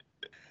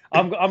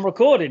I'm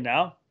recording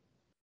now.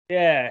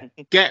 Yeah.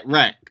 Get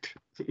wrecked.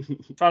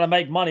 Trying to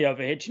make money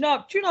over here. Do you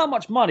know how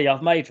much money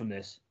I've made from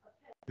this?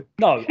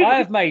 No, I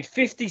have made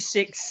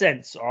 56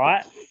 cents, all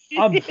right?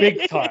 I'm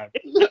big time.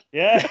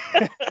 Yeah.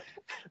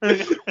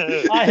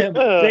 I am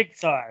big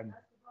time.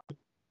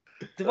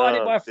 Divide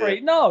it by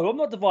 3. No, I'm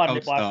not dividing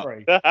it by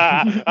 3.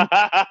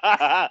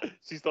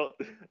 She's on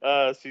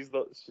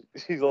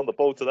the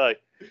ball today.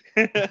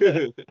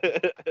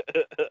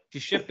 She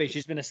should be.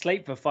 She's been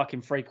asleep for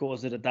fucking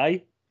 3/4 of the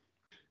day.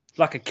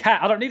 Like a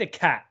cat. I don't need a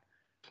cat.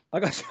 I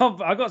got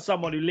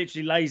someone who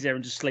literally lays there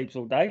and just sleeps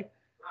all day.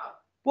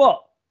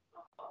 What?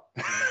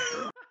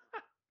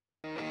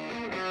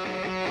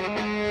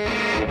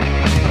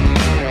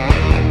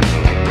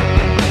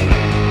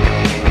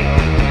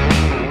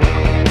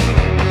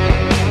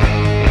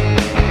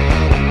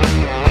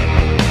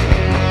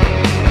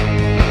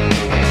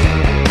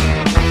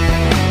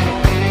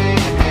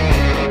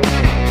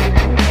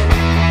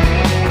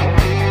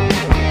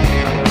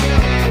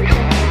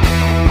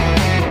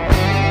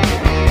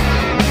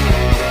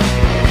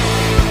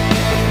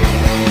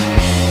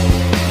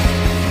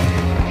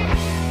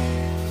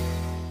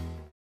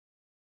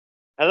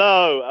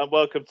 Hello and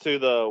welcome to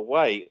the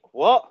Wait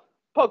What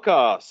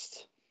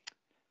podcast.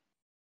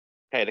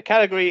 Okay, the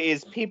category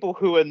is people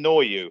who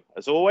annoy you.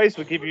 As always,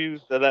 we give you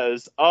the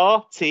letters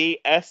R, T,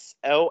 S,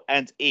 L,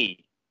 and E.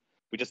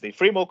 We just need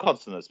 3 more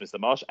consonants, Mr.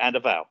 Marsh, and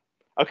a vowel.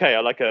 Okay, I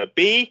like a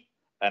B,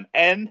 an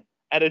N,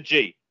 and a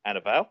G, and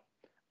a vowel.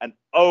 An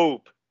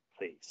O,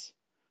 please.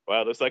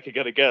 Well, looks like you're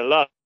going to get a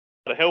lot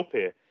of help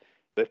here.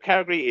 The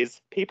category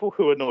is people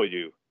who annoy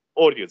you.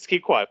 Audience,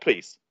 keep quiet,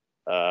 please.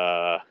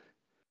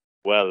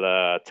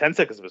 10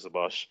 seconds, Mr.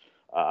 Marsh.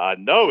 I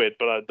know it,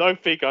 but I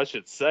don't think I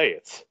should say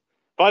it.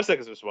 5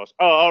 seconds, Mr. Marsh.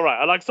 Oh, all right.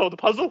 I like to solve the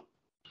puzzle.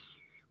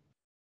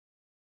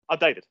 I'm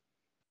David.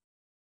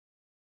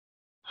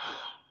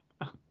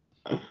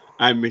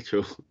 I'm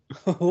Mitchell.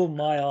 Oh,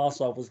 my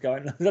arsehole was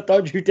going.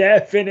 Don't you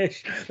dare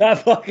finish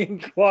that fucking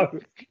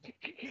quote.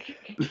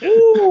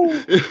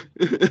 Ooh.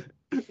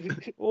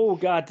 Oh,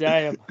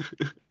 goddamn.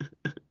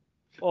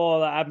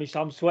 Oh, that had me.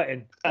 I'm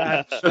sweating. Then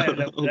I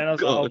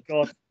was like, oh,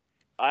 God.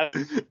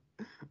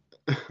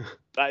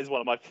 That is one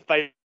of my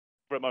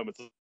favourite moments.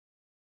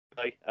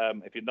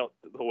 If you're not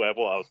aware of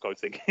what I was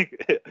quoting,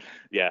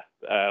 yeah,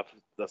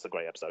 that's a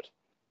great episode.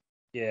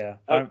 Yeah,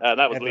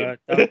 that was Liam.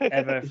 Don't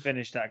ever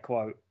finish that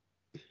quote,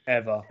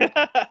 ever.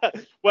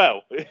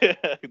 Well,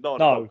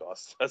 not on a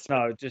podcast.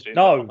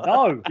 No.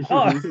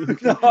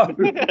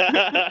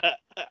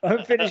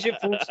 Don't finish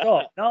it full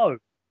stop. No.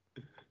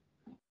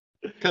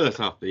 Tell us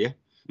after, yeah.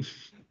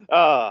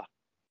 How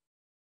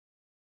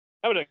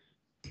are we doing,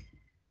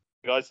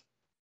 guys?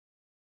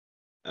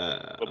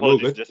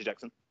 Apologies, Jesse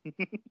Jackson.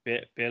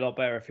 Be a lot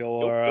better if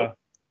your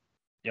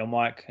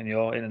mic and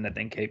your internet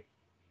didn't keep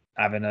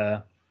having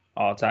a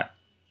heart attack.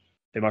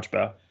 Be much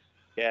better.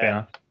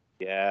 Yeah.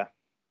 I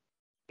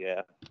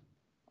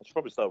should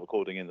probably start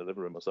recording in the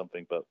living room or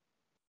something, but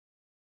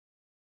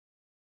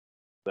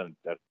then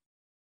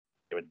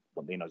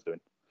what Nino's doing.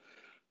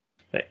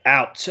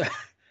 Out.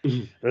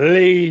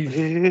 Leave.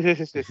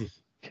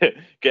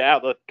 Get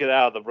out of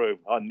the room.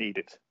 I need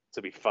it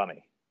to be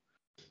funny.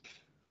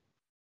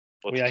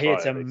 We are here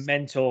to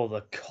mentor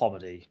the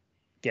comedy.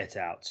 Get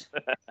out.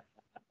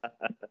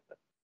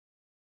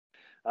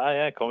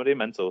 Comedy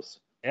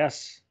mentors.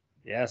 Yes.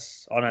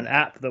 On an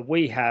app that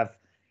we have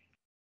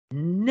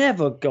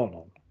never gone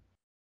on.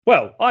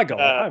 Well, I go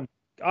on.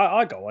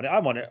 I go on it.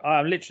 I'm on it.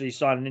 I'm literally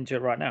signing into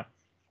it right now,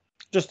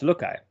 just to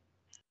look at it,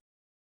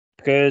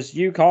 because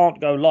you can't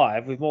go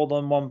live with more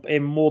than one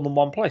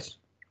place.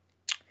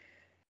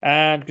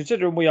 And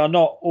considering we are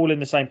not all in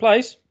the same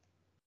place,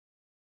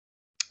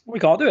 we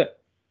can't do it.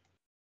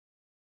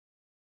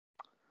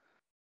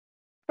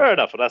 Fair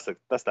enough. Well,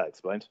 that's that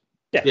explained.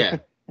 Yeah.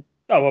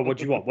 Oh well, what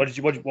do you want? What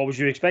was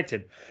you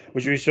expecting?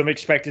 Was you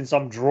expecting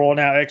some drawn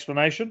out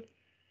explanation?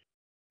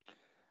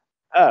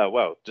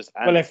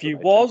 If you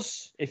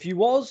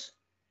was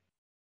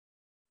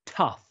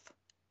tough.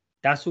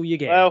 That's all you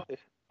get. Well,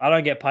 I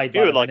don't get paid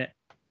by the minute.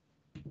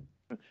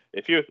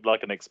 If you would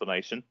like an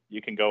explanation,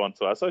 you can go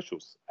onto our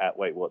socials at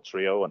Wait What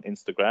Trio on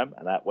Instagram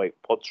and at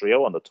Wait Pod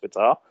Trio on the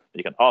Twitter.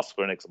 You can ask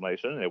for an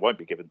explanation and it won't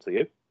be given to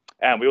you.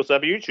 And we also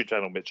have a YouTube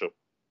channel, Mitchell.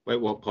 Wait,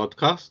 what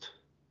podcast?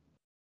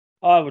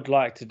 I would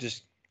like to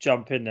just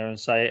jump in there and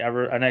say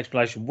an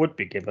explanation would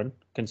be given,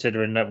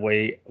 considering that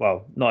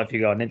not if you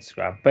go on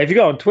Instagram, but if you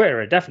go on Twitter,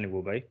 it definitely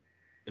will be.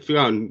 If you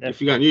go on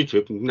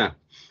YouTube, no.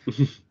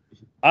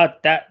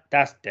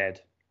 That's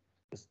dead.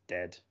 It's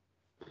dead.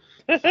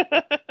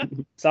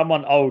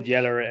 Someone old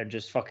yell at it and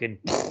just fucking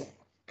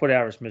put it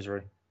out of its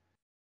misery.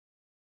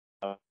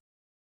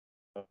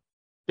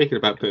 Speaking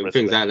about putting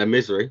things out of their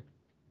misery.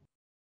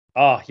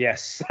 Oh,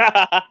 yes.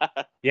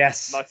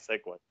 Yes. Nice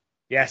segue.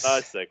 Yes.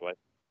 Nice segue.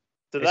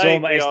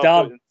 Today it's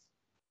done.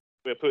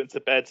 We're putting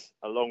to bed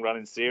a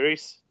long-running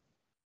series.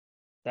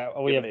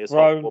 That we have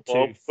grown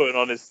to putting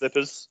on his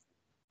slippers.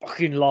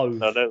 Fucking low.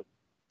 No,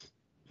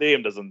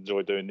 Liam doesn't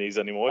enjoy doing these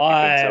anymore.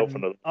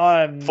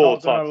 I'm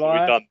not gonna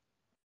lie.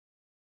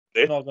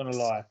 I'm not gonna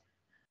lie.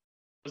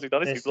 What's he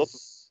done? He's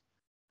lost.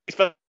 This, He's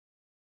fell.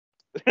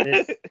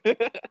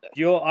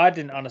 I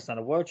didn't understand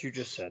a word you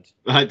just said.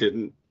 I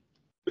didn't.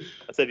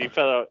 I said you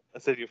fell out. I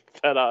said you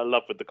fell out of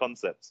love with the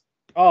concept.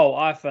 Oh,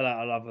 I fell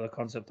out of love with the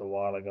concept a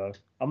while ago.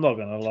 I'm not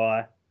gonna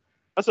lie.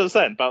 That's what I'm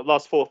saying about the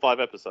last 4 or 5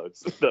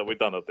 episodes that we've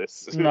done of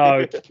this.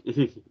 No,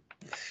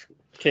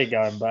 keep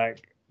going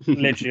back.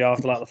 Literally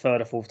after like the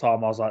third or fourth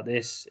time, I was like,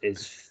 "This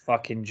is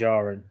fucking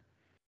jarring."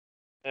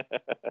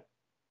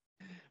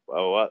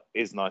 Well, what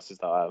is nice is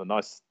that I have a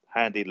nice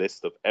handy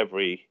list of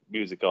every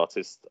music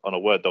artist on a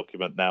Word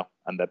document now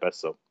and their best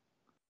song.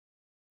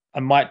 I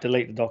might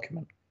delete the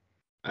document.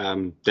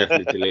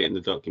 Definitely deleting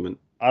the document.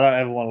 I don't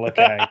ever want to look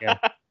at it again.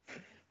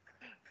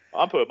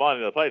 I'm putting mine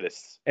in the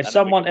playlist. If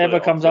someone ever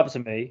comes up to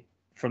me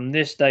from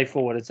this day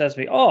forward and says to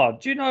me, "Oh,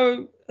 do you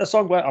know a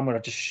song where I'm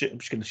just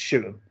going to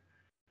shoot them"?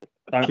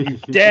 Don't you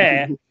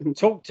dare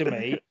talk to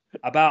me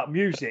about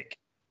music.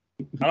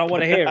 I don't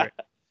want to hear it.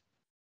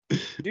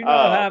 Do you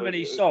know how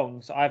many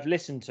songs I've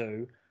listened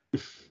to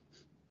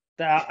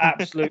that are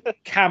absolute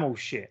camel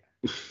shit?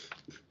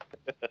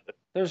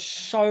 There's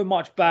so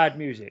much bad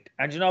music.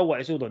 And you know what?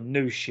 It's all the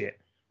new shit.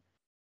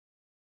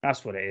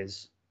 That's what it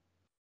is.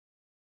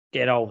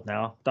 Getting old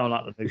now. Don't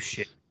like the new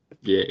shit.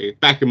 Yeah,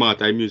 back in my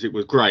day, music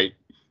was great.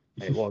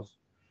 It was.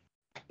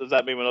 Does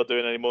that mean we're not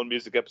doing any more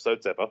music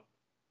episodes ever?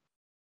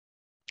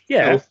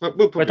 Yeah.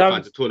 We'll probably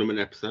find a tournament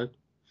episode.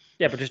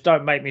 Yeah, but just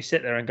don't make me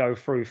sit there and go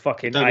through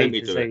fucking A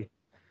to Z.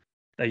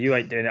 No, you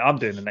ain't doing it. I'm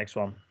doing the next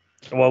one.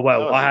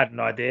 Well, I had an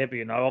idea,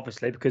 but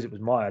obviously because it was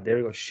my idea,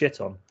 it got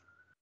shit on.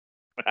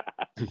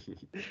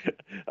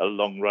 A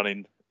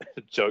long-running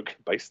joke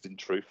based in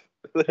truth.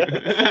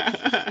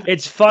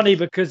 It's funny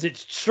because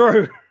it's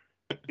true.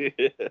 We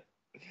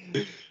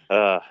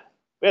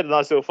had a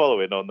nice little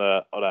following on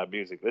our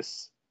music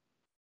list.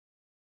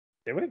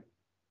 Did we?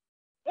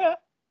 Yeah.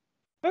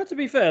 But to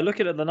be fair,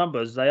 looking at the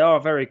numbers, they are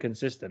very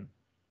consistent.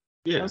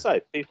 Yeah. I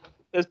say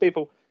there's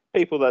people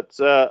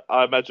that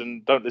I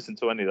imagine don't listen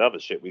to any of the other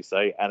shit we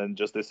say, and then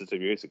just listen to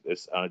music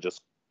list and are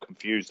just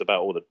confused about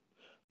all the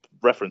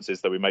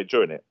references that we made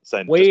during it.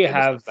 Saying we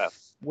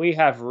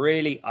have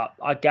really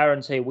I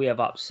guarantee we have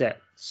upset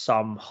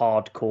some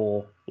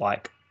hardcore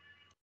like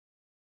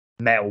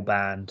metal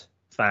band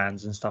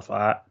fans and stuff like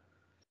that.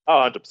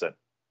 Oh, 100%.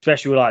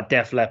 Especially with like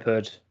Def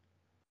Leppard.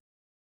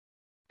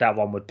 That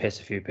one would piss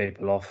a few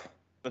people off.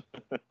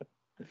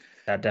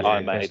 That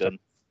definitely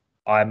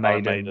Iron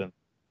Maiden.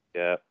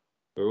 Yeah.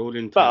 We're all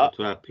entitled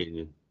to our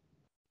opinion.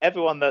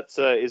 Everyone that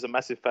is a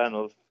massive fan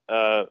of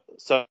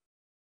solo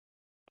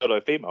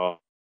female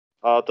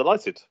are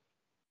delighted.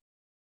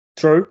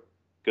 True.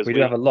 Because we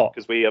do have a lot.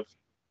 Because we have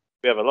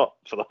a lot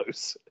for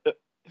those.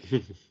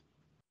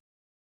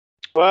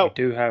 Well, we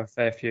do have a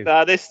fair few.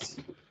 Our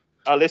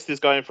list is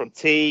going from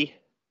T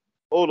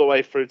all the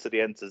way through to the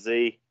end to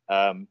Z.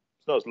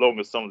 It's not as long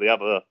as some of the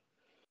other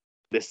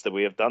lists that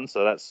we have done,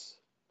 so that's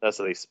at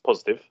least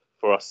positive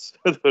for us.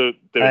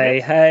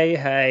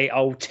 Hey,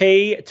 oh,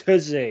 T to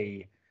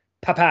Z.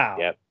 Pow.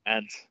 Yeah,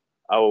 and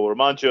I will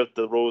remind you of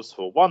the rules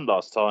for one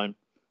last time.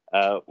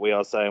 We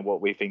are saying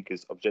what we think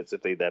is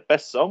objectively their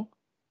best song.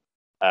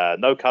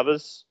 No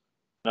covers,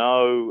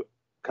 no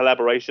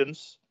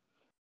collaborations,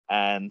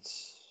 and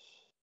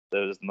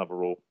there's another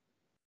rule.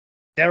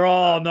 There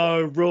are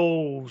no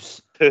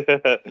rules.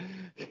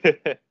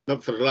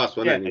 Not for the last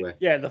one, anyway.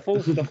 Yeah, the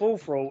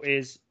fourth rule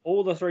is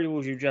all the 3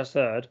 rules you just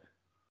heard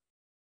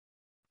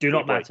do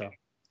not matter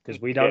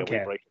because we don't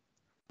care.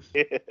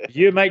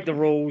 You make the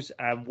rules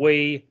and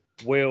we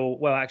will.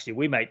 Well, actually,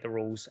 we make the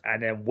rules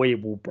and then we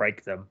will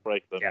break them.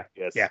 Yeah.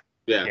 Yes.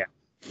 Yeah.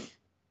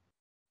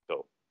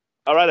 Cool.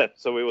 All right then.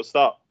 So we will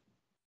start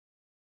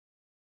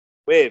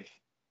with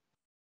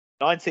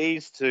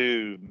 90s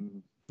to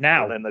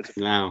now.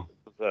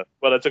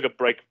 Well, I took a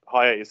break,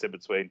 hiatus in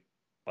between.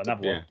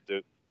 Another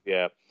one.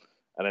 Yeah,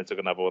 and then took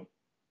another one,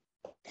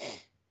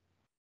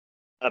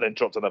 and then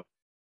dropped another.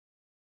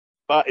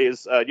 But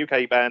is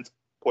UK band,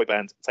 boy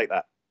band. Take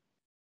that.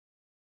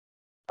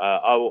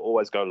 I will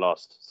always go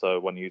last, so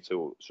one of you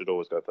two should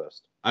always go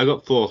first. I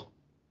got 4.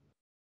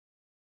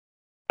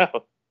 I've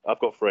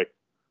got 3.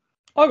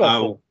 I got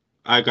 4.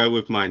 I go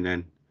with mine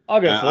then. I'll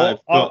go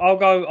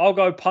 4. I'll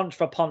go punch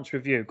for punch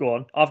with you. Go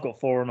on. I've got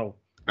 4 and all.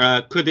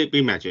 Could it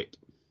be Magic?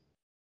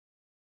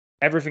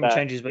 Everything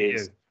changes but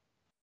you.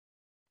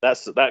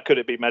 That Could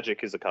It Be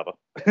Magic is a cover.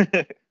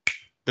 The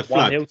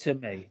Flood. 1-0 to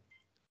me.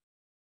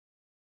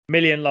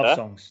 Million Love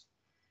Songs.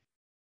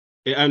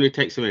 It only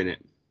takes a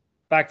minute.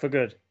 Back for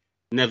Good.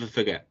 Never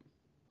Forget.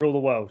 Rule the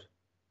World.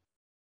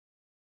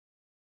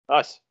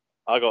 Nice.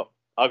 I got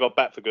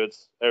Back for Good.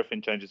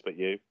 Everything Changes But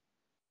You.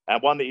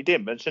 And one that you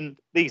didn't mention,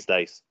 These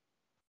Days.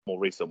 More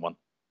recent one.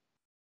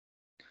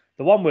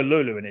 The one with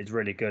Lulu in it is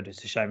really good.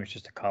 It's a shame it's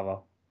just a cover.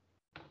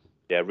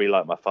 Yeah,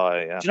 Relight My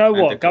Fire. Yeah. Do you know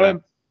what?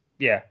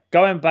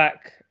 Going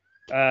back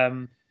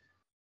and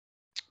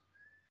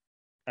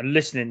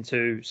listening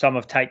to some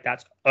of Take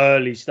That's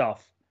early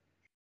stuff,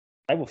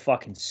 they were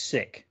fucking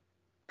sick.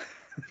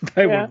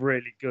 They were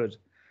really good.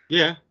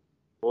 Yeah.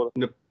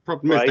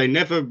 Problem is, they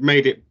never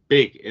made it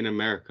big in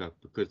America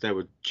because they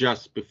were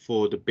just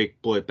before the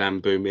big boy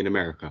band boom in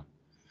America.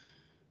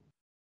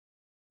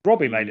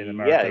 Robbie made it in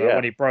America Yeah.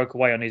 when he broke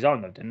away on his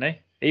own, though, didn't he?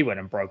 He went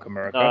and broke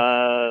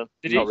America.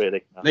 Did he? Not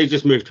really. No. They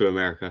just moved to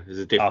America. There's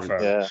a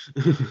difference.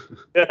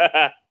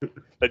 Yeah.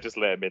 They just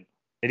let him in.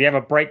 Did he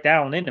ever break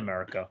down in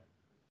America?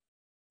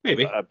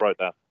 Maybe. Broke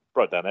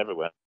down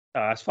everywhere. Oh,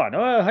 that's fine.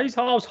 I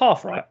was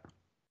half right.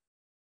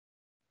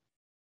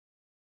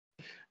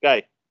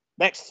 Okay,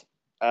 next.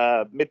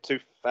 Mid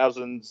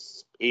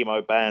 2000s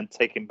emo band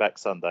Taking Back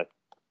Sunday.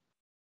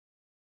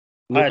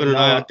 Not gonna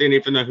lie, I didn't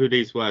even know who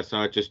these were, so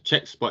I just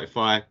checked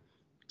Spotify,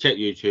 checked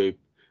YouTube,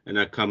 and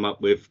I come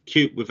up with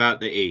 "Cute Without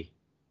the E."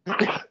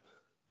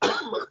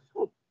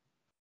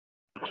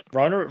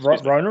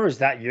 Rona, is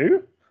that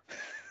you?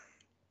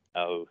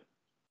 Oh,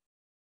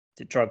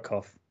 Is it drug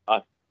cough?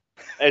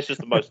 it's just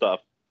the most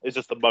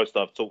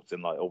I've talked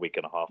in like a week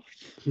and a half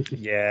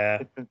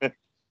Yeah.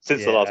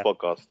 since the last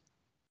podcast.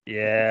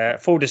 Yeah.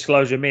 Full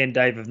disclosure, me and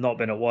Dave have not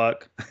been at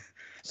work,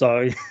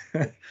 so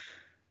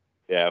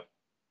Yeah,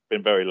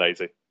 been very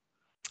lazy.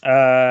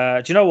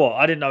 do you know what?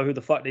 I didn't know who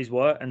the fuck these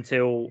were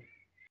until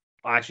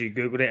I actually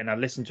Googled it and I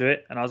listened to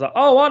it and I was like,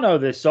 oh, I know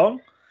this song.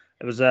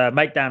 It was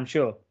Make Damn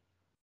Sure.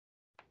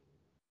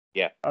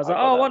 Yeah, I was like,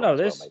 oh, I know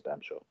this. Make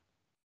damn sure.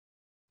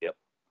 Yep.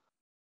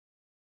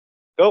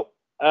 Cool.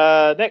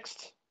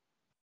 Next.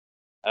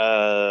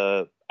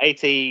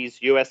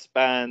 80s US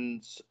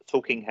band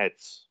Talking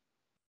Heads.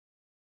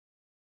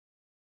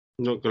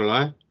 Not gonna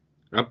lie,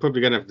 I'm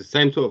probably gonna have the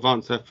same sort of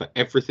answer for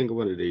every single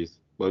one of these.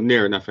 Well,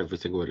 near enough every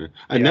single one of them.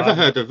 I never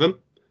heard of them.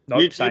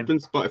 YouTube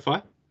and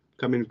Spotify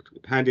come in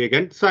handy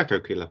again. Psycho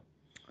Killer.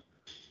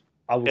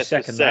 I will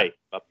second that.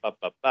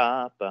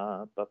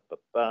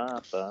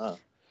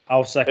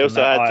 I'll second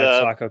that. I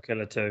had Psycho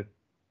Killer too.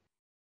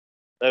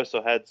 They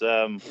also had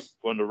We're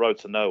on the Road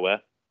to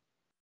Nowhere,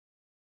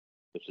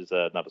 which is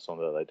another song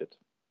that they did.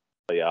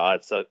 But yeah, I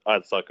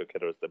had Psycho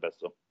Killer as the best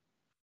song.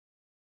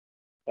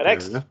 And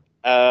next,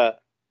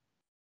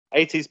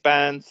 80s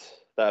band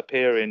that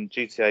appear in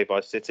GTA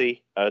Vice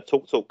City,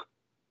 Talk Talk.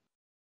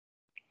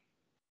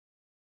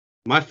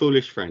 My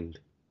Foolish Friend.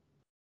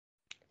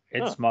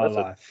 It's My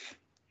Life.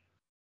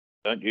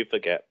 Don't you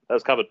forget. That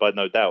was covered by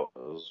No Doubt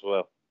as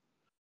well.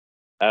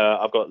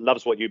 I've got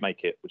Love's What You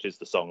Make It, which is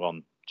the song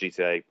on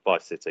GTA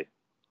Vice City.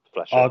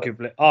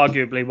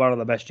 Arguably one of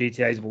the best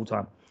GTAs of all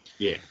time.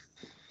 Yeah.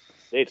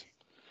 Indeed.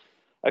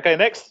 Okay,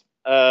 next.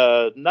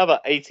 Another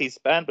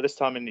 80s band, but this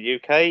time in the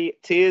UK.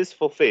 Tears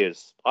for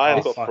Fears.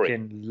 I've got three.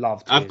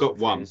 I've got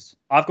one.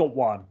 I've got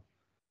one.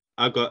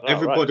 I've got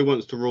Everybody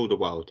Wants to Rule the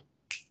World.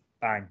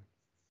 Bang.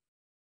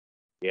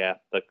 Yeah,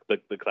 the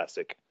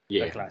classic.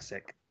 Yeah. The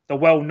classic. The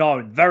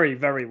well-known, very,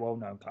 very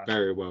well-known classic.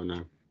 Very well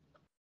known.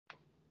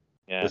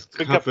 Yeah. It's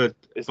covered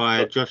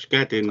by Josh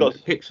Gad in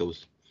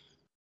Pixels.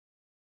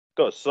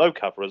 Got a slow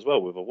cover as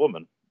well with a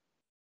woman.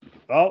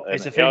 Well,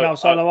 it's a female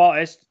solo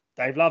artist.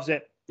 Dave loves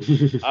it.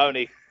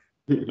 Only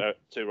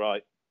too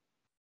right.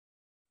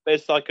 But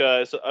it's like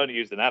it's only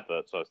used in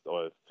adverts, I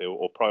feel,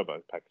 or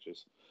promo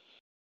packages.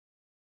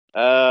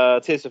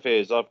 Tears for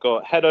Fears. I've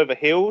got Head Over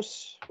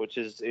Heels, which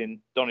is in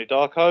Donnie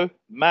Darko,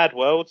 Mad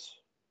World,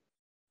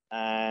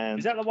 and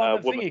is that the one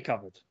that Thingy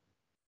covered?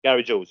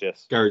 Gary Jules,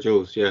 yes. Gary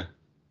Jules, yeah.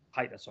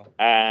 Hate that song.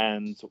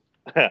 And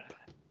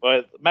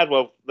well, Mad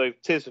World, the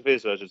Tears for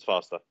Fears version is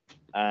faster,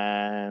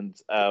 and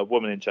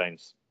Woman in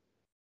Chains.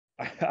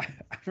 I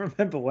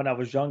remember when I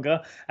was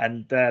younger,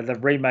 and the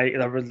remake,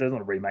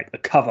 the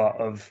cover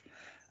of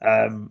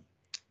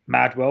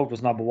Mad World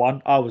was number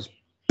one. I was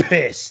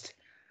pissed.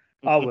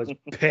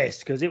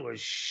 Because it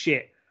was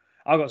shit.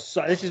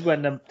 This is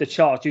when the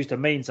charts used to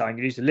mean something.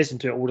 You used to listen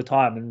to it all the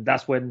time, and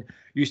that's when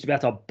you used to be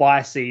able to buy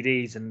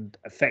CDs and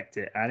affect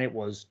it, and it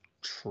was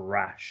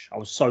trash. I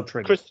was so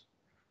triggered.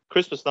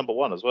 Christmas number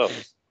one as well.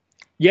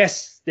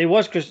 Yes, there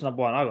was Christmas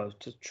number one. I was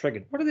just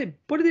triggered. What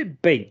did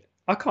it beat?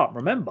 I can't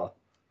remember.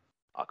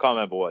 I can't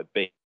remember what it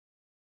beat.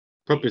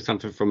 Probably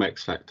something from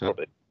X Factor.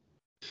 Probably.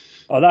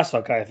 Oh, that's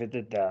okay if it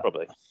did that.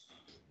 Probably.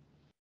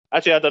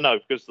 Actually, I don't know,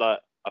 because I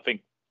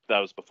think that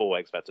was before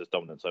X Factor's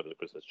dominance over the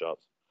Christmas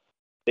charts.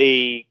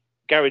 The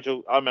Gary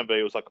Jules, I remember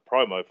it was like a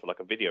promo for like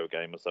a video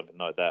game or something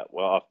like that.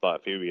 Well, after a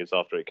few years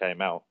after it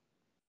came out.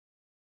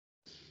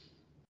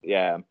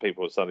 Yeah, and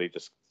people were suddenly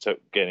just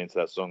getting into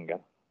that song again.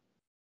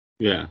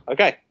 Yeah.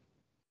 Okay.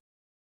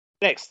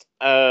 Next,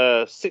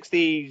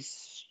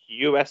 60s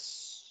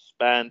US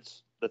band,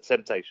 The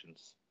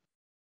Temptations.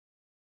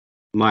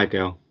 My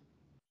Girl.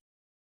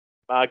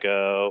 My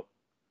Girl.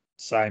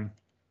 Same.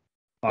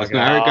 That's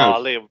not how it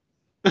goes. Liam.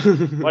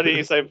 Why do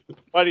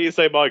you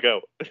say My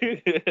Girl?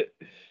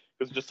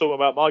 Because just talking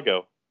about My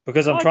Girl.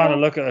 Because I'm trying to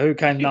look at who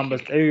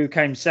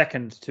came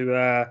second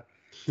to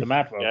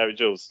Mad World. Gary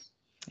Jules.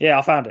 Yeah,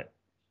 I found it.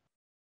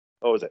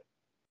 What was it?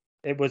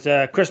 It was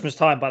Christmas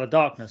Time by The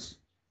Darkness.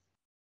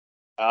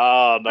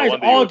 No It's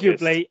wonder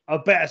arguably a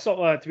better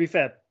song. To be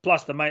fair,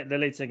 plus the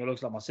lead singer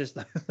looks like my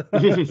sister.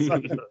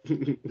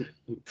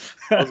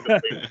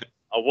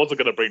 I I wasn't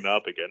going to bring that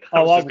up again. Oh,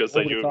 I was just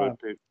going to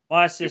say you.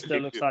 My sister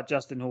looks like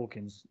Justin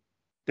Hawkins.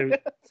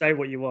 Say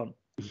what you want.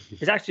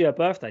 It's actually her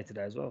birthday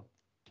today as well.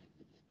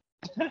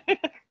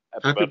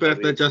 Happy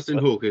birthday, Justin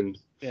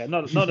Hawkins. Yeah,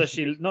 not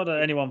that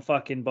anyone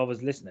fucking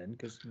bothers listening,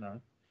 because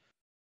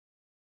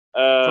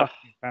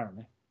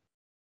apparently.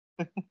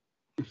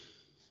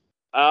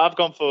 I've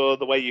gone for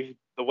the way you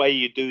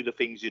do the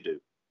things you do.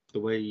 The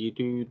way you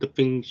do the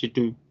things you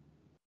do.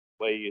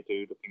 The way you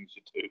do the things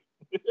you do.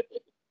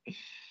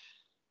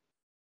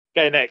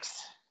 Okay, next.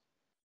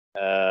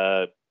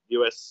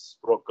 US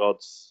rock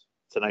gods,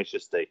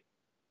 Tenacious D.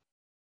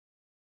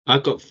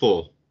 I've got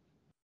 4.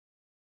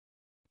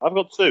 I've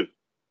got 2.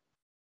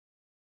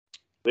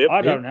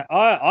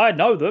 I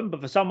know them,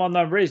 but for some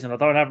unknown reason, I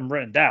don't have them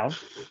written down.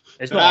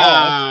 It's not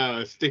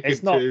hard.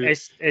 It's not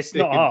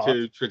hard.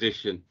 To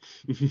tradition.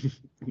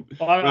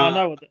 I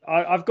know.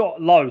 I've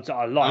got loads that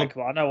I like,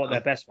 but I know what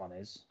their best one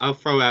is. I'll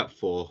throw out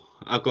 4.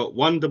 I've got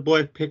Wonder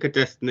Boy, Pick a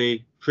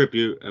Destiny,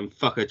 Tribute, and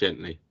Fuck Her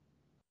Gently.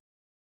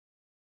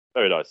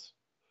 Very nice.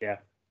 Yeah,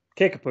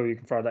 Kickapoo, you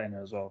can throw that in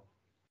there as well.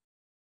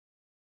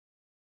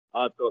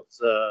 I've got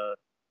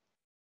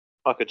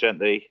Fuck Her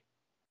Gently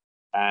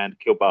and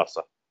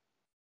Kilbasa.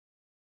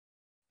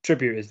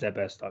 Tribute is their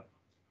best, though.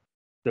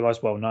 The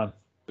most well known.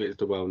 It's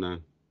the well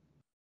known.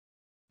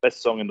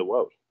 Best song in the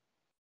world.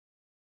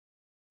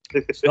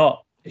 It's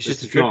not. It's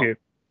just a tribute.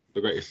 The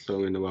greatest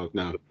song in the world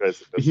now.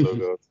 Best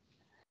song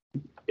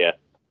yeah,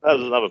 that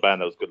was another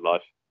band that was good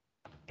live.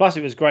 Plus,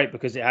 it was great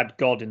because it had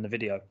God in the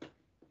video.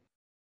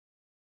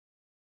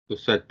 Who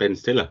said Ben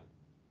Stiller?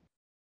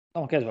 No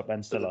one cares about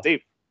Ben Stiller.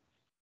 Deep,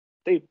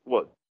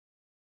 what?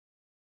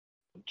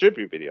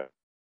 Tribute video.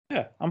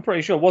 Yeah, I'm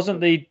pretty sure.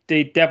 Wasn't the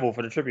devil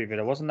for the tribute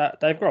video? Wasn't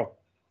that Dave Grohl?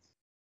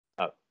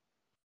 Oh.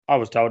 I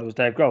was told it was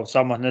Dave Grohl.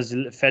 Someone has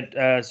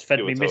fed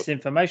me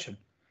misinformation.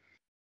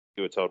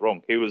 You were told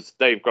wrong. He was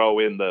Dave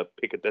Grohl in the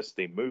Pick a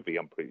Destiny movie.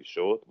 I'm pretty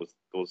sure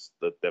was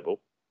the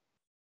devil.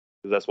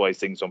 Because that's why he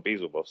sings on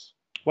Beelzebub Boss.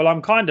 Well,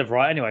 I'm kind of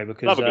right anyway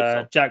because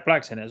Jack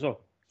Black's in it as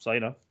well. So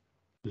I'm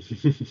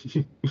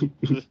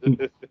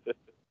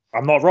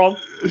not wrong.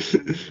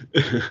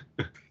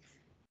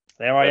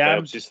 There I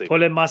am,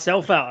 pulling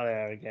myself out of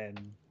there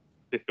again.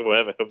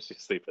 Whatever helps you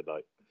sleep at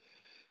night.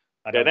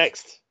 Okay,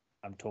 next.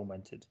 I'm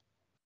tormented.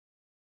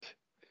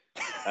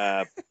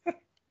 Yeah,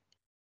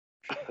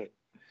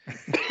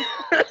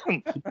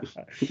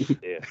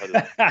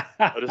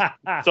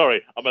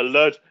 sorry, I'm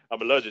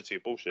allergic to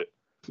your bullshit.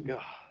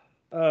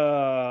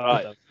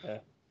 Right.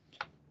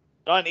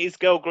 90s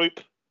girl group,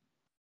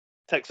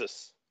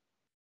 Texas.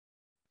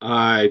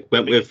 I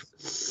went with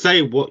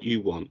Say What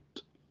You Want.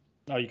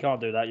 No, you can't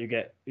do that. You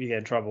get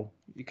in trouble.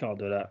 You can't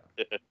do that.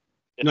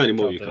 Not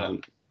anymore. You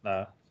can't.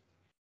 No.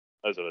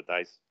 Those are the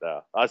days.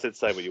 No. I said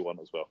Say What You Want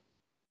as well.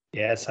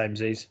 Yeah, same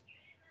Z's.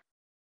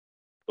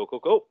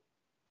 Cool.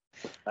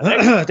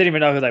 I didn't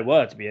even know who they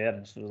were, to be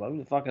honest. I was like, who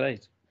the fuck are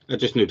these? I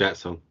just knew that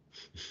song.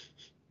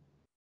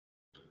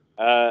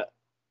 70s,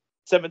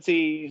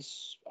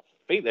 I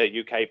think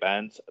they're UK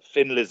band,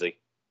 Thin Lizzy.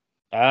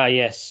 Ah,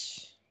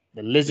 yes.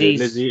 The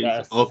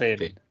Lizzies of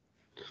Thin.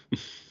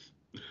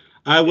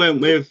 I went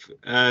with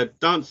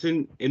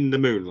Dancing in the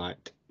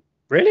Moonlight.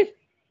 Really?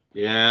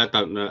 Yeah, I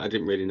don't know. I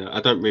didn't really know. I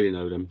don't really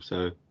know them,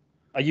 so.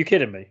 Are you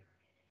kidding me?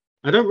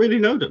 I don't really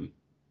know them.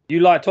 You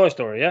like Toy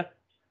Story, yeah?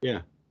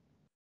 Yeah.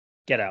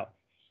 Get out.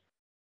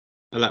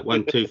 I like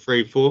 1, 2,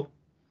 3, 4.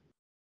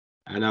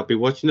 And I'll be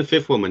watching the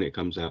 5th one when it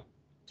comes out.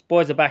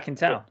 Boys Are Back in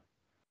Town.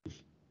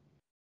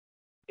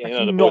 Yeah,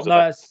 how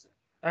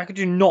could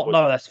you not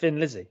know that's Thin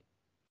Lizzy?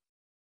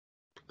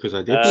 Because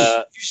I did.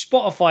 You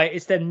Spotify,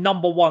 it's their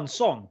 #1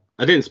 song.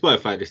 I didn't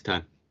Spotify this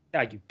time.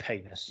 Ah, you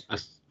penis. I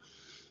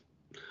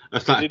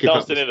started to keep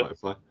up with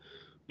Spotify.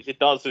 You did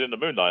Dancing in the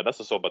Moonlight. That's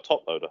a song by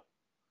Top Loader.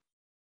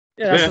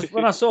 Yeah,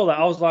 when I saw that,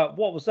 I was like,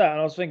 what was that? And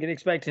I was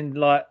expecting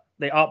like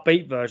the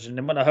upbeat version.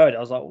 And when I heard it, I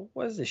was like,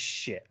 what is this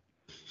shit?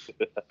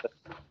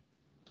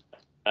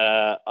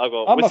 I've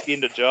got Whiskey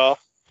in the Jar.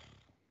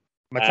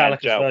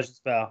 Metallica's version's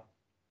better.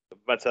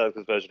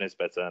 Metallica's version is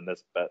better, and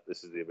this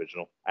is the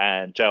original.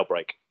 And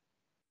Jailbreak.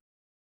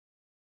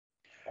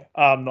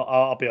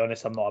 I'll be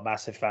honest, I'm not a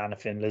massive fan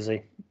of Thin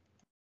Lizzy.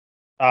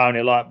 I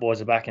only like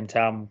Boys Are Back in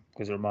Town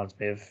because it reminds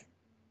me of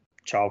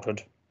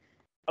childhood.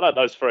 I like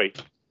those 3.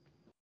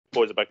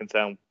 Boys Are Back in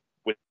Town,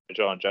 Whiskey in the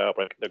Jar, and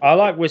Jailbreak. I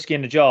like Whiskey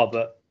in the Jar,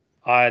 but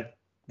I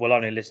will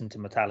only listen to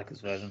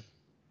Metallica's version.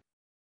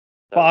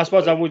 But I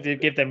suppose I would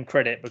give them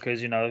credit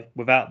because,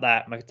 without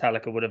that,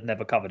 Metallica would have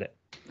never covered it.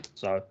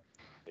 So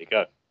there you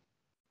go.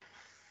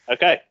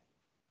 Okay.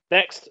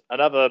 Next,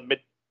 another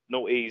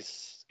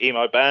mid-noughties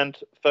emo band,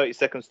 30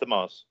 Seconds to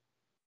Mars.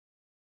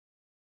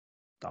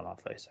 Don't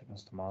like 30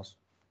 Seconds to Mars.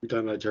 You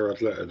don't like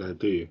Jared Leto, though,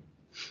 do you?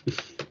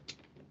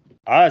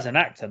 As an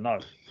actor, no.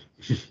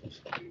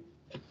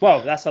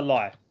 Well, that's a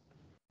lie.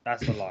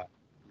 As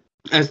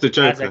the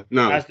Joker,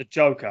 no. As the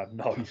Joker,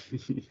 no.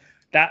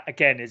 That,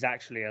 again, is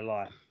actually a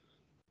lie.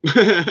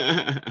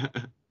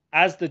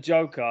 As the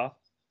Joker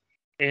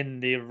in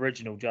the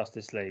original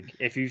Justice League.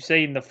 If you've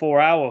seen the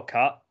 4-hour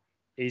cut,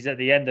 he's at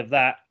the end of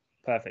that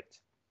Perfect.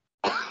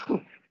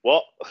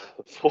 What?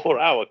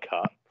 4-hour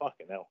cut?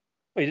 Fucking hell.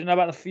 Oh, you didn't know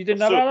about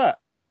that?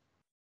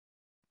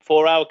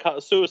 4-hour cut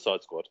of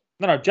Suicide Squad?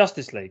 No,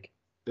 Justice League.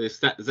 There's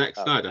Zack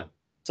Snyder.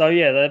 So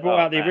yeah, they brought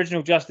out the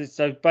original Justice.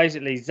 So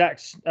basically, Zack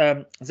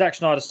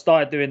Snyder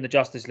started doing the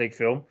Justice League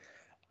film.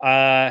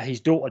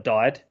 His daughter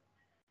died.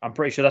 I'm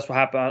pretty sure that's what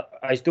happened.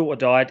 His daughter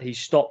died. He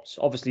stopped,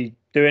 obviously,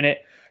 doing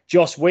it.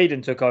 Joss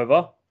Whedon took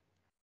over,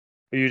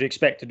 who you'd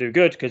expect to do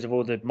good because of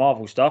all the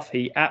Marvel stuff.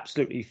 He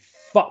absolutely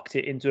fucked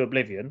it into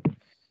oblivion.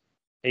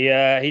 He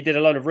did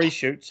a load of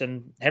reshoots,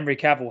 and Henry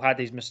Cavill had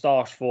his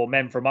moustache for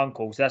Men from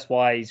U.N.C.L.E. So that's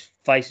why his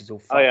face is all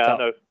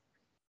fucked up.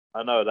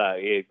 I know that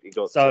he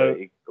got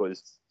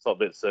his top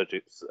bit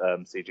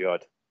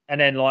CGI'd. And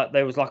then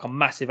there was like a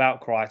massive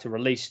outcry to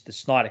release the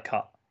Snyder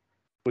Cut,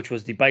 which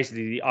was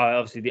obviously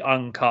the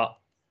uncut,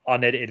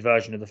 unedited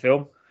version of the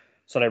film.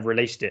 So they've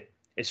released it.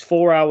 It's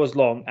 4 hours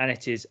long and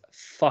it is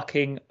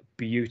fucking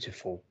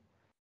beautiful.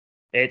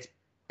 It's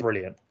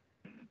brilliant.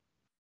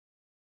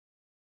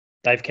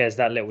 Dave cares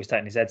that little. He's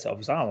taking his headset off.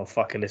 He's like, I don't want to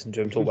fucking listen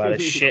to him talk about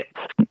this shit.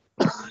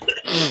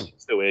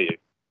 Still hear you.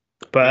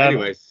 But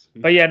anyways.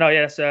 But yeah, no,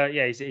 yes,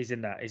 he's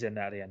in that. He's in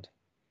that at the end.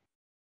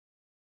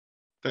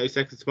 30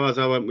 seconds to Mars.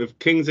 I went with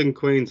Kings and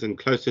Queens and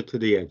Closer to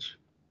the Edge.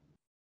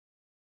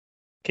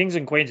 Kings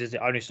and Queens is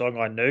the only song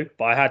I knew,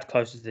 but I had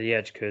Closer to the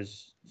Edge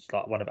because it's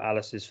like one of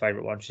Alice's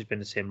favourite ones. She's been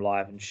to see him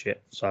live and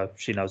shit, so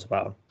she knows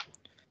about him.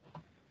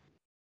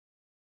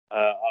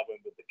 I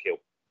went with The Kill.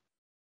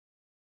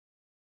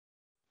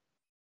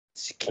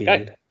 Skill.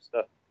 Okay.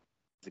 So,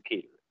 The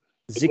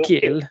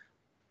Kill.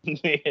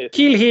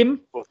 Kill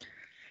him.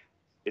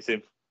 It's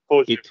in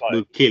Fortune It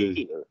will kill.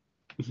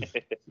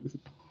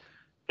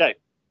 Okay.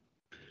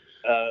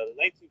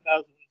 Late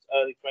 2000s,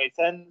 early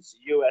 2010s,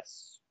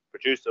 US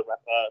producer,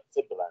 rapper,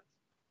 Timbaland.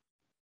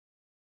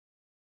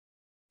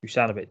 You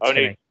sound a bit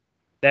tinny.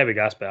 There we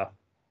go, that's better.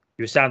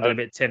 You were sounding a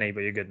bit tinny,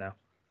 but you're good now.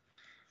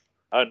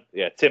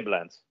 Yeah,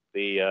 Timbaland,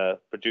 the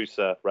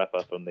producer,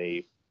 rapper from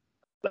the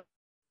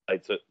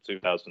late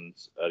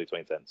 2000s, early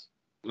 2010s.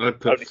 I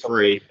put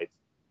 3.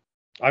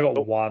 I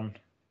got 1.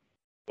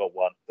 Got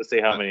 1. Let's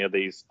see how many of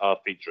these are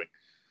featuring.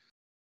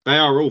 They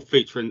are all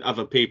featuring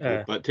other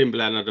people, but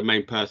Timbaland are the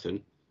main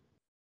person.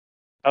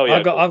 Oh yeah,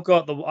 I've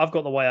got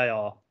the Way I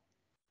Are.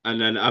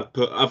 And then I've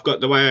got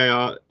The Way I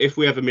Are, If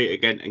We Ever Meet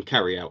Again, and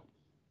Carry Out.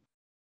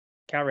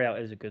 Carry Out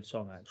is a good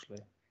song,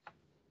 actually.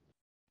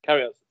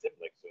 Carry Out's a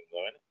Timberlake song,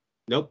 though, isn't it?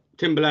 Nope,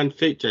 Timbaland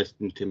feat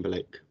Justin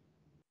Timberlake.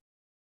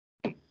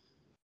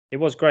 It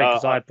was great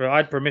because I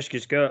had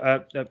Promiscuous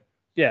Girl.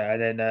 Yeah,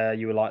 and then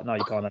you were like, no,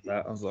 you can't have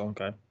that. I was like,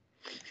 okay.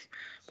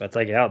 Better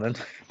take it out then.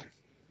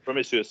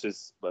 Promiscuous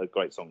is a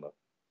great song, though.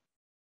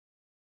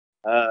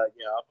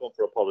 Yeah, I've gone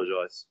for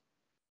Apologise.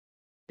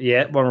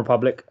 Yeah, One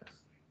Republic.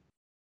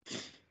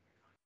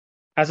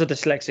 As a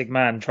dyslexic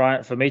man,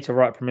 for me to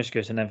write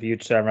Promiscuous and then for you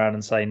to turn around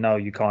and say, no,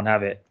 you can't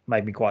have it,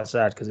 made me quite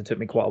sad because it took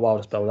me quite a while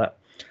to spell that.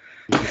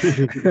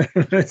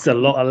 It's a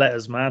lot of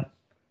letters, man.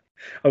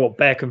 I got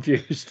bare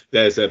confused.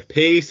 There's a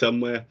P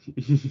somewhere.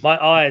 My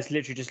eyes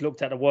literally just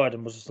looked at the word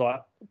and was just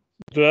like,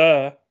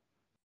 duh.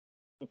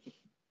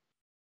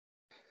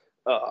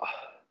 I'm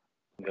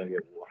going to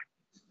get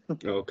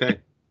water. Okay.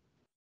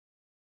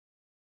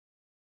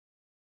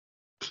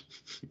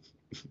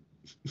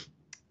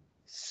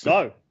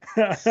 So.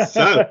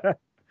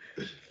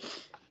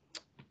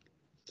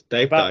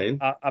 Dave dying.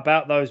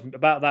 About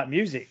that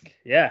music.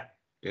 Yeah.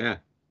 Yeah.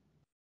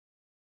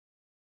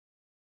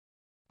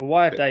 But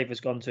why have Dave has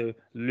gone to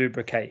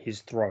lubricate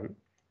his throat?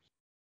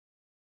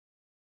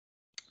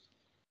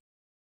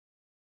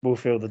 We'll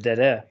fill the dead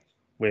air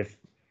with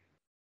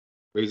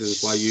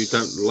reasons why you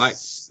don't like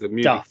the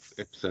music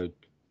episode.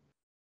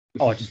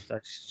 Oh, I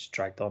just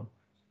dragged on.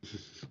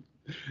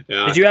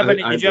 Yeah, did you have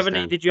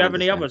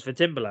any others for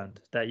Timbaland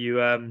that you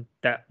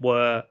that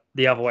were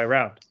the other way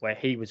around where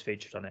he was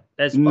featured on it?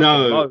 There's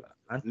no,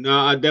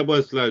 there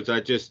was loads. I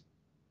just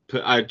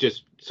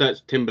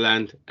searched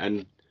Timbaland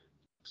and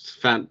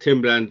found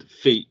Timbaland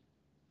feat.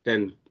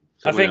 Then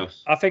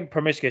I think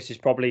Promiscuous is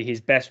probably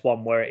his best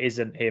one where it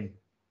isn't him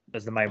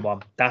as the main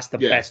one. That's the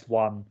best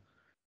one.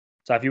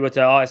 So if you were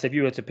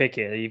to pick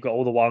it, you've got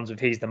all the ones with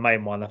he's the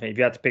main one. I think if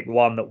you had to pick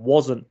one that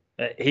wasn't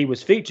he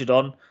was featured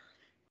on,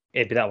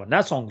 it'd be that one.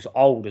 That song's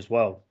old as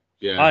well.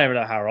 Yeah. I don't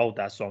even know how old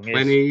that song is.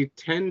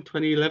 2010,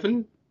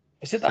 2011?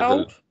 Is it that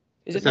old?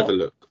 Let's have a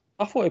look.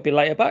 I thought it'd be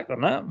later back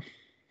than that.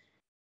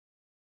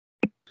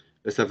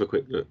 Let's have a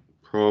quick look.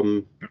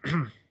 From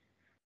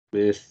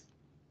Miss.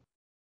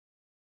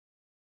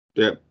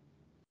 Yep.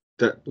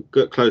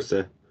 Get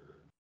closer.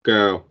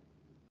 Girl.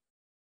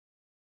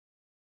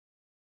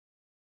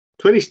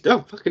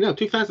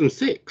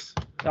 2006.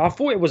 I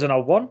thought it was an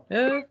old one.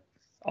 Yeah.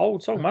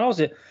 Old song, man. I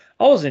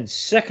was in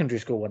secondary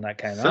school when that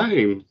came out.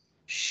 Same.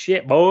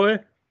 Shit, boy.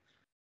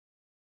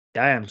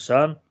 Damn,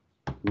 son.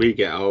 We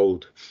get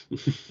old.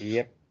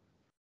 Yep.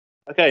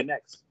 Okay,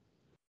 next.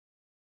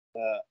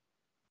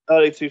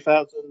 Early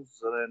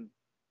 2000s, and then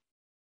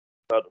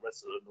the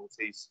rest of the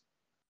noughties.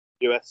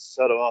 US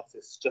solo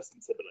artist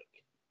Justin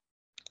Timberlake.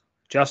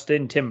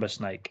 Justin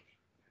Timbersnake.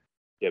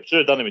 Yeah, we should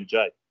have done him in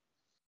J.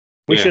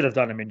 We should have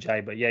done him in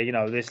J, but yeah,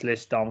 this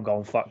list I'm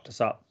going fucked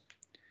us up.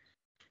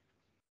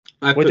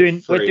 We're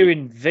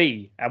doing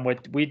V, and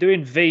we're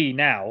doing V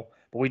now,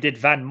 but we did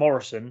Van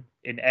Morrison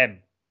in M.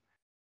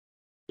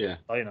 Yeah.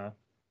 So,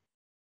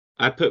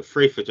 I put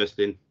 3 for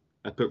Justin.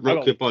 I put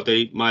Rock Your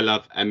Body, My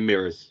Love, and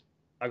Mirrors.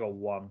 I got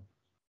 1.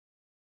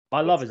 My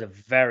Love is a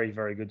very,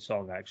 very good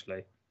song,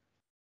 actually.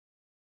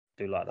 I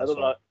do like that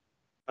song.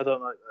 I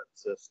don't like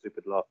that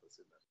stupid laugh that's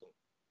in that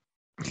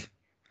song.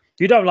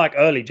 You don't like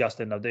early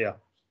Justin, though, do you?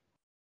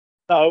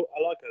 No,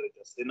 I like early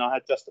Justin. I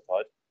had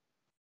Justified.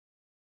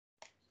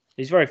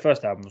 His very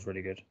first album was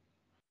really good.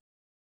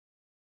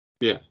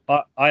 Yeah.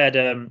 I had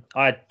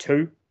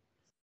 2.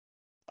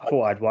 I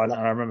thought I had 1, and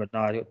I remembered.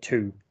 No, I got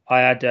 2. I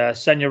had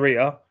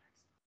Senorita,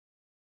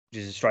 which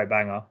is a straight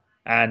banger,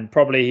 and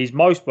probably his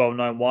most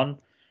well-known one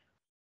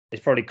is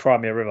probably Cry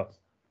Me a River.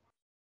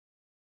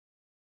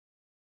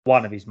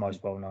 One of his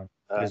most well-known.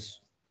 Because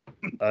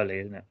early,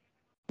 isn't it?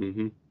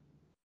 Mm-hmm.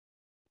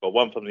 Got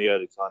one from the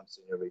early times,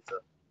 Senorita,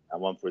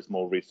 and one for his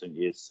more recent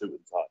years, Suit and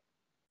Tie.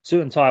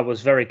 Suit and Tie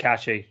was very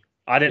catchy.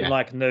 I didn't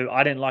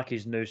like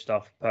his new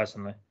stuff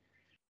personally.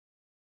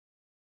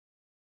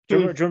 Do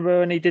you remember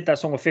when he did that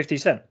song with 50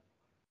 Cent?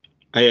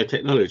 AI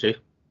Technology.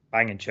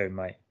 Banging tune,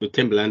 mate. With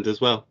Timbaland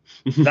as well.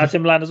 That's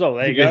Timbaland as well.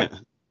 There you go.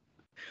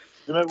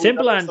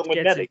 Timbaland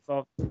gets it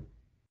for.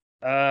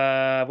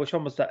 Which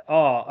one was that?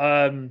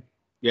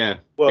 Yeah.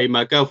 Be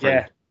My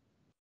Girlfriend.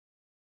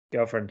 Yeah.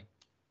 Girlfriend.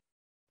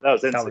 That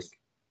was NSYNC.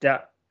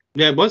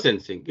 Yeah, it was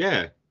NSYNC.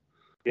 Yeah.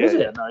 Was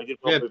it? No,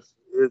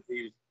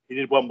 he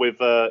did one with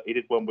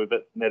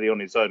Nelly on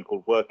his own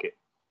called Work It.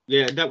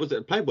 Yeah, that was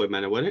at Playboy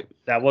Manor, wasn't it?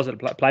 That wasn't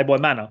Playboy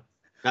Manor.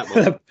 That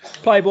was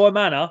Playboy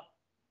Manor.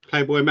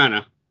 Playboy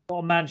Manor. Not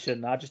a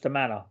mansion, just a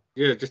manor.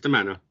 Yeah, just a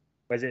manor.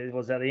 Was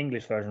that the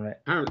English version of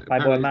it?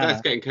 Playboy Manor.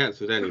 That's getting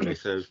cancelled anyway,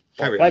 so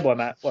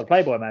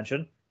Playboy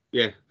Mansion.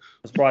 Yeah.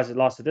 I'm surprised it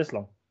lasted this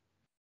long.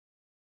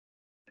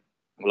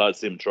 Well, I'd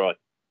see him try.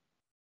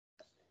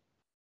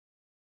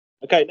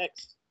 Okay,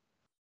 next.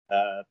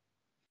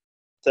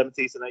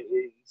 70s and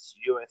 80s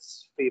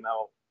US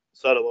female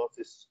solo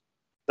artist,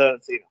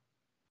 Turnitina.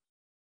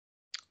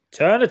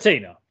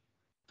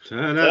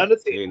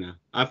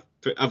 I've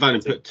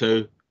only put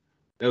 2.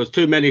 There was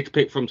too many to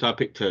pick from, so I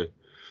picked 2.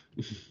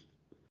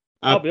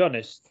 I'll be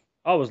honest.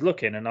 I was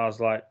looking and I was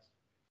like,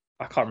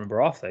 I can't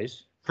remember half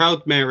these.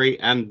 Proud Mary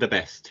and The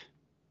Best.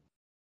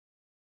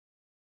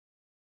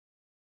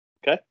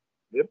 Okay.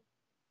 Yep.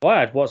 Well, I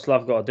had What's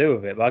Love Got to Do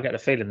with it, but I get the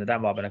feeling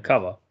that might have been a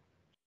cover.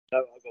 No,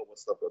 I got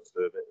What's Love Got to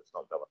Do with it. It's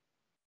not a cover.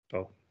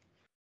 Oh.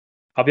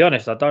 I'll be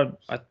honest.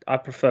 I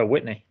prefer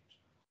Whitney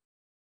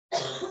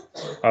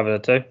over the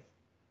 2.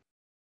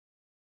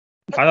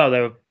 I know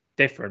they were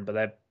different, but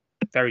they're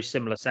very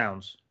similar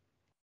sounds.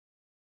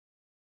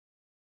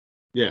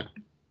 Yeah.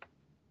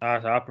 I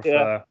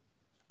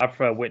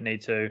prefer Whitney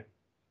too.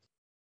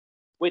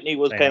 Whitney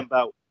came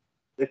about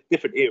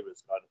different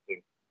eras kind of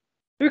thing.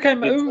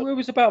 Who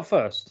was about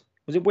first?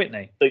 Was it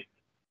Whitney?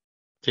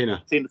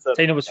 Tina.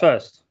 Tina was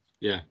first.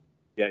 Yeah.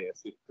 Yeah.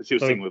 She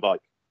was singing with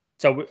Ike.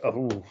 So,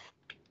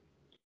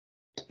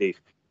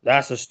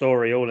 that's a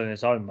story all in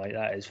its own, mate.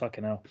 That is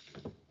fucking hell.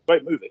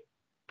 Great movie.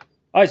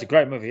 Oh, it's a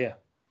great movie, yeah.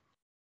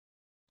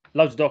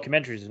 Loads of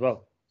documentaries as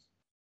well.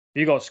 If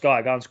you got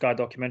Sky, go on Sky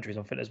documentaries.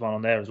 I think there's one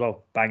on there as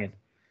well. Banging.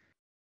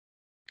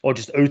 Or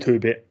just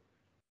YouTube it.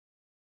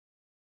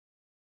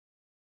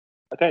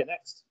 Okay,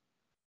 next.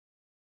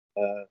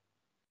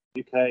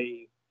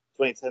 UK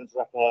 2010s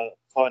rapper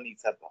Tiny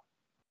Temper.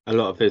 A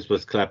lot of his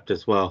was collabed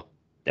as well.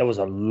 There was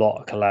a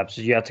lot of collabs.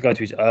 You had to go to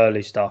his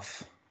early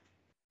stuff.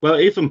 Well,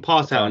 even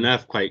Pass Out and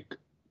Earthquake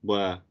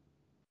were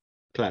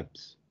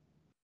collabs.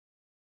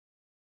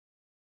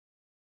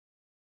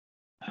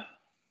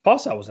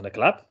 Pass Out wasn't a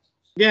collab.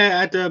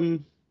 Yeah, it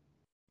had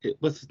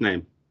what's his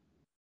name?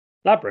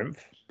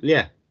 Labyrinth.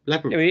 Yeah,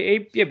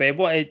 Labyrinth. Yeah,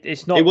 but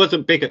it's not. It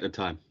wasn't big at the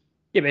time.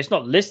 Yeah, but it's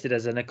not listed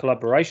as a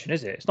collaboration,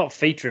 is it? It's not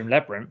featuring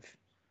Labyrinth.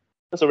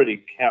 That's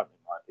already count,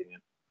 in my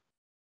opinion.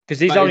 Because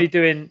he's only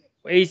doing.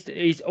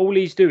 He's all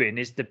he's doing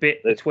is the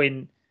bit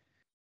between.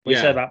 We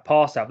said about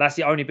Pass Out. That's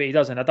the only bit he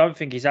does, and I don't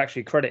think he's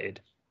actually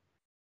credited.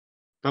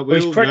 But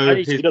we all know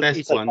his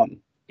best one.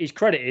 He's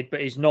credited,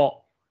 but he's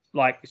not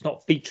it's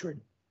not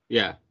featuring.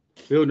 Yeah,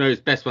 we all know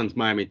his best one's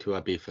Miami to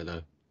Ibiza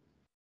though.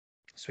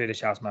 Swedish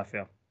House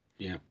Mafia.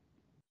 Yeah.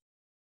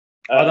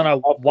 I don't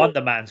know.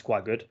 Wonder Man's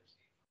quite good.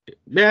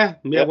 Yeah.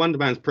 Wonder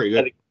Man's pretty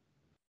good.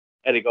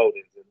 Ellie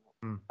Goulding's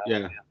in.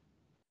 Yeah.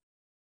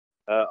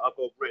 I've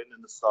got Written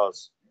in the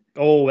Stars.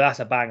 Oh, that's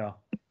a banger.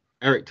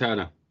 Eric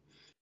Turner.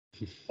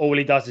 All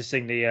he does is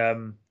sing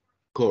the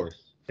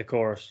chorus. The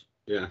chorus.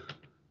 Yeah.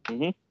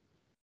 Mhm.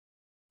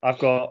 I've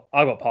got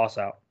Pass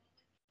Out.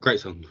 Great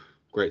song.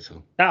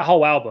 That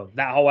whole album's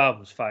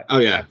fantastic. Oh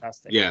yeah.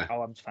 Fantastic. Yeah. That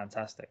whole album's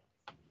fantastic.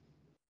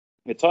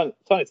 Yeah, Tiny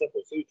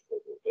Temper's huge for a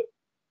little bit.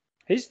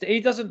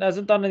 He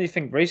hasn't done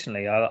anything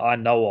recently I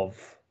know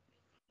of,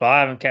 but I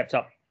haven't kept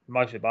up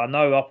most of it. But I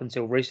know up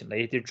until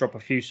recently he did drop a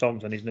few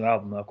songs on his new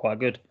album that are quite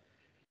good.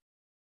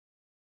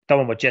 Done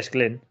one with Jess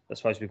Glynn.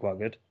 That's supposed to be quite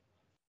good.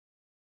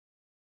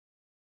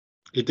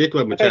 He did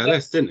one with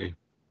JLS, didn't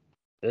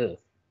Ugh.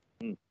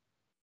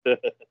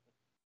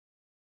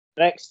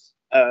 Next,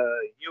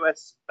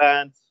 US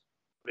band,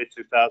 mid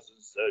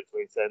 2000s,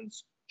 early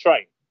 2010s,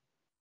 Train.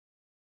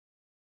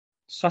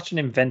 Such an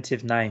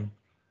inventive name.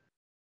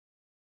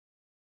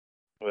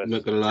 I'm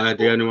not gonna lie,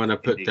 the only one I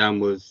put down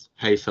was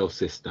Hey Soul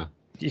Sister.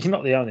 You're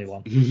not the only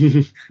one.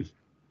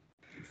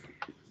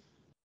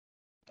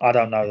 I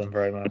don't know them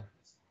very well.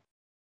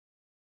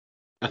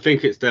 I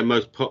think it's their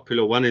most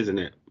popular one, isn't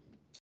it?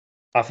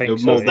 I think They're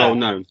so. more well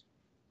known.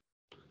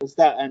 It's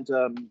that and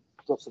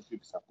Drops of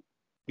Superstar.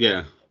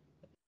 Yeah.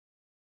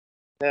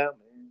 Tell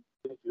me,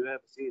 did you ever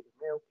see the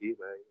Milky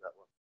Way? That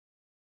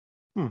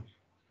one.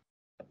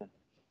 I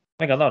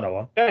think I know that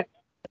one.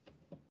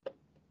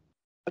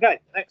 Okay,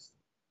 next.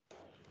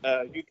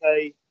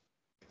 UK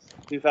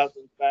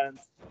 2000 band,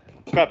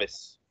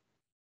 Travis.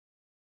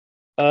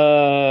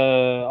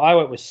 I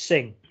went with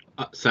Sing.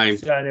 Same.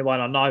 It's the only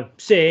one I know.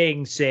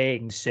 Sing,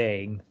 sing,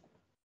 sing.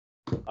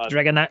 Do you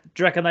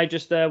reckon they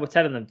just were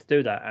telling them to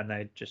do that and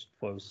they just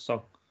thought it was a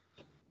song?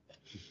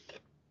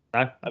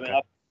 No? I mean,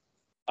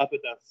 I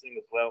put down Sing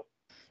as well.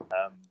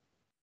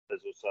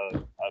 There's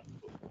also, I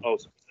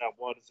also put down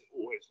Why Does It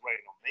Always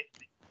Rain on Me?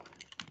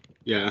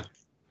 Yeah.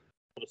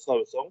 The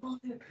slower song.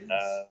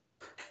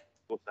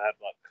 Also had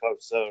like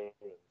Closer and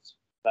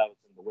Flowers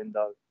in the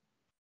Window.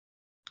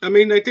 I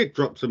mean, they did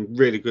drop some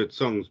really good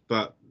songs,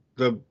 but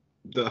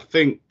I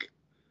think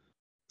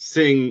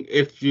Sing,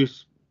 I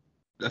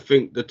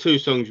think the two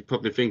songs you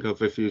probably think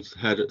of if you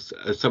heard it,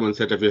 as someone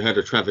said, have you heard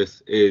of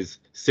Travis, is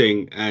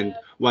Sing and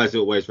Why Does It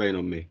Always Rain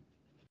on Me?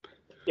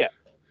 Yeah.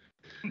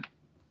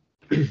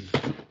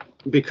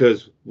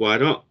 Because why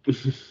not?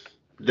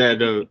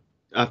 I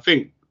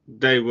think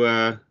they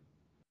were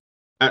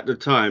at the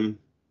time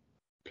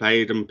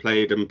played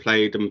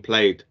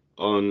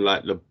on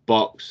like the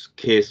box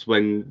Kiss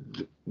when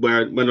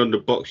on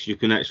the box you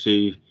can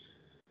actually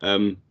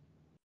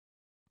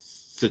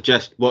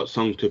suggest what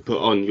song to put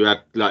on. You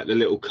had like the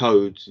little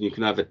codes and you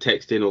can either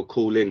text in or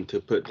call in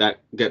to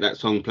get that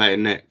song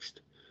playing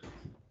next.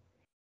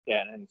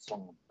 Yeah, and any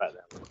song back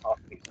there.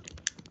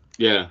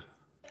 Yeah.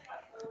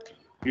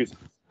 Music.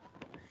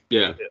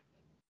 Yeah.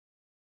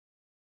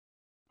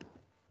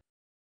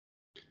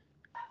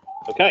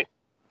 Okay.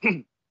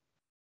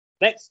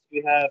 Next,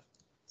 we have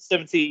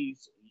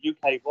 70s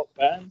UK rock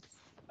band.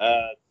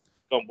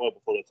 Gone well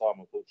before the time,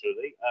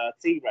 unfortunately.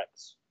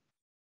 T-Rex.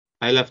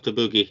 I Love to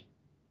Boogie.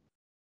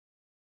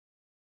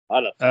 I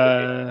love to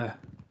Boogie.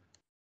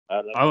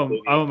 I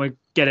want to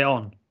Get It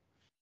On.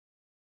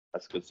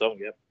 That's a good song,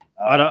 yeah.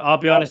 I'll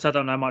be honest, I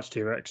don't know much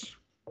T-Rex.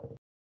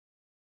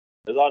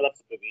 There's I Love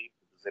to Boogie.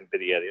 It's in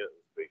Billy Elliot.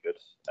 It's pretty good.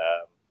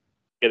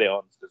 Get It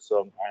On is a good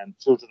song. And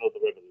Children of the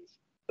Revolution.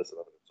 That's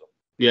another good song.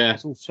 Yeah.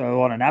 It's also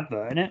on an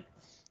advert, isn't it?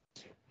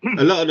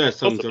 A lot of their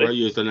songs are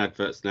used on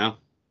adverts now.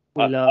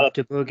 We love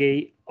to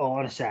boogie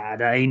on a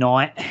Saturday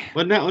night.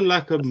 Wasn't that on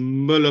like a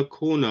Muller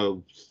Corner?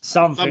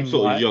 Some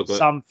sort of yogurt?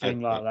 Something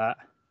like that.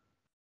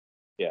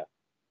 Yeah.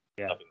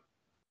 Yeah. Nothing.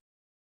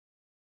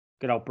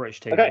 Good old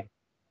British TV. Okay.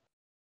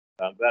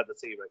 I'm glad the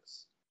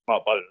T-Rex,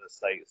 Mark Bowden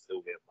estate, is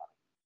still getting money.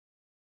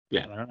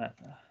 Yeah.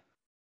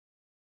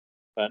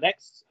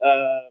 Next,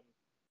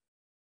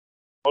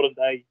 modern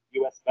day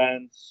US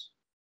bands.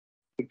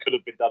 It could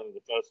have been done in the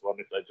first one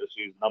if they just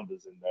used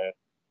numbers in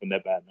their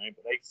band name,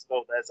 but they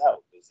spelled theirs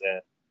out because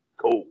they're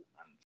cool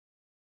and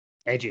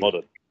edgy.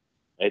 Modern.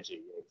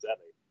 Edgy,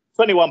 exactly.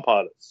 21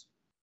 Pilots.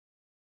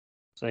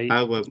 So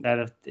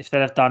if they'd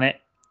have done it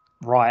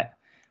right,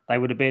 they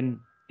would have been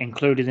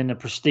included in a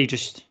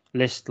prestigious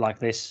list like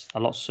this a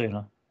lot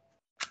sooner.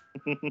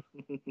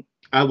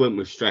 I went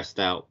with Stressed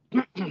Out.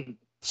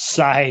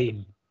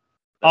 Same.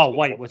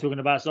 Wait, we're talking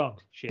about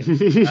songs. Shit.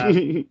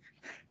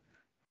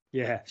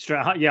 Yeah,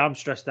 I'm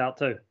stressed out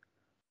too.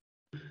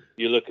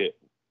 You look it.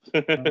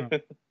 Your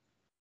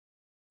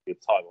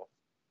time off.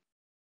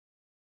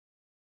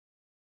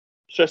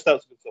 Stressed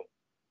Out's a good song.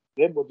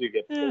 Then what do you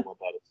get for 21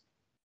 Pilots?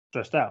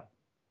 Stressed Out.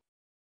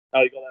 Oh,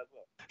 you got that as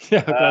well.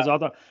 Yeah, because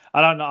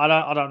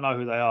I don't know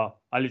who they are.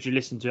 I literally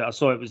listened to it. I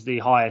saw it was the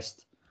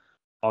highest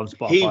on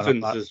Spotify.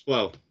 Heathens as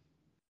well.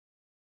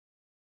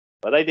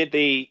 But they did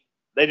the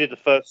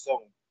first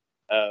song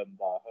that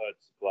I heard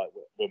like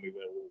when we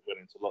went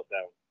into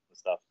lockdown and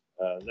stuff.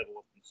 Level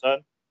of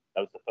Concern.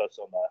 That was the first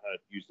song that I heard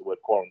use the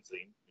word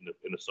quarantine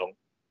in a song.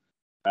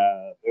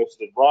 They also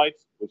did Ride,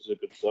 which is a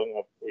good song.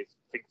 I think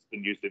it's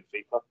been used in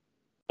FIFA.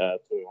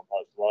 21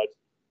 Pilots Ride.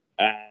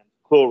 And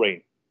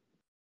Chlorine.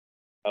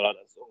 I like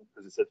that song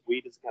because it says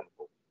weed is a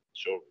chemical.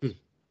 Sure.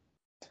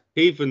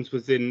 Heathens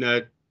was in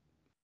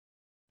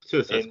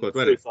Suicide Squad,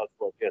 wasn't it? Suicide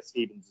Squad, yes.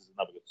 Heathens is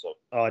another good song.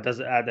 Oh, it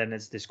doesn't add, then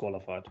it's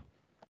disqualified.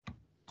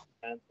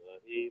 And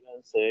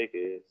Heathens take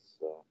his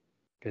song.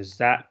 Because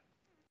that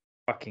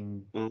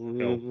fucking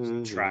film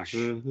was trash. I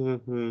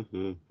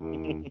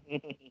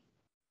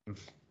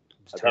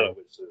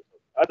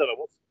don't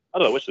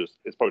know which was.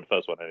 It's probably the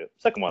first one. Anyway.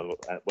 The second one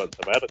wasn't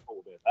so bad. I had a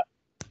cool bit of that.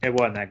 It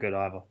wasn't that good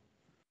either.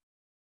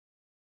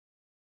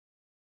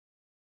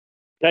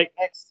 Okay,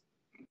 next.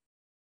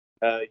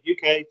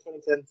 UK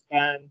 2010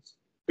 band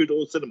Two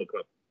Door Cinema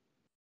Club.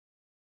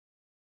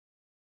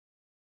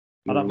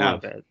 I don't No,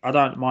 mind a bit. I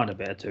don't mind a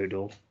bit of Two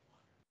Door.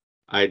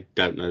 I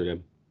don't know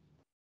them.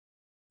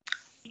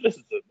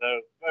 Listen to them. They're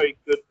a very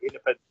good,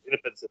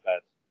 inoffensive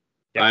band.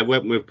 Yep. I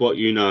went with What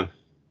You Know.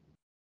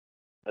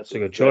 That's a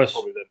good choice.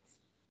 Probably them.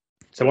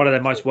 So one of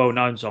their most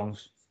well-known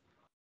songs.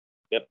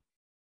 Yep.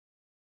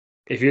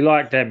 If you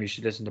like them, you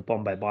should listen to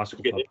Bombay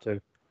Bicycle Club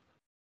too.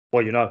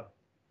 Well, you know.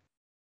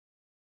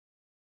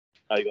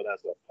 Oh, you got that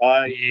as well.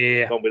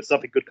 Yeah. Gone with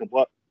Something Good Come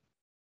What.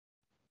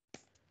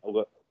 I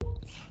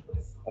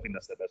think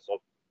that's their best song.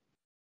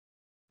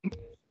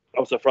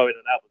 Also throw in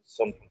an album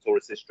song from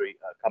Tourist History,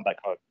 Come Back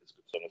Home. It's a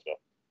good song as well.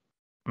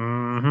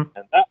 Mm-hmm.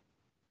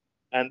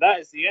 And that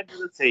is the end of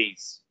the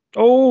teas.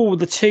 Oh,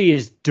 the tea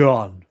is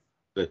done.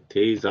 The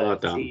teas are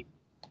done.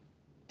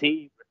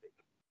 Tea.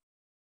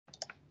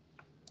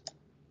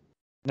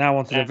 Now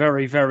on to the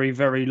very, very,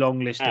 very long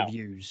list of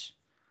yous.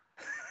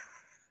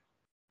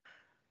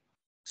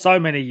 So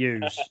many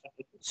yous.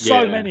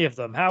 So many of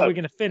them. How are we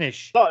going to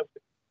finish? Start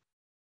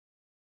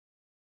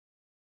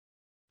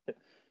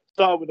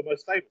with the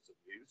most famous of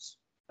yous.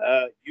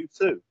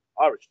 U2,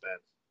 Irish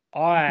band.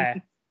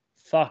 I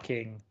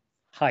fucking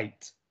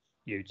hate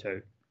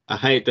U2. I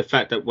hate the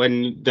fact that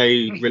when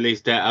they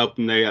released their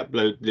album, they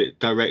uploaded it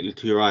directly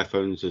to your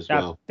iPhones as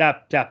well.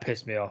 That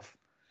pissed me off.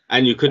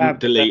 And you couldn't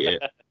delete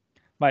it.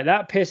 Mate,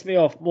 that pissed me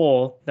off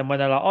more than when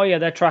they're like, oh yeah,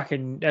 they're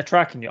tracking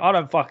you. I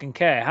don't fucking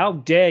care. How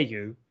dare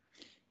you?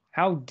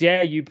 How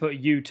dare you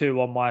put U2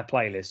 on my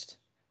playlist?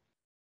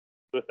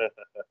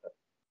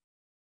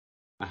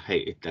 I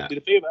hated that. The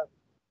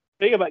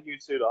thing about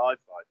U2 that I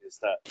find is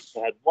that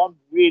they had one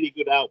really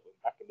good album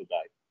back in the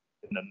day,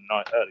 in the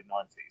early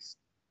 90s.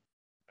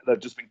 And they've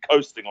just been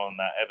coasting on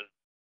that ever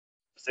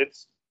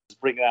since.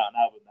 Just bringing out an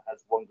album that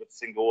has one good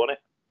single on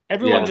it.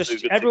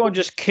 Everyone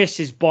just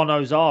kisses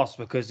Bono's ass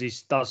because he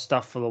does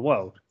stuff for the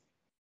world.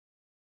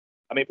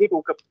 I mean,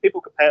 people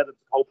compare them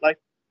to Coldplay,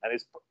 and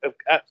it's an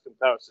apt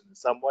comparison in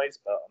some ways,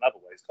 but in other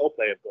ways,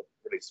 Coldplay have got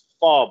released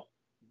far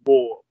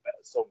more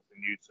better songs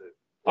than U2.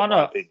 I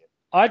know.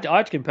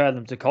 I'd compare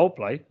them to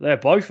Coldplay. They're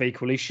both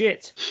equally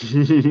shit.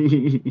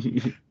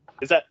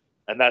 Is that?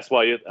 And that's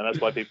why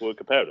people would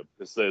compare them,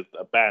 because they're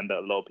a band that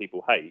a lot of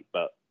people hate,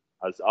 but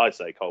as I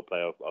say,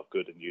 Coldplay are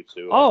good, and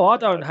U2. Oh, I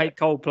don't hate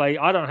Coldplay.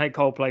 I don't hate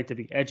Coldplay to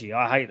be edgy.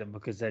 I hate them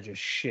because they're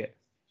just shit.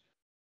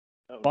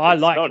 But I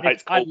like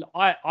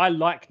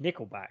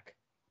Nickelback.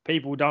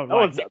 People don't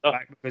like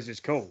Nickelback because it's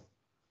cool.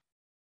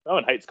 No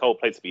one hates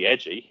Coldplay to be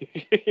edgy.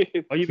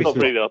 It's not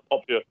really a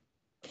popular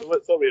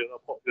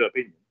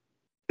opinion.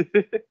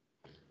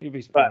 You'd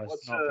be surprised.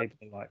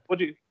 People like. What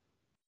did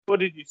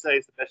you say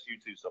is the best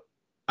U2 song?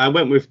 I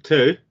went with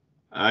two.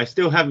 I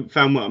still haven't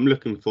found what I'm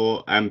looking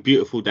for, and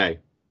Beautiful Day.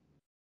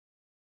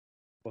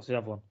 What's the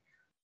other one?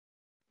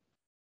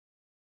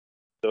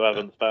 Still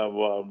haven't found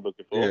what I'm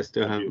looking for. Yeah,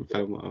 still haven't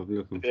found what I'm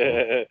looking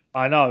for.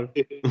 I know.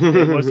 It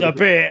was a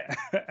bit.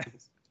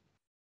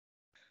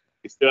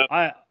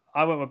 I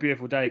went with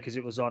Beautiful Day because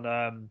it was on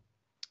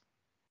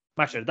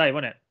Match of the Day,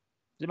 wasn't it?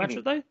 Is it Match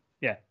of the Day?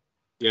 Yeah.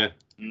 Yeah.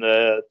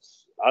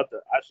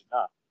 Actually,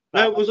 no.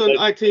 No, it was on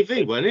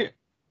ITV, wasn't it?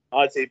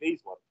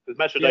 ITV's one, because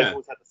Match of the Day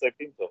always had the same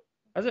theme song.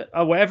 Was it?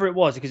 Oh, whatever it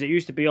was, because it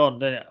used to be on,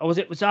 didn't it? Or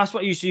that's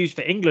what you used to use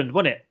for England,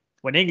 wasn't it?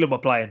 When England were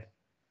playing.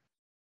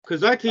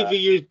 Because ITV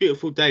used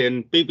Beautiful Day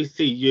and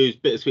BBC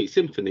used Bittersweet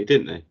Symphony,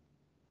 didn't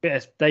they?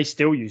 They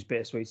still use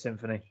Bittersweet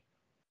Symphony.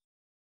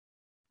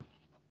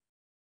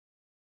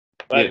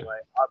 But anyway,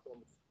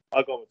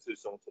 I've gone with two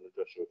songs for the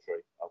Joshua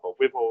Tree. I've got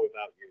With or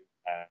Without You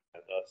and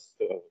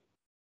Still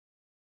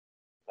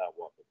Without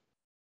One.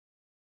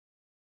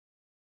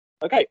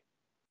 Okay.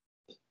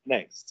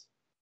 Next.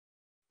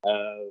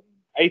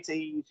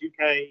 80s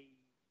UK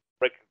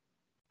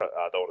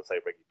I don't want to say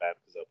reggae band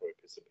because that'll probably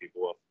piss some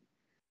people off.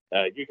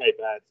 UK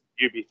band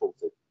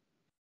UB40.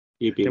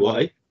 UB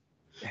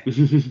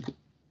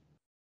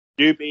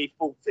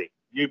UB40.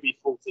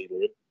 UB40,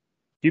 Liam.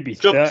 You be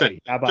 30.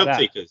 How about that?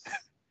 Seekers.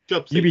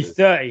 Job You be seekers.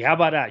 30. How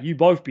about that? You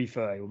both be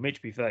 30. Well, Mitch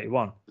be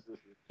 31.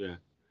 Yeah.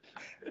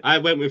 I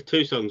went with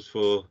two songs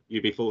for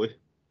UB40.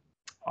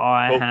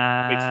 I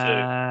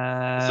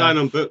have... Sign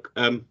on book.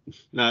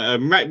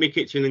 Rack Me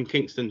Kitchen and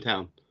Kingston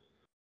Town.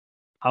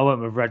 I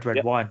went with Red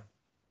Wine.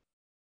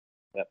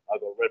 Yep, I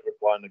got Red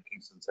Wine and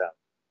Kingston Town.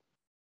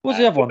 What's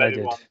the other one they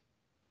did?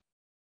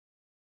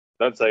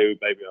 Don't say Ooh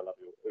Baby I Love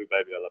You. Ooh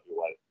Baby I Love Your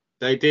Way.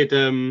 They did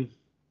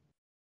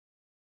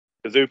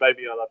because Ooh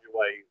Baby I Love Your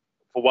Way,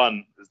 for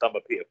one, was done by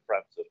Peter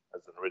Frampton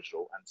as an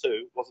original, and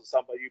two, wasn't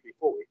sung by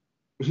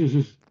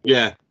UB40.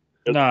 Yeah.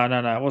 No,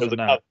 it wasn't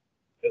that.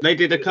 They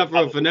did a cover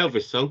of an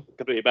Elvis song.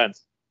 Completely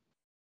bands.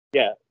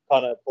 Yeah,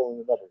 kind of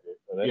Falling in Love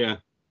with You. Yeah.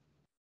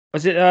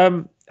 Was it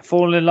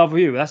Falling in Love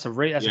with You? That's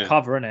a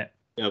cover, isn't it?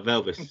 Yeah, of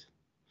Elvis.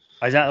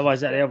 Is that the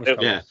Elvis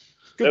cover? Yeah.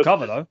 Good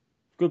cover though.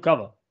 Good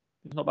cover.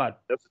 It's not bad.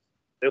 They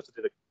also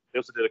did a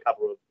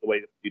cover of The Way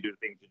That You Do the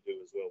Things You Do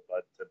as well by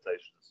The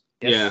Temptations.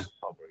 Yes. Yeah.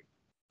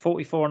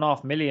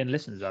 44.5 million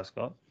listeners that's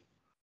got.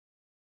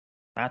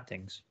 Mad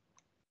things.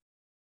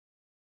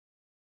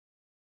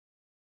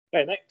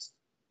 Okay, next.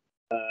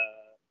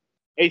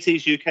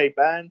 80s UK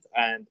band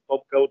and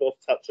Bob Geldof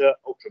Toucher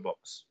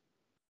Ultravox.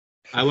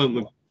 I went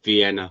with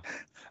Vienna.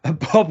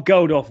 Bob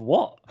Geldof,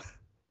 what?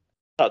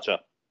 Toucher.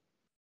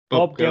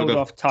 Bob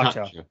Geldof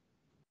Toucher.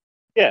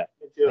 Yeah.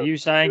 Are you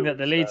saying that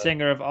the lead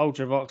singer of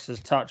Ultravox has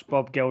touched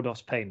Bob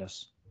Geldof's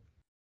penis?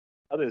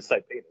 I didn't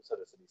say penis. I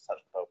just said he's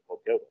touched Bob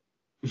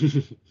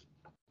Geldof.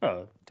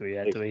 Oh, do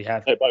we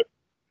have?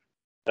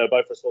 They're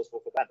both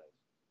responsible for Band-Aids.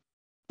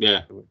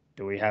 Yeah.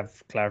 Do we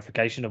have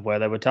clarification of where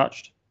they were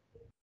touched?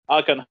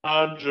 I can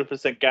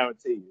 100%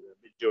 guarantee you that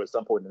Mitchell at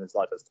some point in his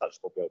life has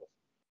touched Bob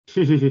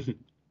Geldof.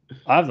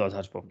 I have not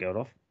touched Bob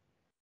Geldof.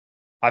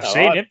 I've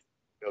seen him.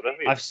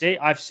 Geldof,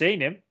 I've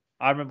seen him.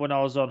 I remember when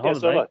I was on yeah,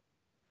 so holiday.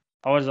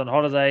 I was on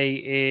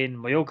holiday in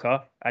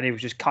Mallorca, and he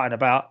was just cutting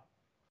about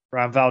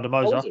around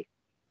Valdemosa.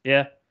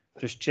 Yeah,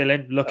 just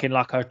chilling, looking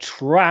like a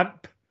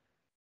tramp.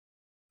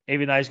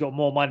 Even though he's got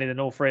more money than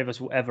all three of us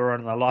will ever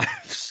earn in our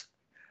lives.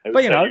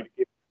 But you know,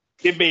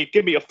 give me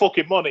your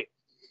fucking money.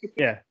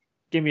 Yeah,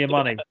 give me your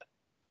money,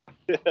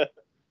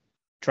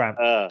 tramp.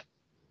 No,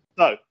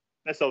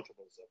 that's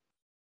Ultravox.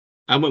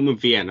 I went with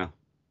Vienna.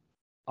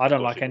 I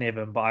don't like any of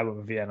them, but I went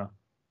with Vienna.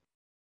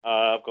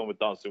 I've gone with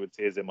Dancing with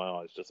Tears in My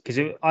Eyes just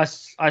because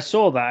I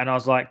saw that and I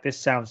was like, this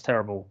sounds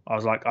terrible. I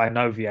was like, I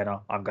know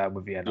Vienna. I'm going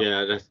with Vienna.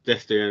 Yeah,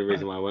 that's the only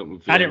reason why I went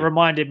with Vienna. And it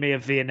reminded me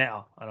of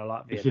Viennetta, and I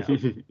like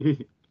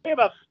Viennetta.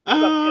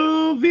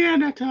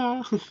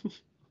 Viennetta.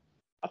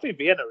 I think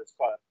Vienna is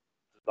quite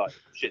like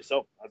a shit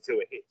song until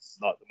it hits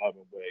like the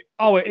moment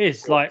where. It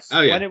is like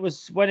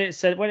when it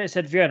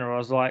said Vienna, I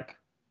was like,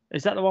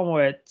 is that the one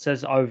where it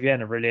says "Oh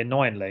Vienna" really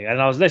annoyingly? And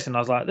I was listening, I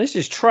was like, this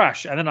is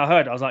trash. And then I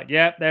heard it, I was like,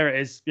 yeah, there it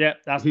is. Yeah,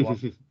 that's the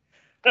one.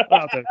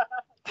 That'll do.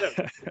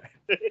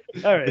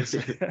 There it is.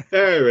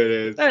 There it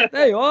is.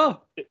 There you are.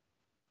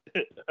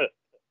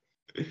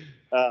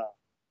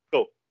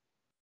 Cool.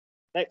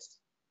 Next,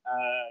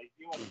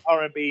 you want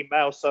R&B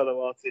male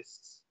solo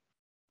artists,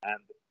 and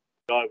the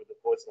guy with the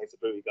voice makes a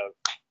booty go,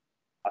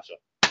 Usher.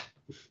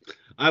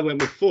 I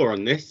went with 4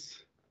 on this.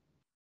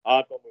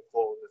 I've gone with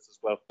 4 on this as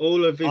well.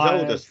 All of his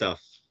older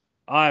stuff.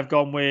 I've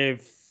gone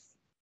with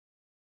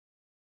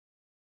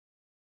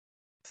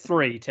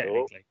 3,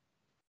 technically.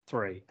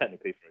 3.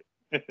 Technically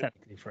 3.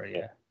 Technically 3,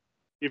 yeah.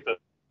 You've done.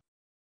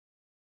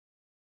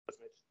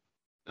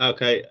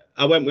 Okay,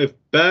 I went with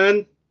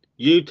Burn,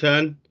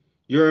 U-Turn,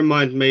 You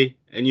Remind Me,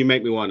 and You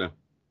Make Me Wanna.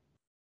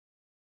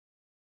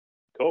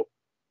 Cool.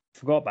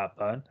 Forgot about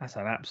Burn. That's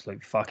an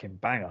absolute fucking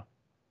banger.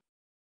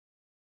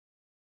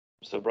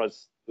 I'm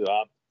surprised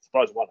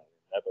one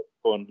ever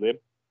gone Liam.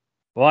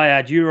 Well, I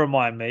had You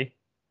Remind Me,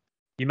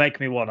 You Make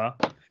Me Wanna,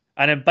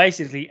 and then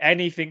basically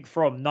anything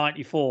from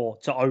 94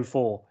 to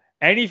 04.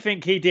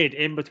 Anything he did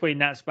in between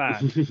that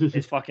span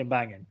is fucking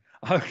banging.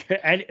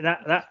 Okay,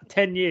 that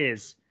 10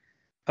 years,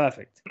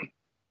 perfect.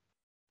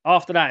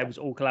 After that, it was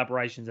all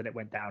collaborations and it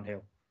went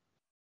downhill.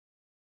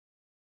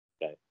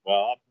 Okay,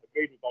 well, I've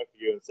agreed with both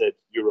of you and said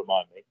You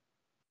Remind Me.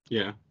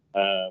 Yeah.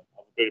 I've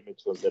agreed with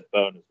Mitchell and said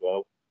Burn as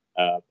well.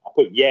 I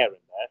put Yeah in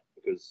there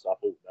because I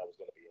thought that was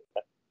going to be in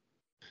there.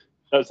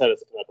 Don't say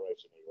it's a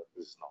collaboration either,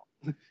 because it's not.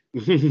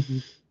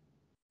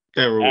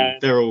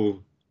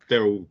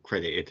 They're all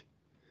credited.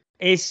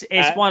 It's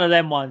one of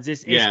them ones.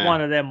 It's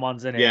one of them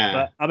ones, isn't it? Yeah.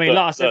 But I mean,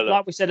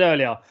 like we said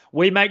earlier,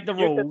 we make the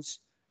rules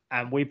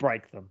and we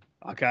break them.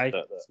 Okay,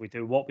 we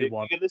do what we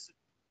want.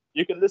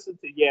 You can listen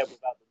to Yeah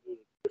without the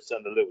lyrics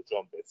and the Little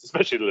John bits,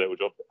 especially the Little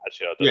John bit.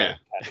 Actually, I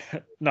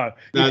don't know.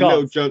 No,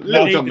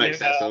 Little John makes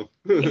that song.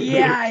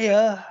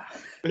 Yeah.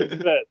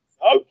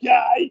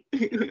 Okay.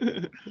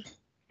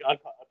 I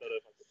don't know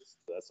if I can listen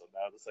to that song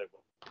now. The same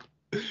one.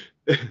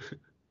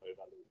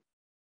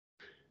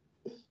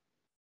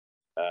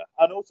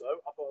 And also,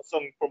 I've got a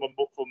song from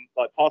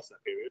like past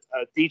that period.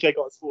 DJ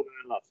Got Us Falling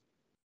in Love.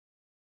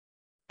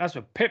 That's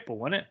with Pitbull,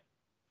 wasn't it?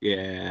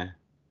 Yeah.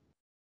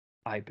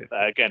 I hate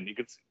Pitbull. Again, you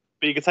could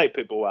take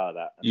Pitbull out of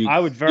that. I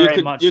would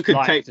very much. You could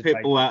like take to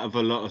Pitbull out of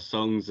a lot of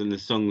songs, and the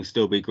song would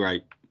still be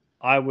great.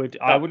 I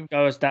wouldn't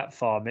go as that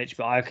far, Mitch,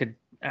 but I could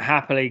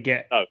happily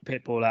get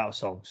Pitbull out of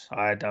songs.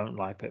 I don't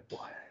like Pitbull.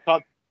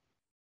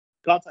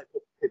 Can't take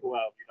Pitbull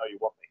out of You Know You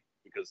Want Me,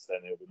 because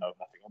then there'll be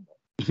nothing on there.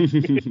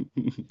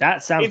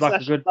 That sounds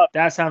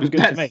that sounds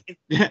good to me.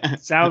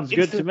 Sounds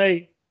good to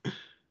me.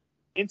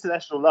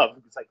 International Love,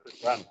 you can take Chris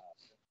Brown out.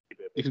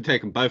 You can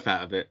take them both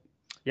out of it.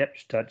 Yep,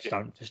 just don't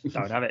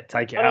have it.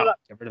 Take it out.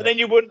 But then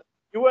you wouldn't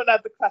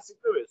have the classic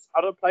lyrics. I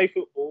don't play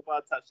football, but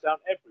I touchdown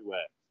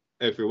everywhere.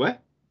 Everywhere?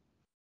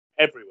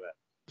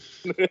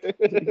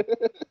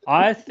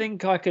 I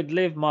think I could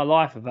live my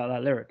life without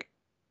that lyric.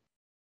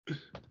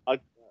 I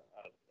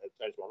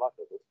changed my life.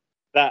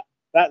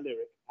 That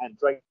lyric and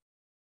Drake's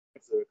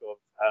lyric of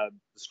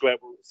the square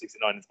root of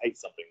 69 is 8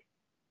 something.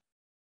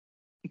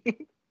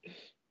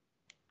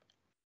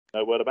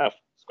 No word of mouth.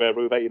 Square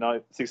root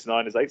of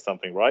 69 is 8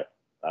 something, right?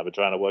 I've been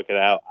trying to work it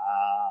out.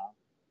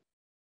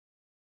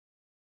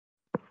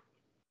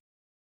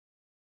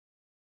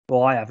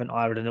 Well, I haven't.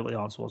 I already know what the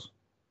answer was.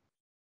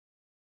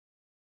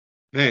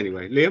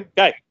 Anyway, Liam,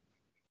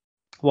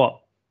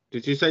 What?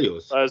 did you say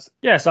yours?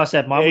 Yes, I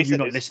said mine. Yeah, Were he you said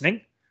not his.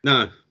 listening?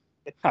 No.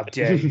 How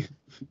dare you?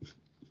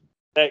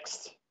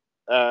 Next,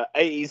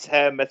 80s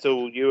hair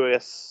metal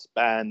US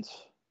band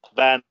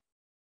Van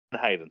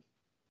Halen.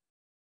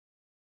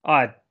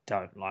 I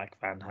don't like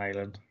Van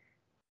Halen.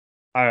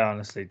 I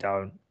honestly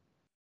don't.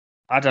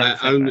 I don't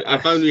think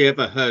I've only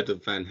ever heard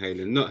of Van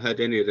Halen, not heard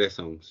any of their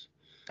songs.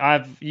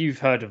 You've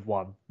heard of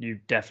one. You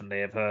definitely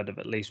have heard of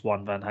at least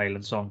one Van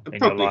Halen song I in your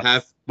probably life.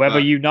 have, Whether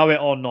but- you know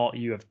it or not,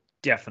 you have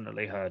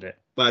definitely heard it.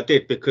 But I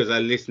did because I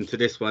listened to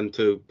this one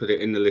to put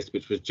it in the list,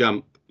 which was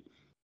Jump.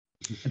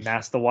 And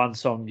that's the one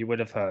song you would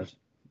have heard.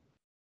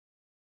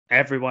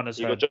 Everyone has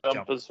You heard got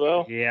Jump as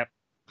well? Yep.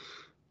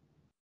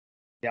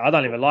 Yeah, I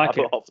don't even like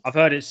it. I've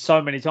heard it so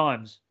many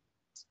times.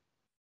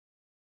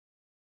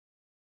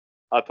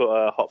 I put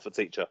Hot for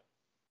Teacher.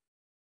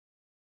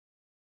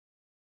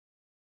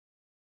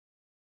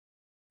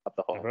 Up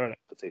the Hot Never heard it.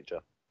 for Teacher.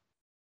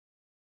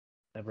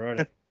 Never heard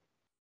it.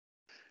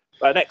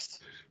 Right,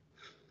 next.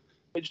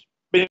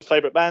 Biggest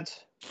favourite band?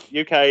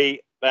 UK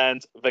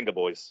band Venga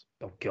Boys.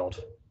 Oh God.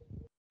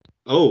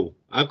 Oh,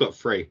 I've got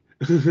 3.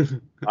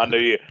 I knew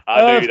you.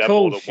 I knew Of you'd have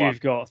more than course, one. you've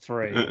got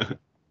 3.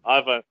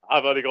 I've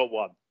only got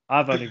one.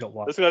 I've only got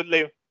 1. Let's go,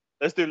 Liam.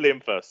 Let's do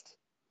Liam first.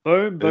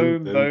 Boom,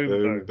 boom,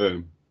 boom,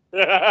 boom.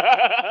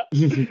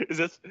 Is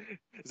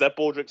that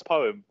Baldrick's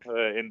poem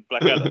in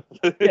Blackadder?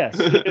 Yes.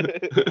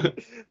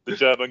 The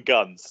German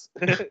guns.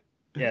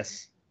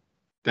 Yes.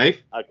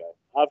 Dave?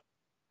 Okay.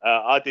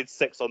 I did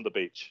Sex on the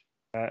Beach.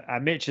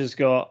 And Mitch has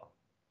got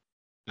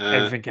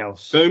everything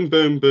else. Boom,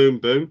 boom, boom,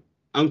 boom.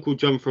 Uncle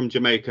John from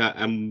Jamaica,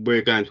 and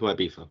we're going to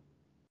Ibiza.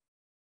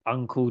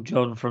 Uncle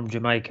John from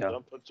Jamaica.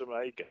 John from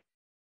Jamaica.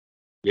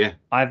 Yeah.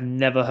 I've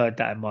never heard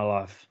that in my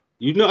life.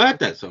 You've not heard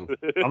that song?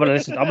 I'm gonna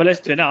listen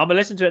to it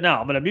now.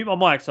 I'm gonna mute my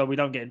mic so we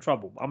don't get in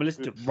trouble. I'm gonna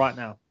listen to it right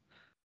now.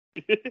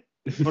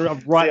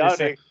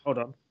 Hold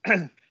on.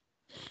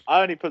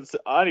 I only put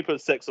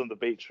Sex on the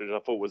Beach, which I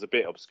thought was a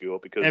bit obscure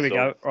because There we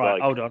go. Right,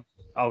 like,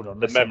 hold on.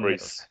 the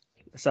memories.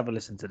 Let's have a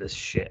listen to this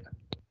shit.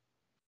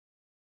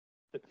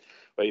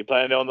 Are you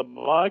playing it on the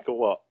mic or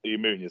what? Are you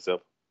muting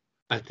yourself?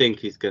 I think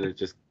he's going to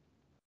just...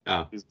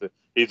 Oh.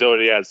 He's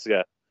already has,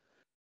 yeah.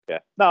 Yeah.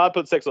 No, I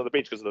put Sex on the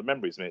Beach because of the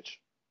memories, Mitch.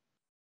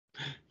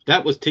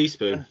 That was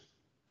Teaspoon.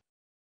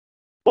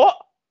 What?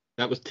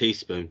 That was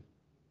Teaspoon.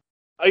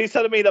 Are you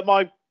telling me that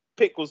my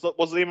pick wasn't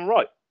even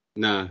right?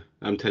 No,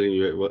 I'm telling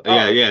you it was.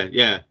 Oh.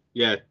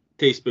 Yeah.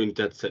 Teaspoon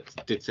did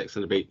Sex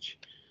on the Beach.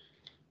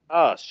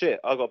 Ah, shit.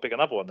 I've got to pick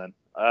another one then.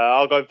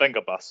 I'll go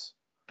Venga Bus.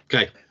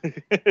 Okay.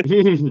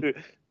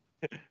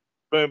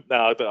 Boom.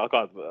 No, I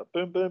can't.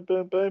 Boom, boom,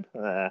 boom, boom.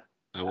 I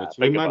want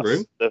you in my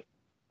room. The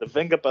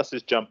Venga Bus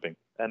is jumping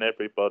and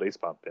everybody's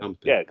pumping.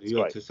 Yeah, it's New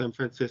York great. to San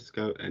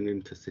Francisco and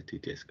into City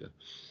Disco.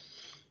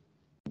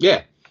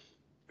 Yeah.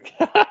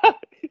 Look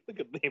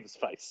at Liam's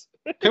face.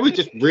 Can we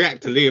just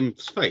react to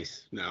Liam's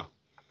face now?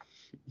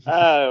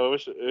 I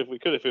wish if we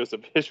could, if it was a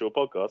visual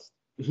podcast.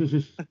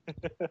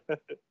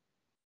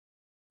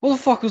 What the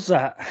fuck was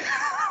that?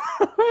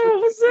 What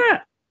was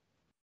that?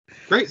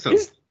 Great song.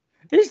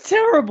 It's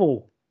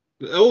terrible.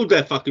 All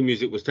their fucking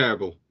music was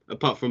terrible,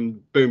 apart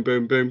from Boom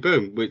Boom Boom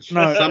Boom, which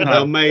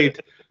somehow made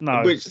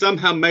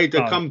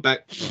a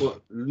comeback.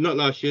 What? Not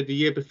last year, the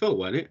year before,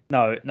 wasn't it?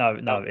 No.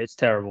 It's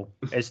terrible.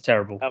 It's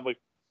terrible.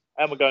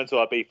 And we're going to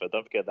Ibiza.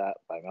 Don't forget that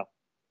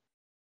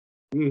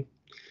banger.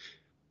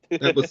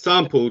 That was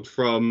sampled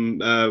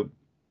from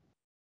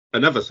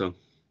another song.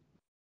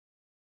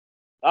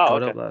 Oh,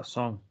 God okay. up that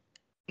song.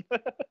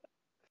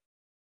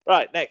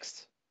 Right,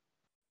 next.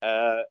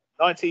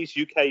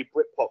 90s UK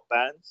Britpop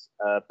bands.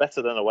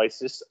 Better than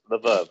Oasis, The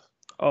Verve.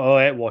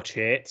 Oh, watch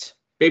it.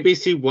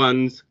 BBC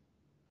One's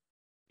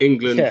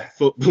England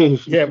football.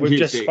 Yeah, we've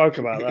music. just spoke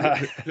about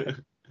that.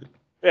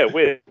 Yeah,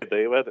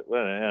 weirdly.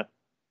 Yeah.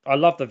 I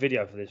love the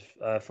video for this,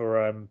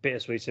 for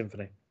Bittersweet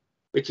Symphony.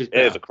 Which is It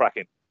is a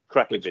cracking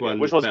Which video. one?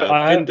 Which one's better?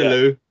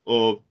 Vindaloo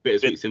or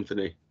Bittersweet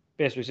Symphony?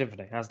 Bittersweet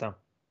Symphony, hands down.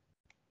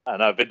 I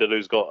know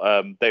Vindaloo's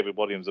got David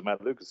Williams and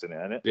Matt Lucas in it,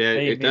 hasn't it? Yeah,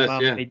 Me, it me does.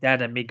 mum, Yeah. me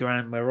dad and me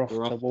gran, we're off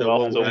We're to off to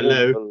war.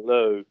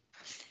 Waterloo.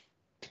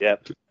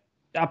 Yep.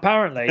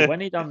 Apparently, when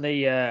he done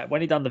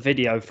the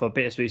video for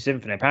Bittersweet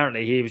Symphony,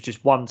 apparently he was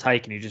just one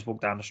take and he just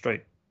walked down the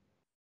street.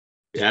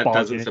 Yeah, that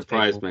doesn't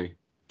surprise me.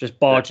 Just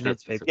barging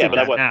into people. Yeah,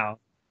 but that now.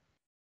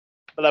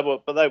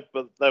 But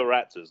they were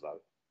actors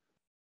though.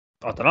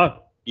 I don't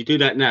know. You do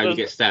that now, you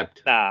get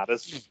stabbed. Nah,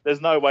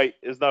 there's no way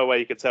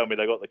you could tell me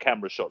they got the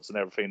camera shots and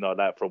everything like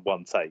that from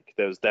one take.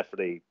 There was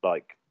definitely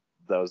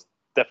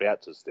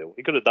actors still.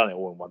 He could have done it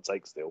all in one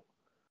take still.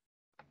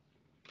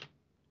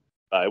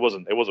 It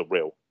wasn't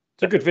real.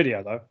 It's a good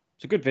video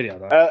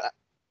though.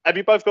 Have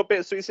you both got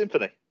Bittersweet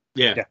Symphony?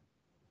 Yeah.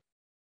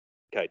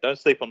 Okay, don't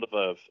sleep on the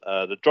Verve.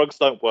 The Drugs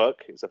Don't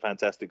Work. It's a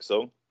fantastic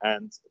song,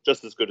 and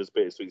just as good as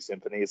Bittersweet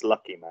Symphony is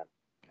Lucky Man.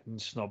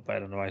 It's not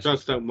better than Oasis.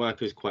 Drugs Don't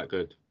Work is quite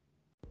good.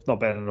 It's not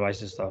better than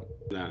Oasis though.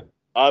 No.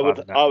 I would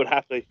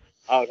happily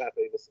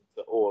listen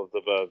to all of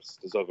the Verve's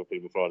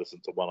discography before I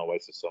listen to one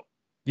Oasis song.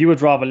 You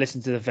would rather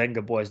listen to the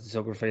Venga Boys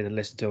discography than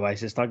listen to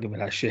Oasis. Don't give me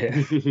that shit.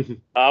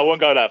 I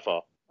won't go that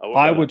far.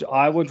 I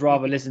would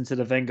rather listen to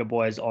the Venga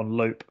Boys on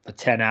loop for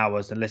 10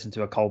 hours than listen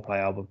to a Coldplay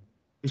album.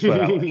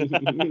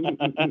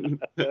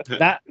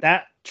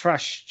 That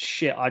trash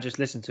shit I just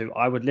listened to,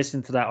 I would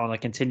listen to that on a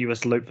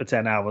continuous loop for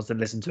 10 hours than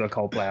listen to a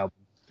Coldplay album.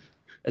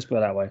 Let's put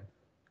it that way.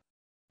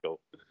 Cool.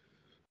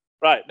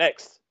 Right,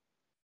 next.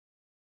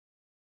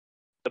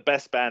 The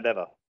best band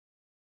ever.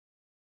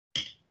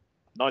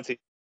 90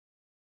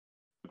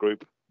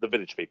 group, The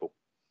Village People.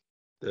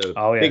 The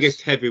Oh, yes.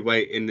 biggest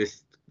heavyweight in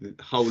this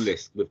whole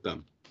list with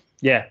them.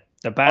 Yeah,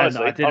 the band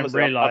Honestly, I didn't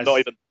realize.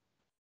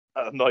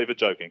 I'm not even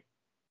joking.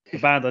 The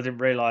band I didn't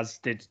realize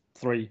did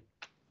 3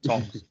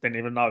 songs. Didn't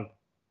even know.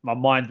 My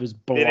mind was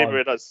blown. Didn't even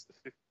realize.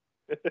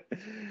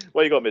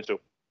 What you got, Mitchell?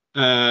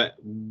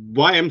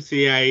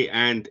 YMCA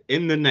and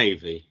In the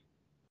Navy.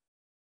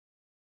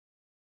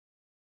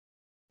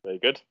 Very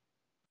good.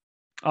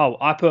 Oh,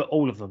 I put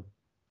all of them.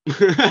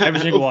 Every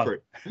single one.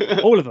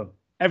 All of them.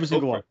 Every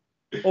single one.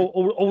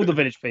 All the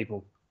Village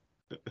People.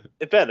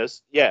 In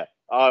fairness, yeah,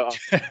 I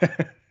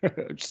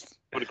Just,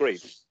 would agree.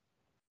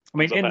 I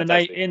mean, in the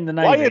Navy.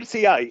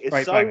 YMCA is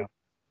straight so banger.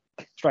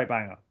 Straight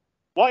banger.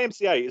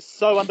 YMCA is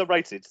so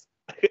underrated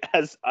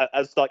as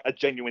like a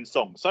genuine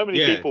song. So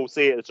many people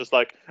see it as just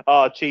like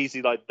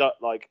cheesy like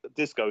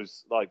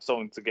disco's like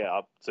song to get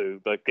up to,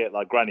 but get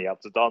like granny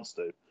up to dance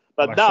to.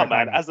 But no,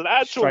 man, banger. as an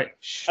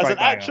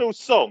actual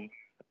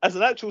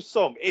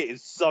song, it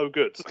is so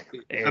good.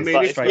 I mean,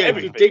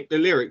 if you dig the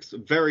lyrics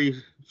if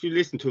you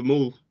listen to them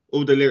all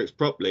the lyrics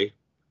properly,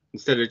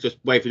 instead of just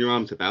waving your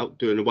arms about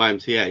doing the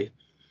YMCA.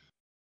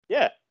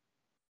 Yeah.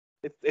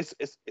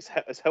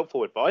 It's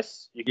helpful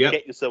advice. You can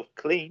get yourself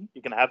clean.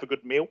 You can have a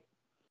good meal.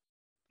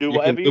 Do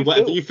whatever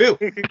you feel.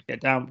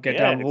 Get down with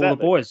all the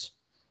boys.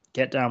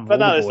 Get down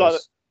with all the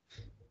boys.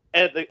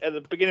 Like at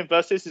the beginning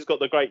verses, he's got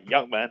the great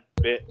young man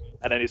bit,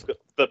 and then he's got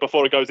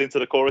before he goes into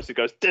the chorus, he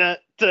goes da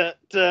da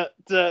da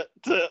da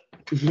da.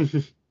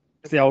 It's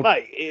the old.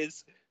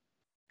 Mate,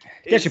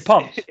 Get your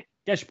pumps.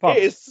 Get your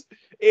pumps.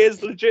 It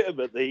is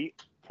legitimately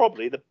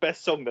probably the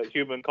best song that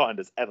humankind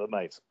has ever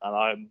made, and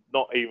I'm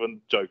not even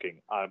joking.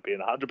 I'm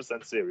being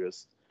 100%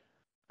 serious.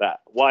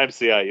 That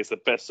YMCA is the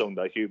best song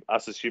that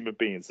us as human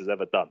beings has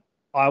ever done.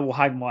 I will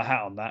hang my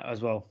hat on that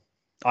as well.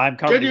 I am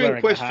currently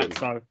wearing a hat,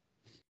 so.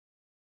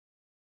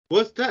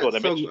 Was that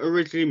song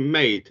originally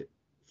made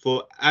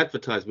for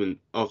advertisement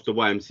of the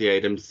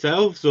YMCA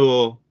themselves,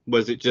 or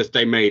was it just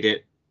they made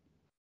it?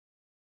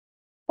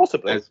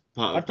 Possibly. As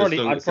part I'd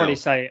probably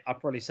say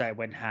it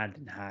went hand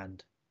in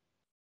hand.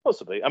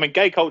 Possibly. I mean,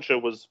 gay culture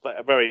was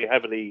very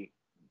heavily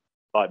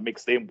like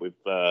mixed in with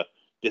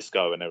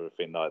disco and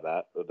everything like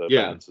that. The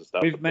bands and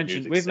stuff. We've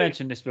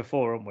mentioned this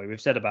before, haven't we? We've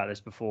said about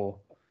this before.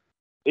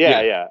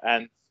 Yeah.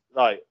 And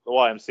like the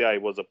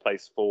YMCA was a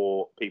place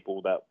for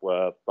people that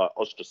were like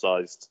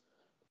ostracized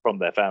from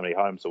their family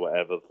homes or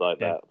whatever, like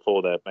that,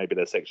 for maybe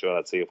their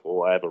sexuality or for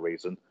whatever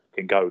reason,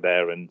 can go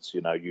there and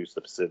use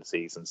the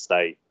facilities and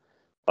stay,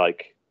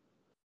 like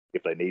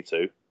if they need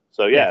to.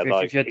 So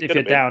if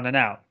you're down and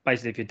out,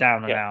 basically, if you're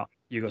down and out,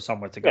 you got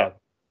somewhere to go.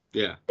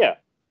 Yeah.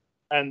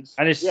 And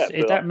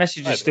that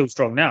message is still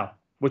strong now,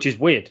 which is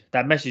weird.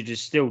 That message is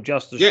still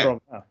just as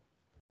strong now,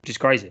 which is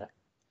crazy.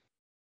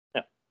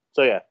 Yeah.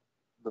 So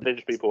the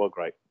Village People are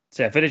great.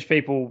 So Village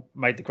People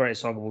made the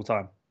greatest song of all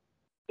time.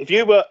 If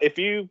you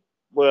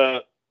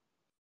were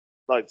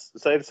like,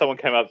 say if someone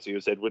came up to you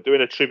and said, "We're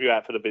doing a tribute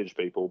act for the Village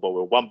People, but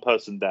we're one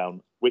person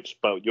down.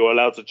 But you're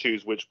allowed to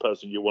choose which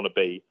person you want to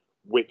be.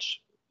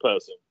 Which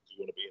person do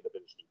you want to be in the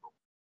Village People?"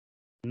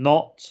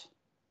 Not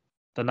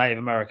the Native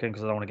American,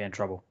 because I don't want to get in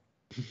trouble.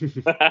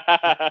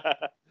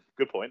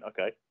 Good point.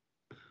 Okay.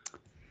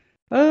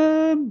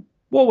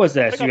 What was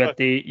there? So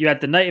you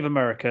had the Native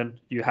American,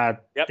 you had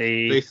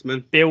the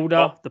policeman,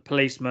 builder, the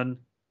policeman,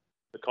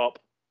 the cop,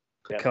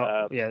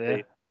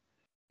 the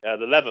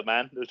leather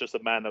man. It was just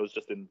a man that was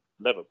just in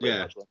leather.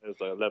 Much. It was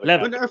like a leather.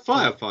 Wasn't there a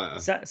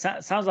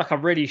firefighter? Sounds like a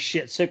really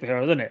shit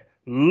superhero, doesn't it?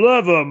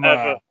 Leather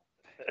man.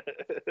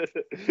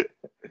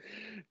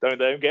 Don't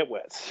let him get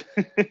wet.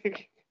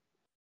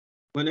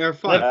 Wasn't there a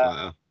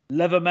firefighter?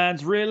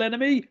 Leatherman's real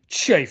enemy,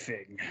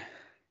 chafing.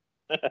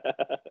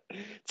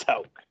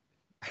 Talc.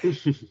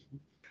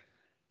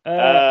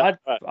 I'd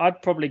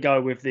probably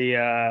go with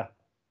the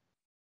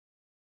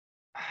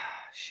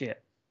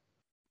shit.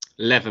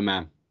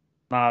 Leatherman.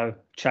 No,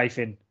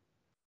 chafing.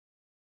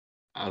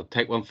 I'll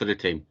take one for the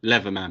team.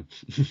 Leatherman.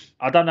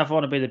 I don't know if I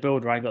want to be the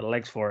builder. I ain't got the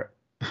legs for it.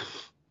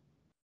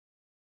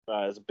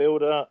 Right, as a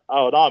builder.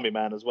 Oh, an army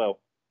man as well.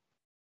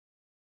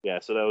 Yeah,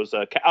 so there was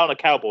a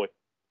cowboy.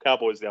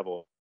 Cowboy's the other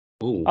one.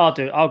 Ooh.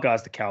 I'll go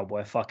as the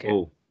cowboy. Fuck it.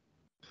 Ooh.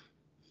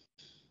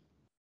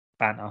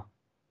 Banter.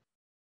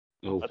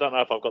 Ooh. I don't know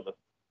if I've got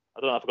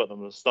the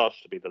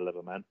moustache to be the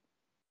leather man.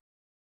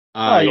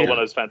 He's got one of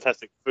those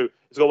fantastic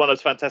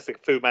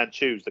Fu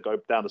Manchus that go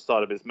down the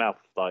side of his mouth.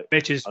 Like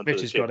Mitch has got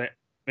it.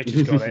 Mitch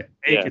has got it.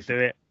 He could do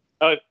it.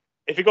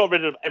 If he got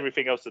rid of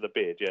everything else of the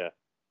beard,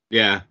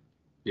 Yeah.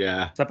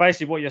 So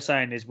basically, what you're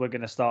saying is we're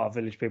going to start a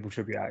Village People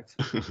tribute act.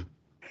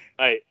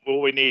 Mate,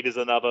 all we need is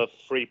another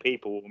 3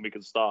 people, and we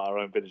can start our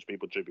own Village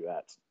People tribute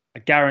act. I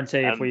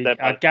guarantee And then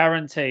I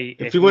guarantee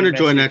If you want to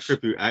join our message-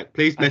 tribute act,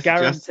 please I message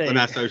us on guarantee-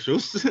 our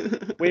socials.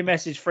 we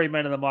message 3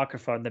 men on the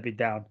microphone, they'll be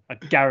down. I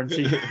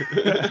guarantee you.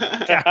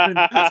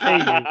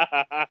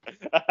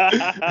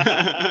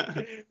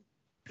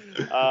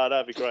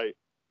 That'd be great.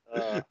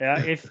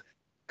 Yeah,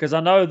 because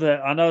I know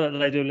that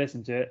they do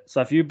listen to it.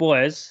 So if you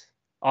boys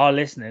are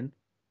listening,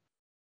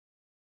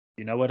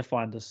 you know where to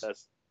find us.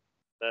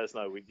 Let us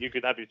know. You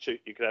can have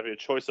your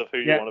choice of who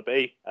you Yeah. want to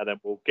be, and then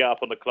we'll get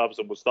up on the clubs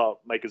and we'll start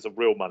making some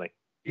real money.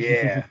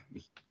 Yeah.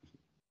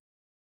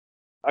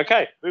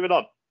 Okay, moving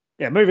on.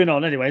 Yeah, moving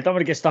on anyway. Don't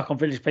want to get stuck on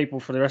Village People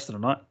for the rest of the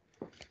night.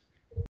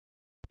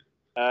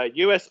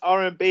 US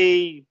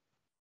R&B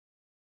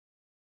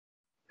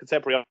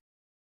contemporary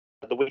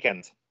The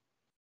Weeknd.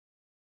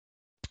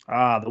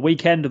 The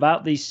weekend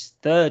about the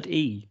third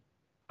E.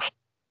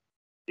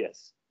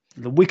 Yes.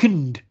 The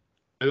Weekend.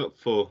 I got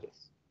 4.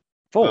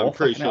 4. I'm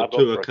pretty Fucking sure hell.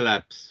 2 are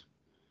collabs.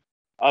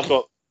 I've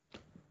got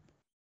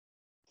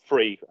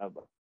 3.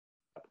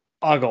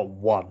 I got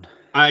 1.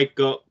 I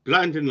got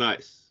Blinding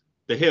Lights,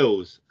 The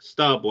Hills,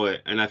 Starboy,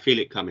 and I Feel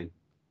It Coming.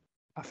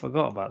 I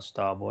forgot about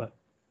Starboy.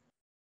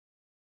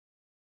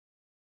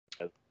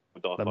 The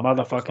The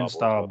motherfucking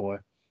Starboy.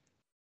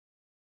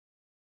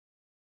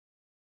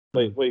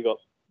 Wait, what you got?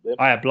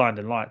 I had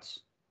Blinding Lights.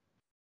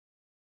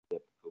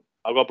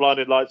 I've got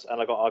Blinded Lights,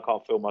 and I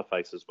Can't Feel My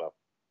Face as well.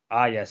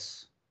 Ah,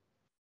 yes.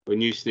 When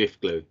You Sniff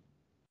Glue.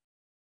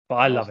 But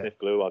I love it. Sniff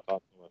glue, I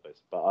can't feel my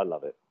face, but I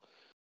love it.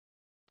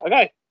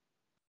 Okay.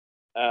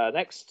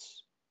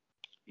 Next,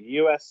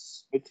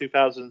 US mid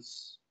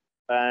 2000s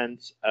band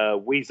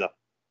Weezer.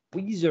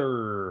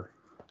 Weezer.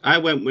 I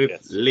went with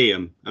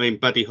Yes.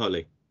 Buddy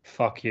Holly.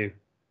 Fuck you.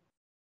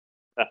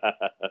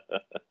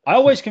 I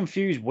always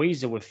confuse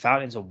Weezer with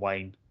Fountains of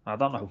Wayne. I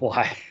don't know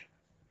why.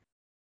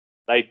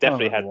 They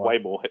definitely know had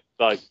why.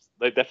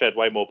 they definitely had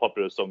way more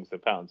popular songs than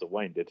Fountains of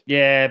Wayne did.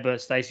 Yeah,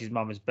 but Stacey's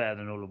Mum is better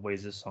than all of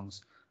Weezer's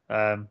songs.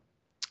 What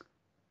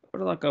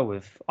did I go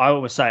with? I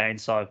always say it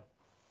ain't so.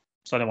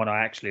 It's the only one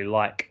I actually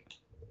like.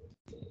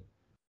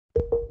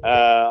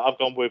 I've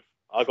gone with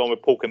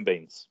Pork and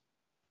Beans.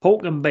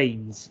 Pork and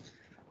Beans.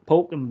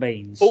 Pork and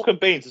Beans. Pork and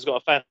Beans has got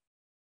a fan.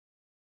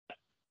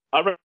 I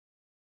remember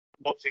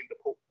watching the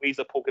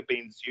Weezer Pork and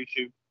Beans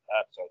YouTube.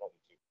 Sorry, not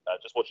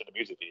YouTube. Just watching the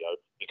music video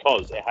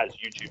because it has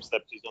YouTube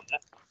celebrities on there.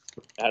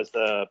 It has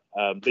the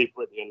Leave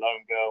Britney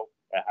Alone girl.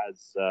 It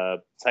has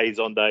Tay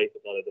Zonde, the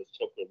guy that does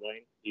Chocolate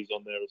Rain. He's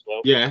on there as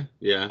well. Yeah.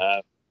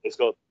 It's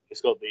got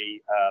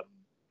the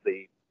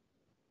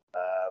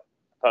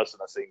person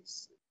that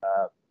sings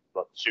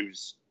like the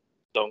Shoes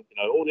song. You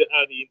know, all the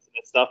early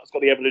internet stuff. It's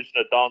got the Evolution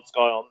of Dance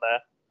guy on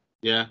there.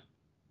 Yeah.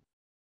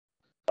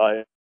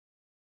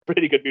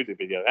 Pretty good music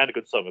video and a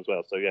good song as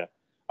well. So yeah,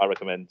 I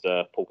recommend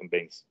Pork and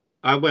Beans.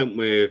 I went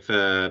with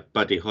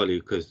Buddy Holly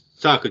because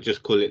I could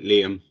just call it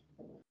Liam.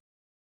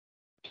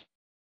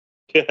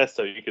 Yeah,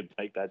 so you could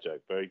make that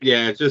joke. Very good.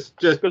 Yeah, just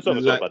Good song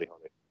as well, like, Buddy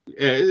Holly.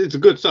 yeah, it's a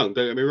good song.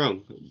 Don't get me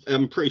wrong.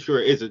 I'm pretty sure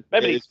it is.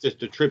 Maybe- It's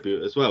just a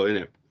tribute as well, isn't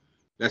it?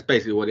 That's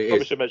basically what it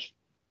Probably is.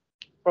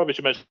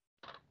 should mention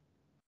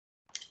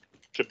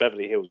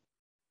Beverly Hills.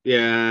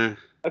 Yeah.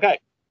 Okay.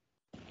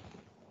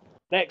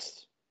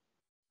 Next,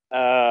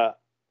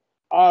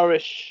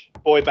 Irish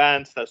boy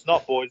band that's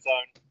not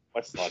Boyzone,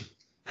 Westside.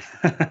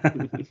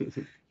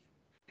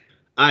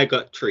 I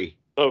got Tree.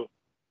 So,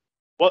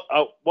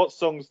 what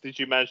songs did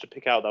you manage to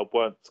pick out that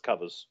weren't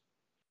covers?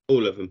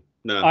 All of them.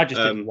 No. I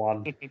just did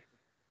 1.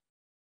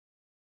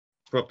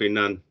 Probably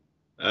none.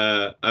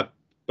 I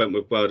went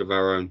with World of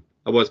Our Own.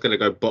 I was going to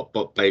go Bop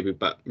Bop Baby,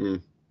 but...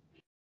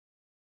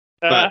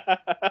 But-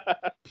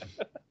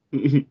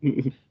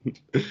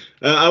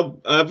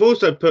 I've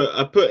also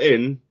put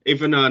in,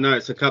 even though I know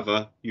it's a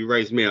cover, You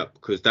Raise Me Up,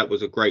 because that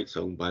was a great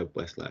song by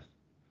Westlife.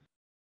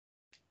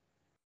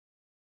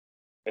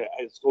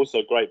 It's also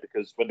great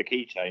because when the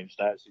key changed,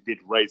 they actually did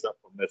raise up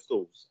from their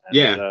stools. And,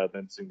 Yeah.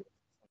 Then sing.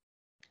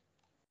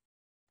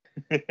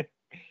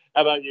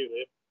 How about you,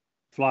 Liam? Is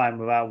Flying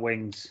Without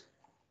Wings.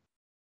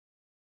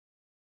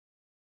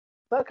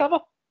 that a cover?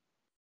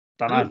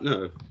 Don't I don't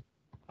know. know.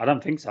 I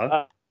don't think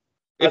so.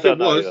 If don't it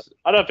know was, either.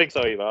 I don't think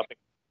so either. I think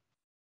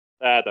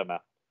I don't know.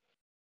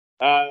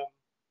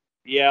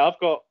 Yeah, I've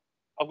got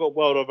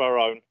World of Our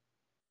Own,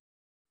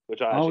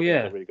 which I actually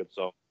think is a really good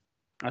song.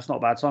 That's not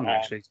a bad song,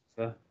 actually.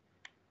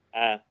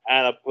 And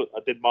I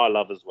did My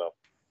Love as well.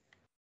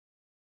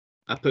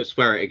 I put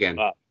Swear It Again.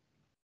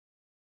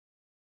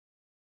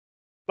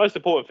 Most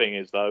important thing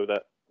is though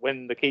that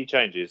when the key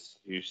changes,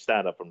 you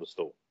stand up from the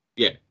stool.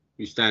 Yeah,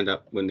 you stand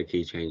up when the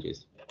key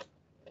changes.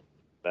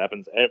 That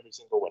happens every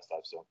single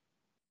Westlife song.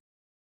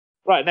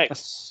 Right,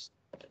 next.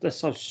 That's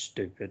so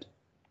stupid.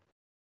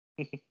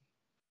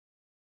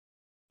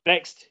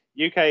 Next,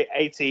 UK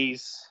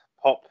 80s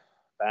pop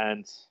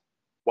band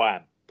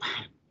Wham.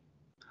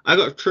 I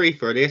got a Tree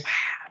for this.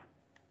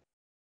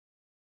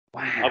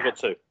 Wow. I've got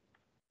 2.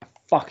 I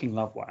fucking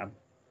love Wham.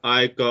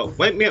 I got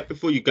Wake Me Up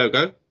Before You Go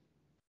Go,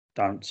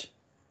 Don't.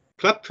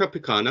 Club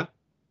Tropicana,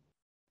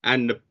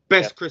 And the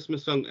best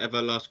Christmas song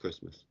ever, Last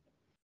Christmas.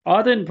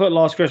 I didn't put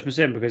Last Christmas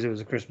in because it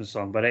was a Christmas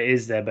song, but it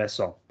is their best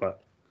song.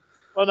 But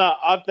well, no,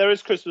 there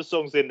is Christmas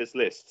songs in this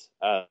list.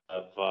 I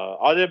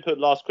didn't put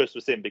Last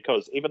Christmas in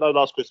because even though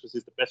Last Christmas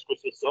is the best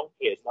Christmas song,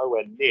 it is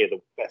nowhere near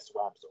the best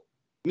Wham song.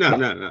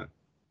 No.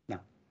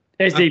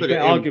 It's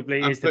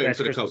arguably is the best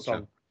the Christmas culture.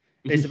 song.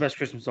 It's the best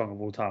Christmas song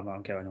of all time. I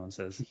don't care what anyone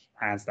says,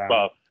 hands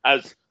down.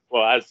 As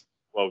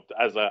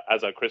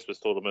a Christmas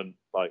tournament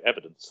like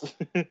evidence.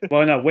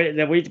 Well, no,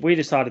 we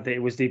decided that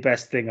it was the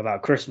best thing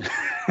about Christmas,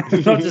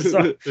 not just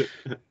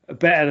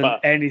better than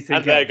anything.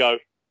 And there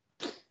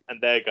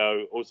you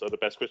go. Also, the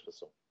best Christmas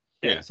song.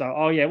 Yeah. So,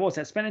 what's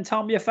that? Spending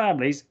time with your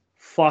families?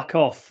 Fuck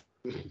off.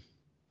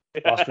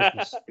 Last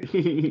Christmas.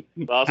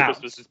 Last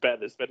Christmas is better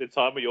than spending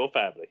time with your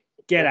family.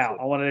 Get out.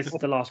 I want to listen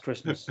to Last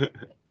Christmas.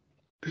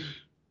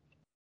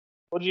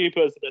 What did you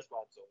put as the best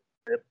Wham song?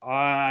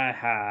 I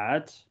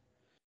had.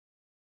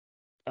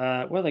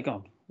 Where are they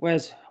gone?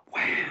 Where's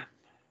Wham?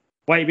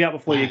 Wake Me Up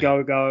Before You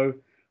Go,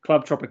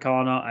 Club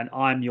Tropicana, and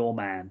I'm Your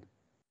Man.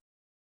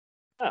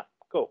 Ah,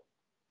 cool.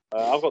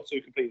 I've got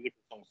two completely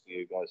different songs for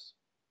you guys.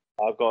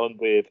 I've gone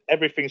with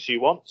Everything She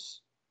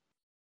Wants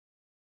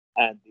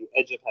and The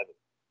Edge of Heaven.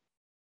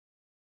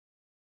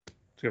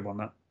 It's a good one,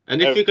 that.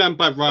 And if you're going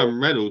by Ryan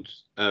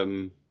Reynolds,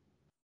 Deadpool,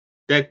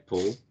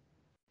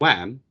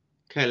 Wham,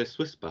 Careless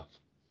Whisper.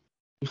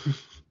 I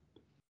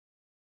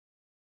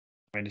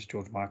mean, it's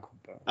George Michael.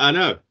 But... I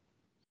know.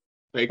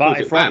 But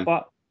if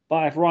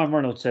Ryan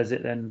Reynolds says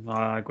it, then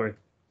I agree.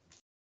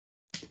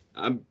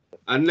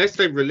 Unless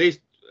they released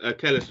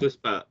Careless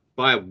Whisper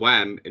by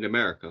Wham in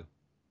America.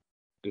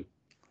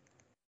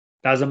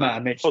 Doesn't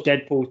matter, Mitch.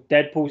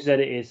 Deadpool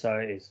said it is, so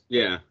it is.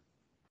 Yeah.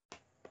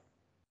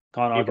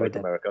 Can't argue with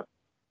America.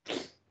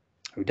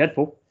 Who,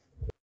 Deadpool?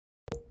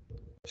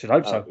 Should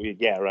hope so.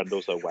 Yeah, and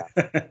also Wham.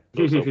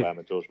 Also Wham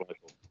and George Michael.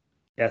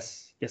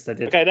 Yes, they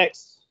did. Okay,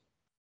 next.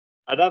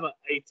 Another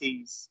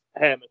 80s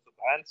hair metal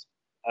band,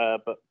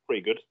 but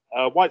pretty good.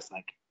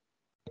 Whitesnake.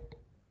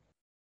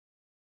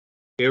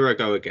 Here I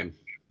go again.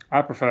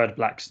 I preferred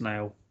Black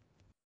Snail.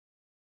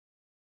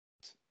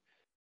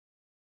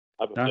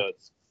 I preferred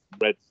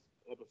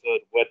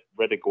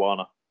Red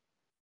Iguana.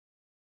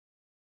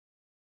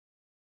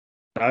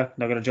 No, not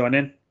going to join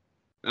in.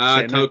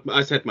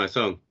 I said my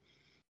song.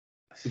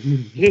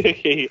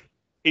 he's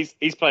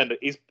playing.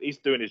 He's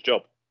doing his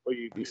job. What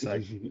you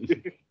say?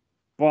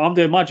 Well, I'm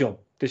doing my job.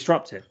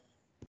 Disrupt it.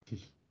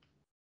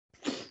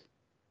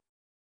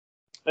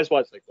 That's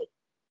Whitesnake.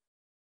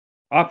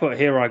 I put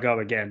Here I Go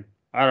Again.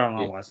 I don't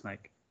know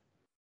Whitesnake.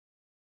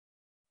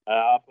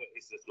 I put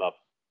It's This Love.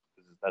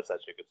 That's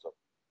actually a good song.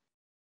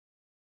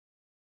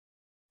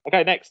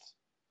 Okay, next.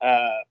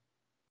 I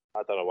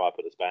don't know why I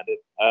put this band in.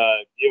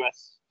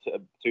 US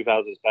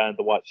 2000s band,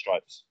 The White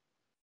Stripes.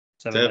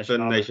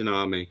 Seven Nation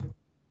Army.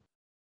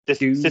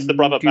 Sister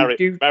brother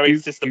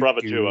married sister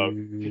brother duo.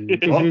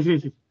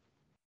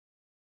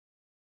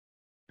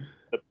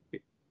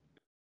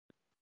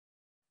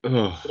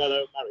 Oh. They were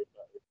married,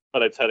 but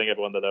they're telling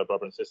everyone that they're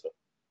brother and sister.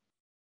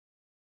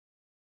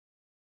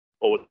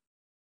 Or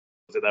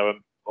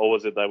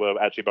was it they were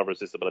actually brother and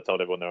sister, but they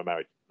told everyone they were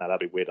married? No, that'd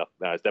be weirder.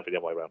 No, it's definitely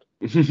the other way around.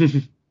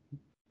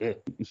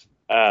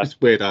 It's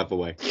weird either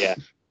way. Yeah.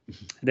 It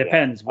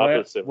depends.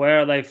 Where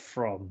are they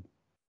from?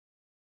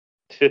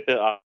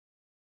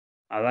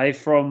 Are they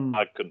from?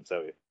 I couldn't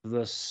tell you.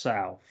 The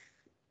South.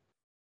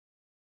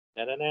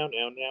 No.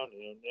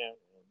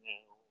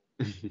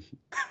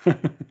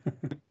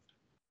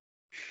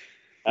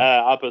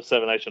 I put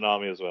Seven Nation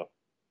Army as well.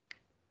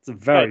 It's a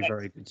very,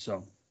 very good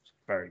song. It's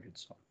a very good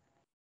song.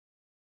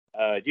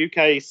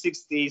 UK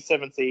 60s,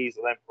 70s,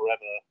 and then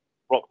forever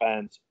rock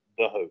band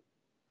The Who.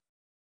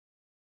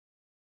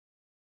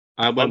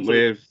 I went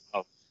with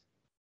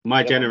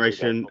My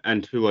Generation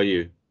and Who Are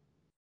You?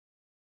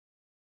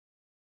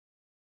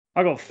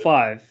 I got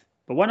 5,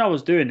 but when I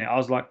was doing it, I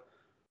was like,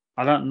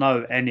 I don't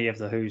know any of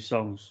the Who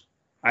songs.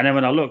 And then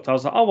when I looked, I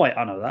was like, oh, wait,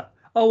 I know that.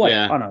 Oh, wait,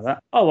 I know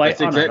that. Oh, wait,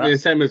 That's exactly the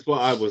same as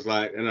what I was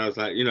like. And I was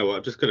like, you know what,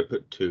 I'm just going to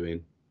put 2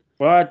 in.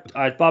 Well,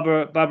 I had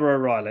Barbara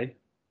O'Reilly.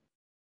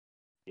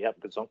 Yep,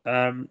 good song.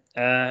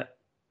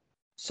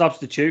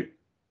 Substitute.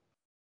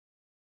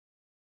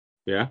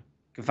 Yeah.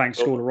 Thanks,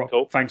 School of Rock.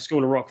 Cool. Thanks,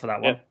 School of Rock for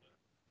that one.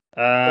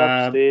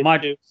 I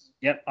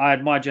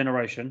had My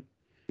Generation.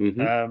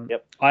 Mm-hmm.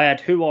 I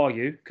had Who Are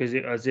You? Because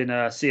it was in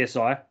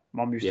CSI.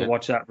 Mum used to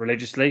watch that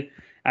religiously.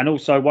 And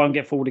also Won't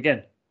Get Fooled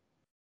Again.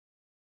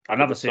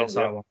 Another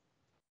CSI one.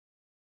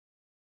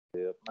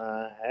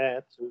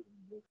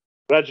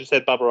 Glad you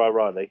said Barbara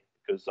O'Reilly,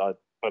 because I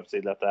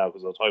purposely left out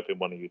because I was hoping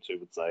one of you two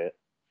would say it.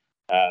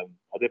 I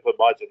did put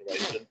My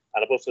Generation,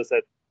 and I've also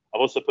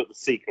put The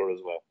Seeker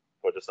as well,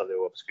 or just a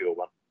little obscure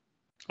one.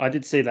 I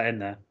did see that in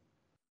there.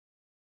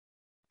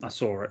 I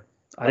saw it.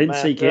 I didn't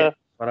seek it,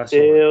 but I saw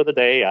till it. the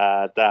day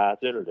I die.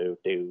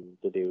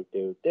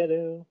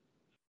 Do-do-do-do-do-do-do.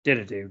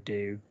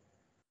 Do-do-do-do.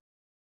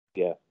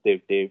 Yeah.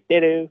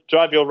 Do-do-do-do.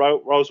 Drive your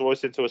Rolls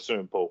Royce into a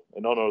swimming pool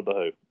in honor of The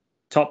Who.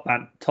 Top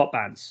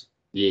bands.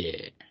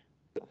 Yeah.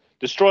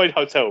 Destroyed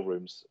hotel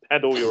rooms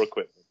and all your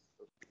equipment.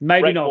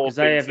 Maybe wreck not more because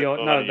they things have your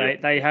than no. only you.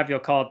 They have your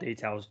card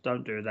details.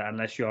 Don't do that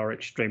unless you are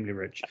extremely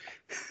rich.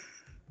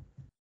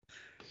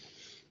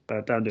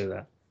 But don't do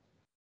that.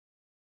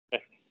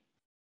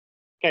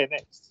 Okay,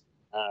 next.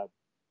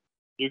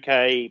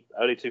 UK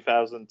early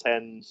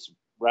 2010s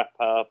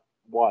rapper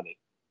Wiley.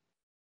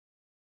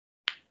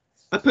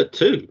 I put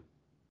 2.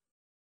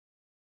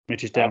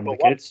 Which is down I've with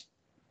got the one. kids.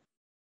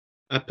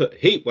 I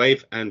put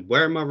Heatwave and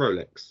Wearing My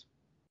Rolex.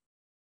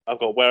 I've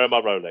got Where Are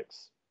My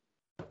Rolex?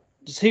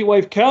 Does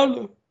Heatwave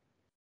count?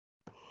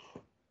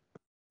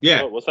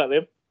 Yeah. Oh, what's that,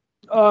 Liam?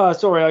 Oh,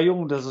 sorry, I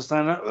yawned as I was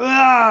saying that.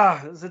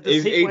 Ah, does He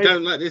Heatwave...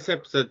 don't like this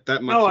episode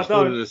that much. No, He's I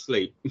don't. falling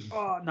asleep.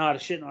 Oh no, the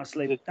shit not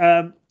asleep.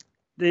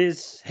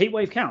 There's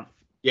Heatwave count.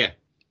 Yeah.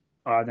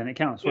 All right, then it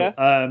counts.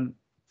 Yeah.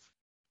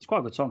 It's quite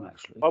a good song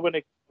actually. Why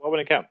wouldn't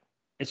it count?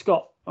 It's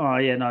got. Oh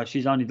yeah, no,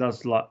 she only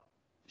does like.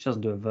 She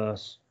doesn't do a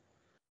verse.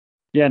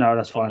 Yeah, no,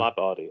 that's On fine. my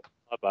body.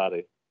 My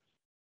body.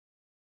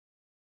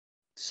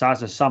 So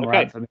that's a summer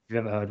Okay. anthem if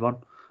you've ever heard one.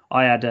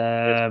 I had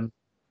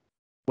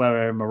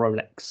Where Are My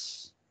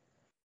Rolex?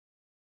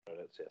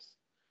 Rolex,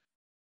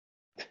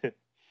 yes.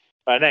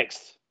 Right,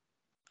 next.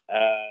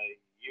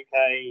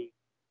 UK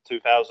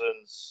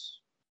 2000s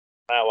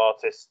male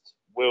artist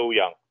Will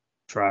Young.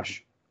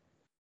 Trash.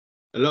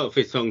 A lot of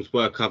his songs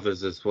were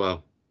covers as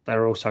well.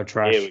 They're also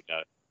trash. Here we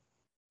go.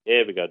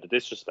 Here we go. The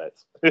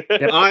disrespect.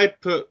 I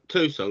put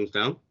 2 songs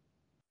down.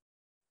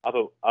 I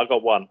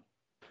got one.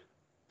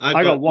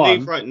 I got one.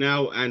 Leave Right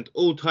Now and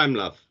All Time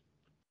Love.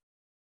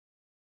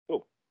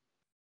 Cool.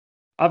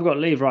 I've got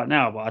Leave Right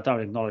Now, but I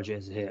don't acknowledge it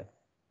as a hit.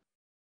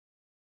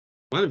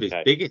 One of his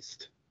Okay.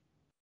 biggest.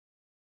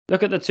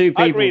 Look at the two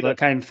I people agree that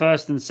came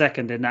first and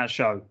second in that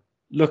show.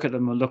 Look at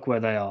them and look where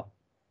they are.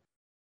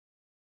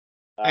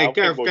 Hey, I'll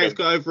Gareth keep Gates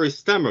Will got over his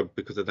stammer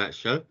because of that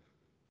show.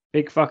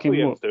 Big fucking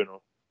Young whoop. doing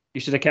all-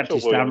 You should have kept Sure,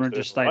 his Will stammer Young's and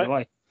just doing stayed all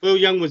away. Will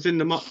Young was in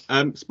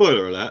the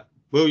spoiler alert.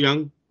 Will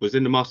Young was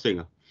in the Masked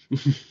Singer.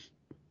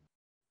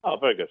 Oh,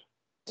 very good.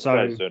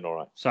 So He's doing all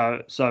right.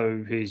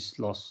 so he's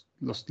lost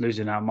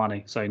losing out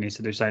money, so he needs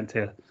to do something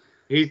here.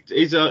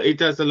 He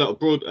does a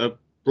lot of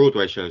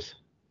Broadway shows.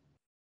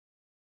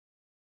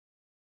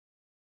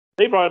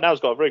 Steve Right Now's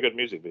got a very good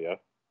music video.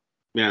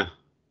 Yeah.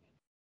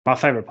 My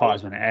favourite part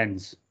is when it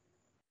ends.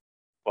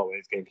 Well, when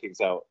his game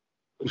kicks out.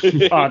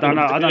 Oh, I don't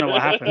know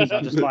what happens.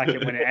 I just like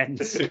it when it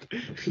ends.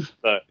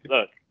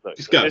 Look.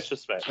 Just The go.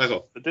 disrespect. Back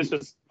off.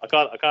 I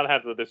can't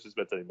handle the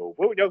disrespect anymore.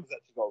 Will Young's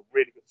actually got a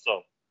really good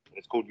song.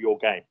 It's called Your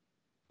Game.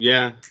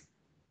 Yeah.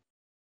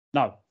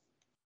 No.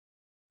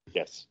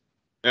 Yes.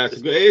 Yeah,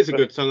 it is a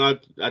good song.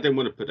 I didn't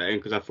want to put that in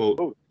because I thought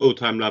Ooh. All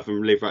Time Love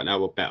and Leave Right Now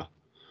were better.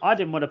 I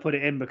didn't want to put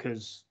it in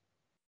because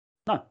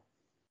no.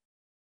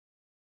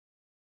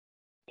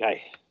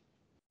 Okay.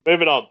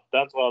 Moving on.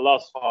 Down to our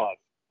last 5.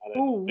 And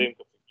then Ooh. Liam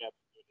got together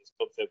with this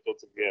concept all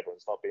together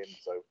and start being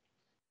so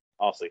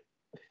arsey.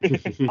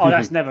 Oh,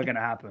 that's never gonna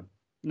happen.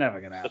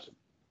 Never gonna happen.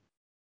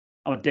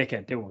 I'm a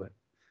dickhead, deal with it.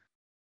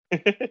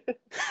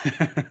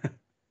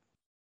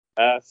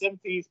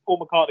 70s Paul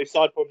McCartney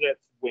side project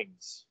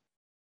Wings.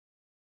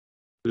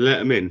 Let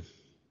them in.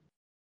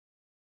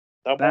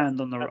 That one?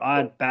 Band on the I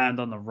had Band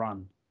on the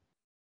Run.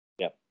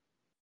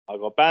 I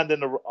got Band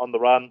on the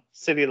Run,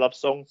 Silly Love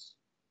Songs,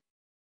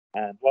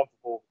 and one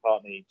for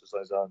Paul McCartney just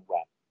on his own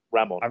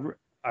Ram on.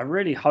 I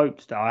really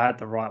hoped that I had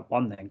the right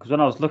one then, because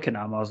when I was looking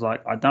at them, I was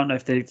like, I don't know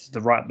if this is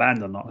the right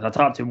band or not. I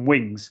typed in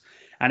Wings,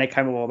 and it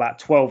came up with about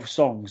 12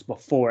 songs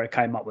before it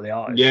came up with the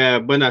artist. Yeah,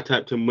 when I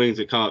typed in Wings,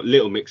 it came up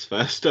Little Mix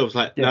first. I was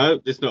like, no,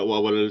 that's not what I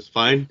wanted to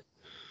find.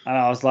 And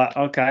I was like,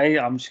 okay,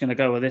 I'm just going to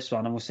go with this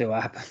one, and we'll see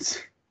what happens.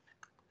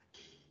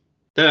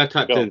 Then I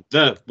typed in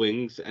The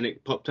Wings, and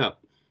it popped up.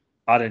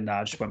 I didn't know.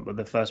 I just went with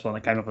the first one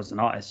that came up as an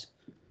artist.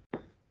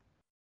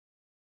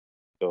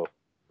 Cool.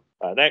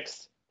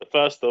 Next, the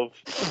first of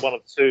one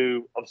of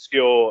 2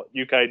 obscure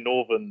UK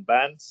northern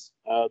bands,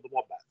 the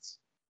Wombats.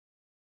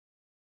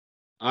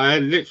 I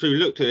literally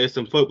looked at this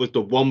and thought it was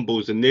the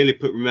Wombles and nearly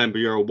put Remember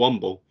You're a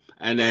Womble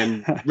and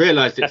then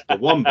realised it's the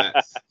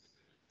Wombats.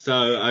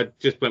 So I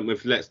just went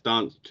with Let's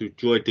Dance to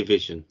Joy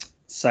Division.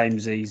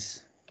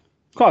 Samesies.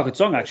 Quite a good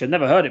song, actually. I've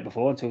never heard it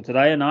before until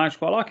today, and I actually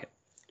quite like it.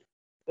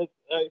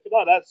 If you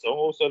like that song,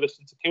 also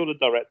listen to Kill the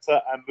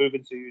Director and Move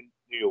into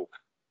New York.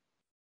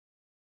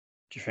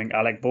 Do you think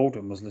Alec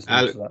Baldwin was listening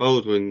Alec to that?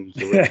 Baldwin's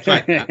the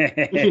track.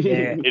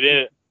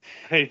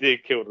 He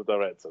did kill the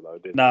director though,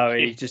 didn't No,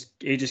 he?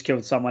 he just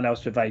killed someone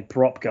else with a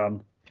prop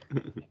gun.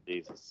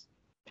 Jesus.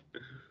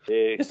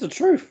 Yeah. It's the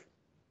truth.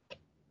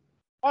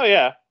 Oh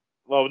yeah.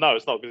 Well, no,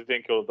 it's not because he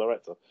didn't kill the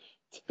director.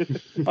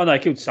 Oh no, he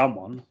killed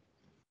someone.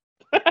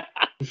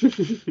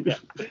 Yeah.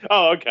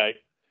 Oh, okay.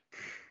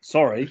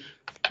 Sorry.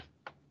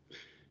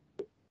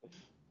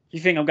 You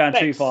think I'm going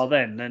too Next. far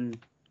then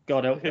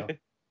God help you.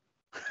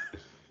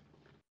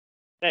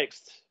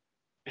 Next,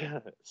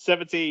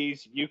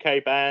 70s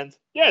UK band.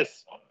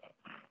 Yes.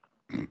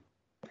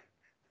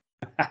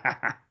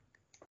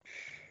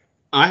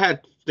 I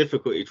had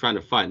difficulty trying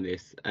to find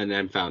this and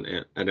then found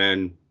it. And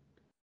then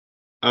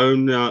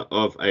Owner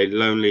of a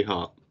Lonely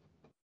Heart.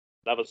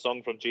 Another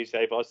song from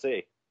GTA Vice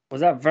City.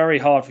 Was that very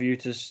hard for you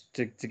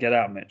to get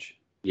out, Mitch?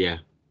 Yeah.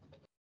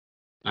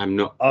 I'm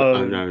not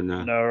Oh, no.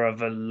 Owner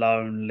of a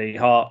Lonely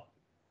Heart.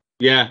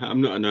 Yeah, I'm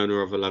not an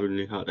owner of a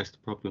lonely heart. That's the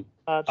problem.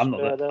 I'm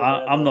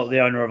not the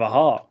owner of a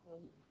heart.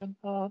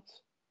 What?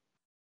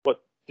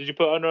 Did you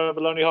put owner of a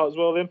lonely heart as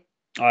well, then?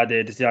 I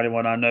did. It's the only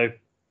one I know.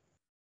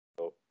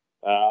 Cool.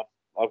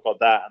 I've got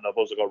that, and I've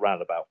also got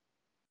Roundabout.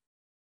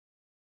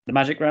 The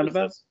Magic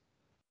Roundabout?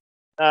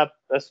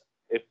 That's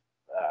if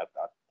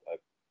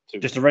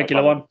just a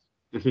regular one.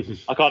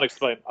 I can't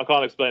explain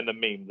the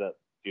meme that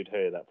you'd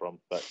hear that from,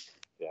 but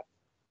yeah.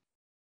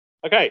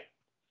 Okay.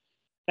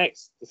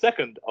 Next, the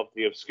second of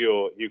the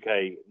obscure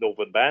UK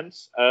northern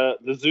bands, the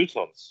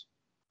Zootons.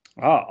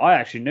 Oh, I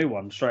actually knew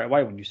one straight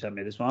away when you sent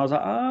me this one. I was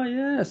like, oh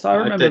yes, I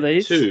remember did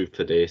these. 2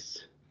 for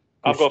this.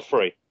 I've got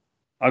 3.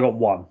 I got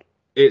 1.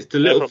 It's The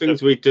Little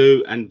Things We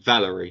Do and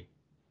Valerie.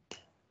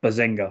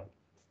 Bazinga.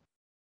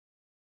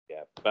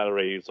 Yeah,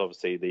 Valerie is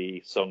obviously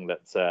the song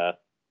that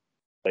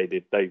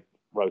they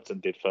wrote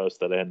and did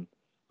first, and then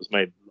was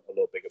made a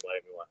lot bigger by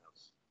Amy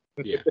Winehouse.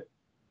 Yeah.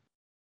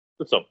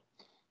 Good song.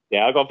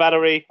 Yeah, I got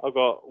Valerie, I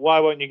got Why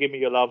Won't You Give Me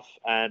Your Love,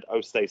 and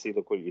Oh Stacey,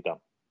 Look What You Done.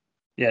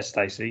 Yes,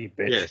 Stacey, you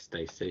bitch. Yeah,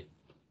 Stacey.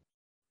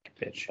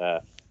 Bitch.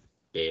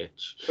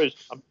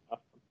 Bitch. I'm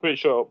pretty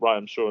sure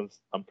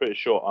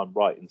I'm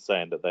right in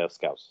saying that they are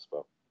Scouts as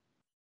well.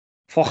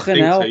 Fucking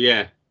hell. So,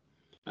 yeah.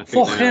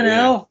 Fucking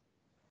hell.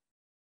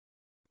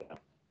 Yeah.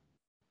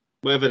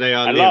 Wherever they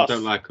are, And Liam last,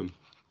 don't like them.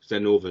 Because they're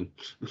northern.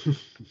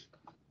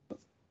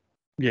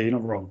 Yeah, you're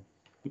not wrong.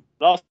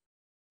 Last,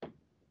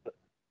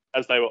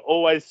 as they were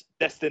always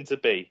destined to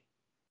be,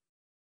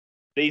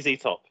 ZZ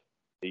Top,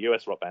 the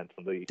US rock band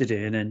from the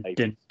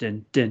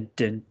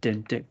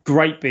 80s.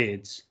 Great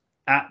beards.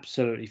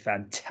 Absolutely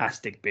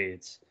fantastic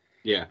beards.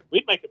 Yeah.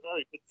 We'd make a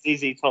very good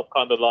ZZ Top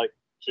kind of like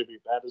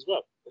tribute band as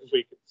well. If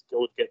we could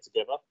all get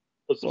together,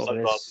 put some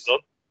sunglasses on.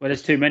 Well,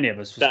 there's too many of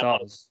us for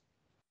starters.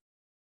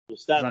 We'll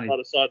stand by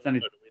the side of the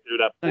road and we do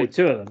that. Only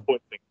 2 of them.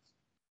 Point things.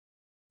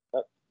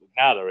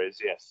 Now there is,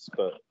 yes,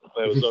 but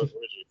there was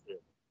originally 3.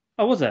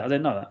 Oh, was there? I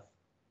didn't know that.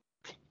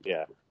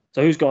 Yeah.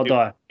 So who's got to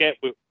die?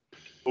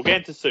 We'll get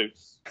into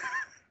suits.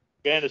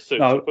 Get into suits.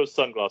 No. We'll put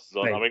sunglasses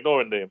on. Mate. I'm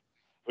ignoring them.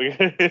 We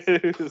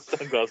get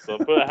sunglasses on.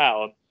 Put a hat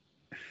on.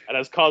 And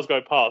as cars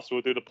go past,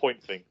 we'll do the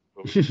point thing.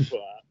 We'll put a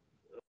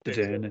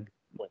hat.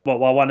 Well,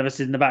 while one of us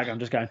is in the background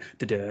just going.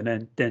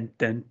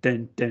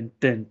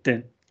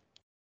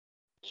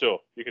 Sure,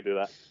 you can do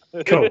that.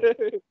 Cool.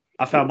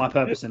 I found my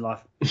purpose in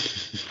life.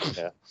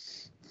 Yeah.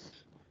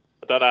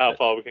 I don't know how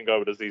far we can go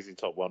with the ZZ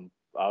Top one.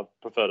 I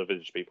prefer the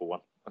Village People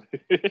one.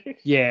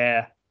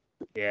 Yeah.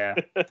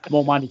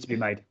 More money to be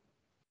made.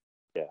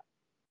 Yeah.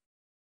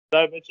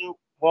 So, Mitchell,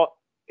 what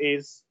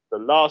is the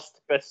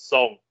last best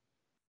song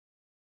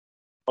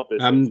of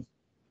this list?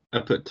 I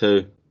put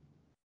 2.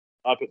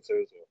 I put 2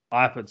 as well.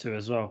 I put 2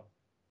 as well.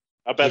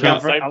 I bet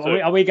that's the same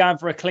are we going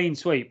for a clean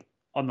sweep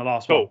on the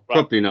last one? Right.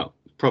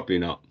 Probably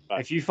not. Right.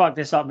 If you fuck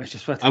this up, Mr.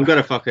 Sweater, I'm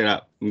gonna fuck it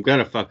up.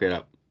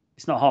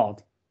 It's not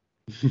hard.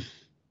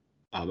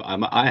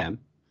 I am.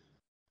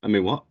 I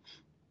mean, what?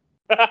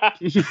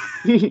 Just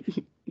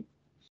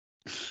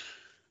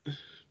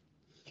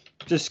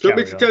Do you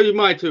want me to tell you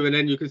my 2 and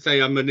then you can say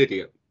I'm an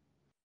idiot?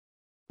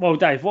 Well,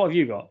 Dave, what have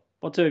you got?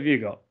 What 2 have you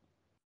got?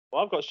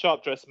 Well, I've got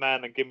Sharp Dressed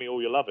Man and Give Me All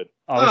Your Lovin'.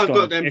 I've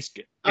got them.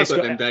 I've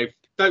got them, Dave.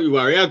 Don't you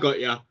worry, I got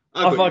you.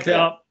 I fucked it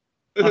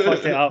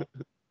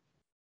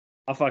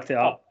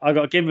up. I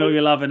got Give Me All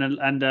Your Lovin'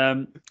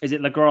 and is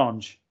it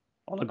Lagrange?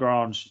 Or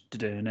Lagrange.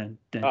 Right,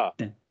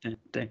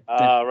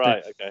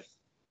 okay.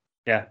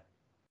 Yeah.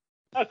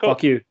 Oh, cool.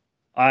 Fuck you.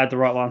 I had the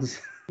right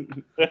ones.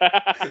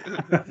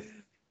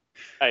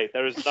 Hey,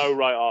 there is no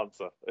right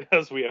answer,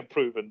 as we have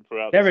proven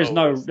throughout. There is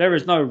no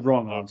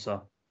wrong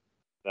answer.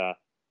 Nah.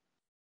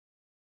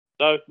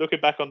 So,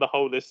 looking back on the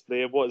whole list,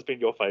 Liam, what has been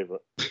your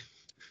favourite?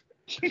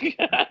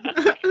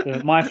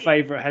 My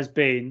favourite has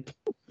been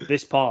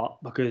this part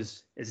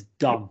because it's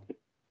done.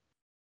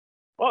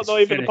 Well,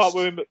 not even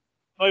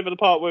the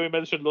part where we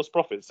mentioned Lost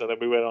Prophets, and then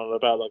we went on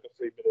about like a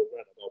 3-minute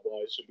rant about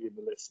why it should be in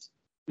the list.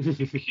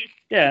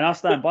 Yeah, and I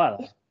stand by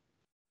that.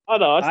 I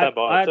know, I stand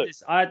by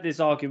it. I had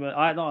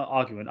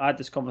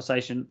this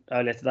conversation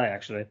earlier today,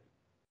 actually,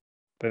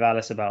 with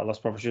Alice about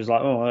Lost Prophets. She was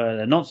like, "Oh,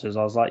 they're nonsense."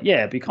 I was like,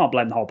 "Yeah, but you can't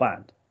blame the whole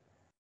band.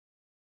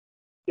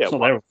 Yeah, it's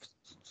not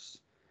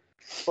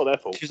their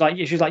fault. She was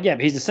like, "Yeah,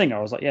 but he's the singer."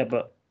 I was like, "Yeah,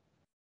 but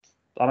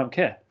I don't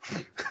care."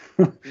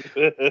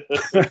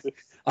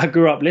 I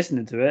grew up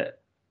listening to it.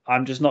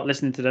 I'm just not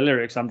listening to the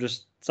lyrics. I'm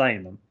just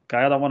saying them. Okay,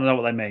 I don't want to know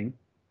what they mean.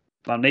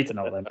 I don't need to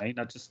know what they mean.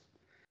 I just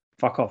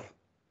fuck off.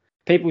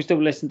 People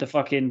still listen to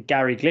fucking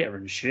Gary Glitter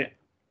and shit.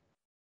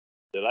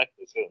 They like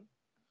this film.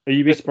 Are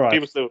you be surprised?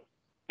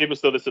 People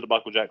still listen to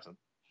Michael Jackson.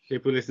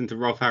 People listen to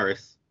Rolf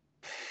Harris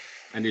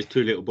and his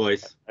 2 little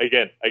boys.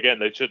 Again,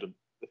 they shouldn't.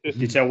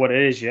 You tell what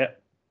it is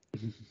yet?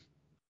 So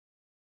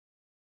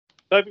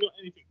have you got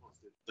anything else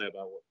to say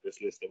about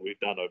this list that we've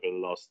done over the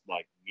last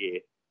year?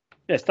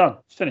 Yeah, it's done.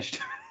 It's finished.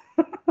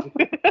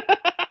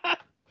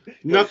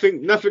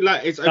 Nothing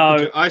like it's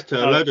opened your eyes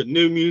to a load of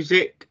new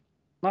music.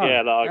 No,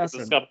 Yeah, like it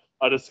hasn't.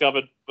 I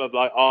discovered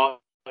like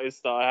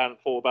artists that I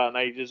hadn't thought about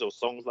in ages, or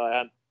songs that I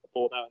hadn't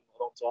thought about in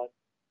a long time.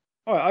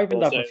 Oh, it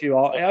opened up a few.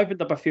 It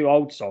opened up a few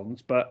old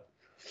songs, but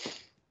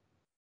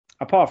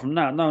apart from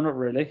that, no, not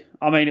really.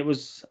 I mean, it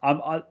was.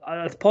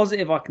 The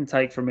positive I can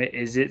take from it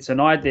is it's an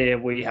idea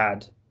we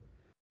had,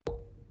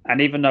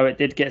 and even though it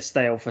did get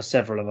stale for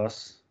several of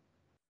us,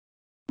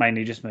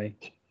 mainly just me,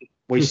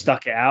 we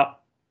stuck it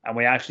out and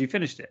we actually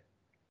finished it.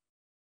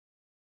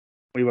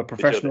 We were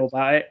professional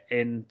about it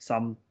in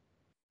some.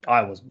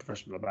 I wasn't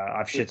professional about it.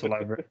 I've shit all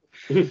over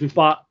it,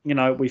 but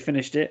we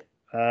finished it.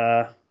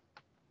 It's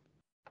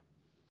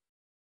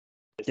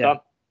done.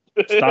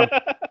 It's done.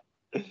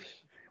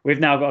 We've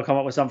now got to come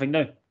up with something new.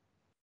 What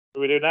do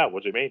we do now?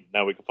 What do you mean?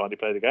 Now we can finally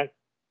play the game.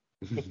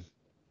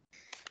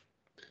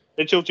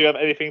 Mitchell, do you have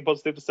anything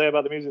positive to say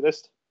about the music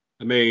list?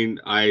 I mean,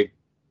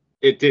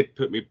 it did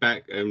put me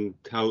back and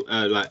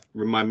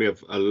remind me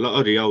of a lot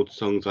of the old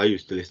songs I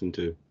used to listen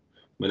to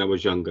when I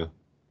was younger.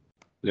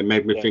 And it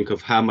made me think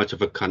of how much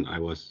of a cunt I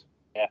was.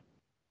 Yeah.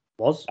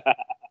 Was?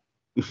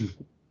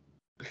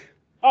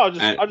 I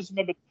just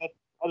remembered the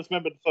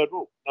third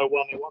rule. No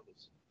one-hit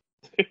wonders.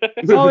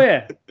 Oh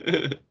yeah.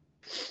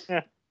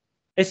 Yeah.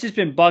 It's just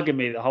been bugging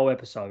me the whole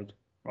episode,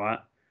 right?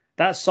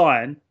 That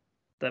sign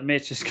that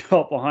Mitch has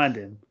got behind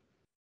him.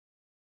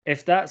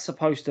 If that's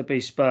supposed to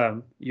be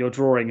sperm, your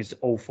drawing is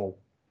awful.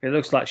 It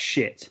looks like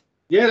shit.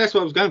 Yeah, that's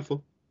what I was going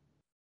for.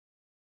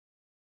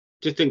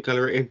 Just didn't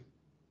colour it in.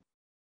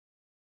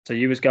 So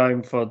you was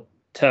going for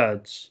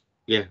turds.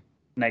 Yeah.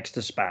 Next to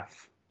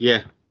spaff.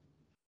 Yeah.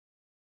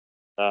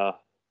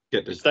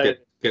 Get the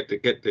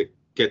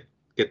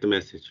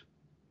message.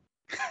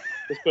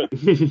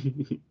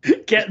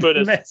 Get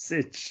the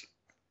message.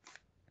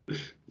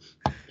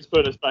 Let's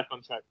put us back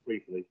on track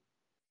briefly.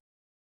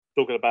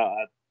 Talking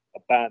about a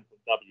band from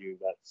W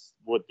that's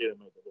what didn't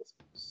make the list.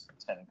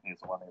 Technically,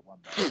 it's a one-hit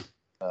wonder.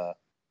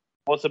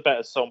 What's a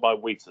better song by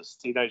Wheatus?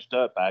 Teenage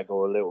Dirtbag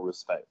or A Little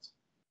Respect?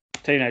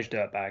 Teenage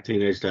Dirtbag.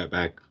 Teenage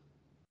Dirtbag.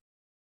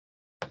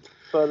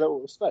 For A Little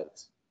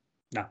Respect?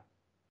 No.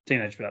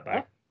 Teenage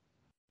Dirtbag.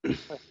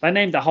 They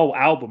named the whole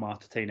album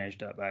after Teenage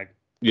Dirtbag.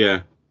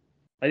 Yeah.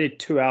 They did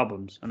 2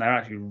 albums, and they're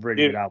actually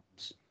really good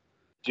albums.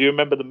 Do you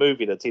remember the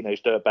movie that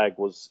Teenage Dirtbag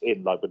was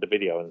in, like with the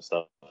video and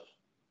stuff?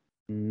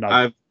 No.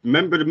 I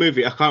remember the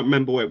movie. I can't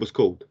remember what it was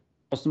called.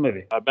 What's the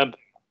movie? I remember.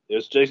 It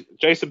was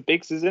Jason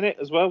Biggs is in it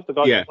as well. The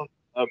guy from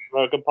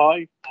American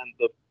Pie and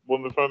the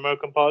woman from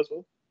American Pie as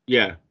well.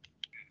 Yeah.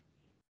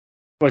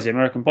 Was it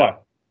American Pie?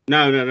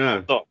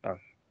 No.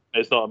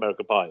 It's not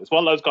American Pie. It's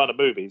one of those kind of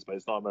movies, but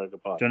it's not American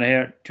Pie. Do you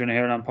want to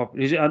hear an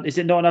unpopular? Is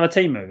it not another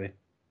teen movie?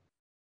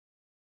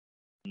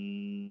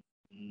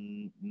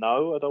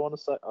 No, I don't want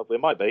to say. It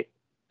might be.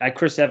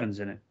 Chris Evans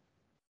in it.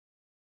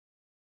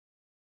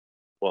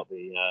 What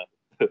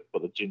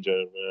the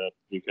ginger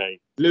UK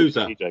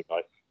Loser DJ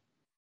guy?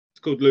 It's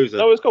called Loser.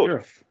 No, it's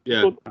called.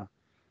 Yeah.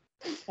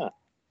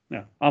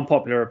 Yeah.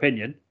 Unpopular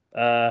opinion.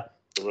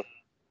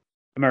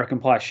 American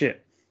Pie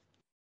shit.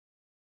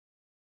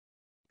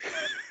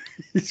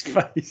 His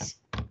face.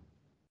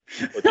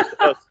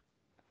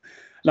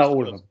 Not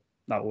all of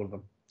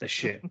them. They're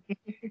shit.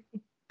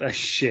 They're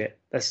shit.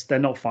 They're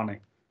not funny.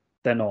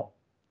 They're not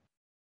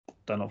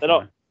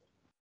funny.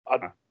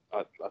 I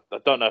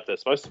don't know if they're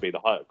supposed to be the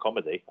height of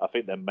comedy. I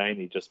think they're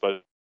mainly just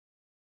supposed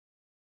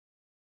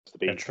to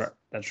be. They're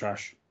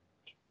trash.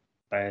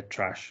 They're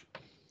trash.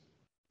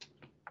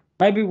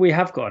 Maybe we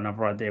have got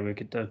another idea we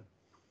could do.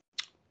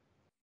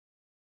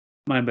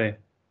 Maybe.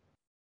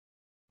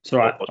 It's all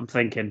right. I'm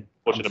thinking.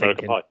 Watching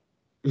American Pie.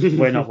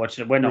 We're not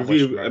watching. We're not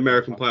watching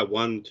American Pie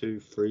 1, 2,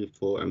 3,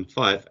 4, and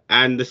 5,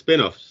 and the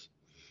spin-offs.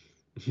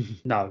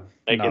 No.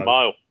 Make it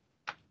Mile.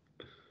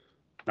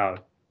 No.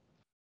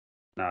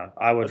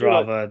 I would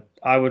rather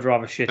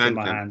shit in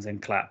my hands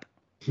and clap.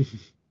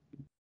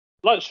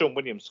 Like Sean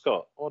William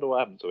Scott. I wonder what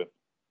happened to him.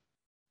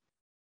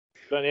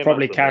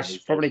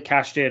 Probably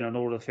cashed in on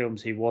all the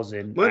films he was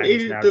in.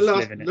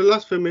 The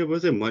last film he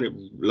was in, wasn't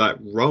it like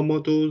Role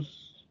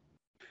Models?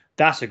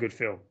 That's a good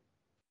film.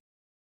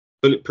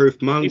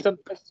 Bulletproof Monk. He's done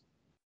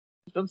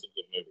some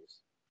good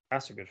movies.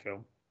 That's a good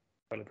film.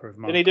 Bulletproof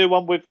Monk. Didn't he do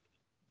one with?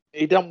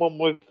 He done one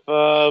with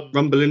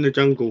Rumble in the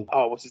Jungle.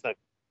 Oh, what's his name?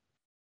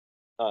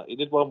 He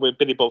did one with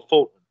Billy Bob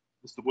Thornton,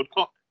 Mr.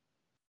 Woodcock.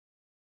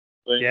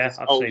 Yeah,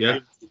 I've seen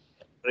that.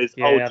 His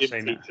old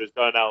gym teacher is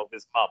going out with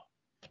his mum.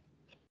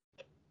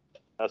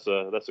 That's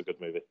a good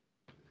movie.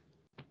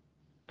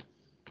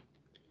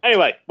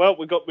 Anyway, well,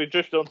 we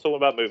drifted on talking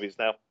about movies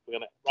now. We're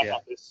going to wrap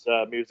up this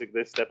music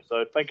list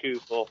episode. Thank you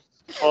for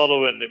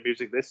following the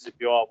music list. If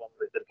you are one of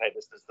the dedicated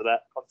listeners to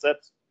that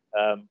concept,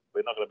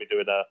 we're not going to be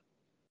doing a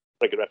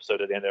regular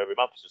episode at the end of every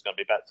month. It's just going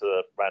to be back to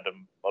the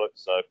random bollocks.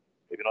 So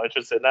if you're not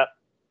interested in that,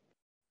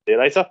 see you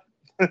later.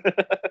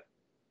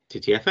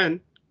 TTFN.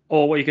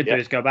 Or what you could do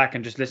is go back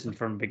and just listen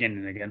from the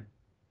beginning again.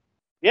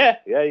 Yeah,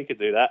 you could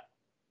do that.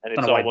 And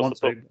if someone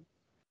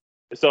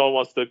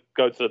wants to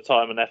go to the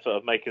time and effort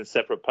of making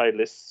separate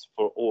playlists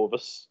for all of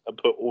us and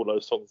put all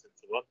those songs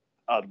into one,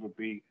 I'll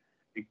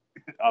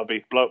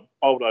be bowled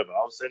over.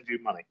 I'll send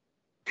you money.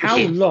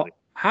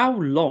 How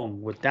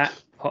long would that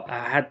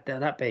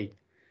be?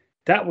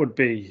 That would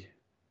be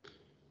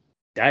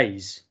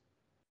days.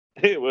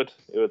 It would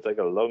take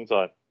a long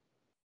time.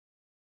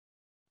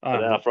 But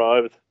then I'll Um, throw it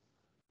over.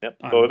 Yep.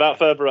 I'm But not- without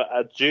further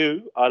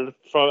ado, I'll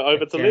throw it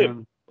over to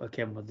Liam.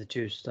 Again with the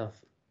Jew stuff.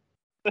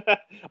 I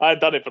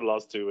haven't done it for the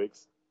last 2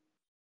 weeks.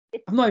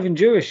 I'm not even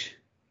Jewish.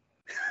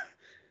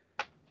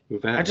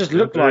 I just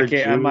look like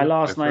it, and my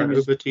last name is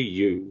over to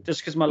you.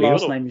 just because my Leon?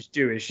 last name is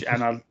Jewish,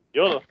 and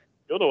You're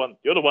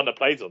the one that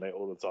plays on it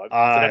all the time.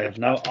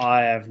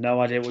 I have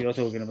no idea what you're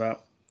talking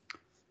about.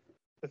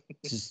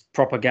 This is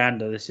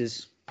propaganda. This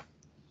is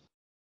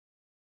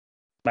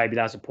maybe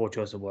that's a poor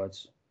choice of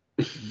words.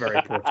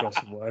 Very poor choice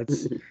of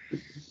words.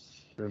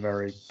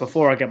 Very.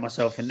 Before I get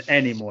myself in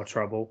any more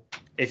trouble,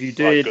 if you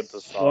did good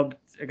to start. want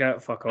to go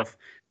fuck off,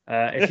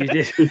 if you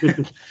did,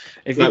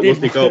 if Like you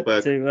Whoopi did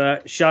Goldberg.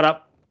 want to shut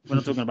up, we're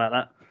not talking about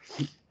that.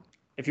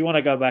 If you want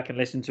to go back and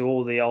listen to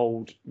all the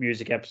old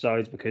music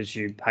episodes because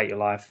you hate your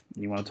life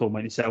and you want to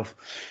torment yourself,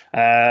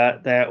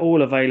 they're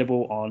all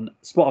available on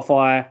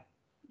Spotify.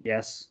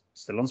 Yes,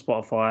 still on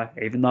Spotify.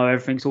 Even though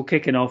everything's all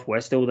kicking off,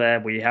 we're still there.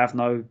 We have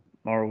no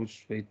morals.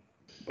 We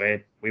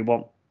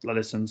want the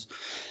listens.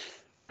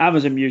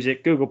 Amazon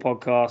Music, Google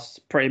Podcasts,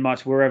 pretty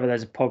much wherever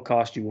there's a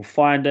podcast, you will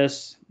find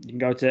us. You can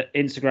go to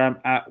Instagram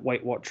at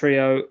Wait What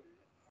Trio.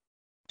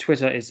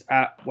 Twitter is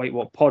at Wait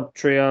What Pod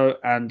Trio,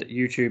 and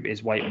YouTube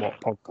is Wait What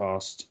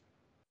Podcast.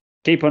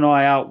 Keep an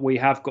eye out. We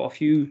have got a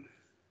few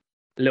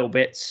little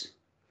bits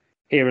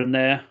here and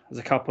there. There's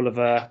a couple of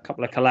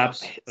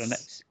collabs for the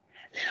next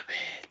little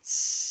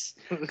bits.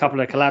 A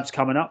couple of collabs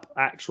coming up.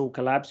 Actual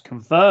collabs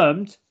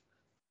confirmed.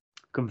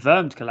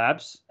 Confirmed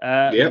collabs.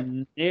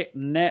 Yep.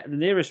 The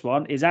nearest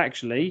one is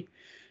actually.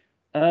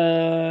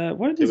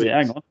 When is it?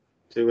 Hang on.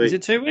 2 weeks. Is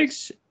it 2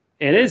 weeks?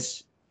 It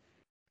is.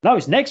 No,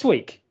 it's next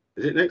week.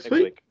 Is it next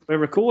week? We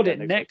record it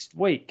next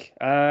week.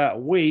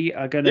 We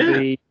are going to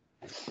be.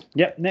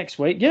 Yep, next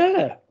week.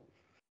 Yeah,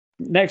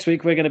 next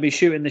week we're going to be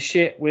shooting the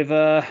shit with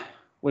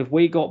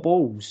We Got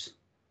Balls.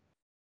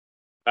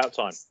 About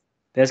time.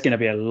 There's going to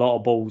be a lot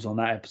of balls on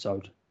that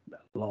episode.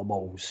 A lot of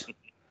balls.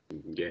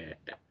 Yeah.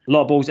 A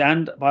lot of balls,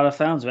 and by the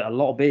sounds of it, a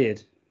lot of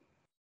beard.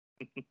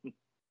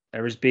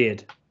 There is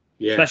beard,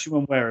 Yeah. especially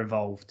when we're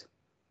involved.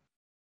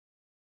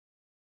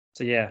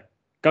 So yeah,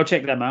 go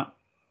check them out.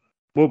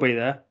 We'll be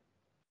there.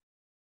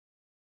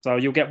 So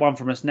you'll get one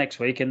from us next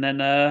week, and then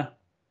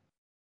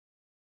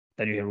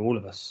you hear all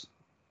of us.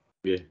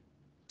 Yeah.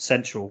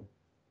 Sensual,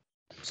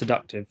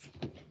 seductive.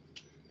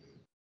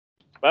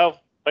 Well,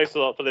 thanks a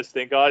lot for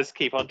listening, guys.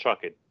 Keep on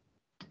trucking.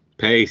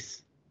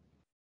 Peace.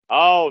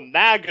 Oh,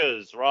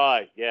 naggers,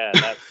 right? Yeah,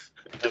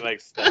 that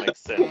makes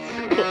sense.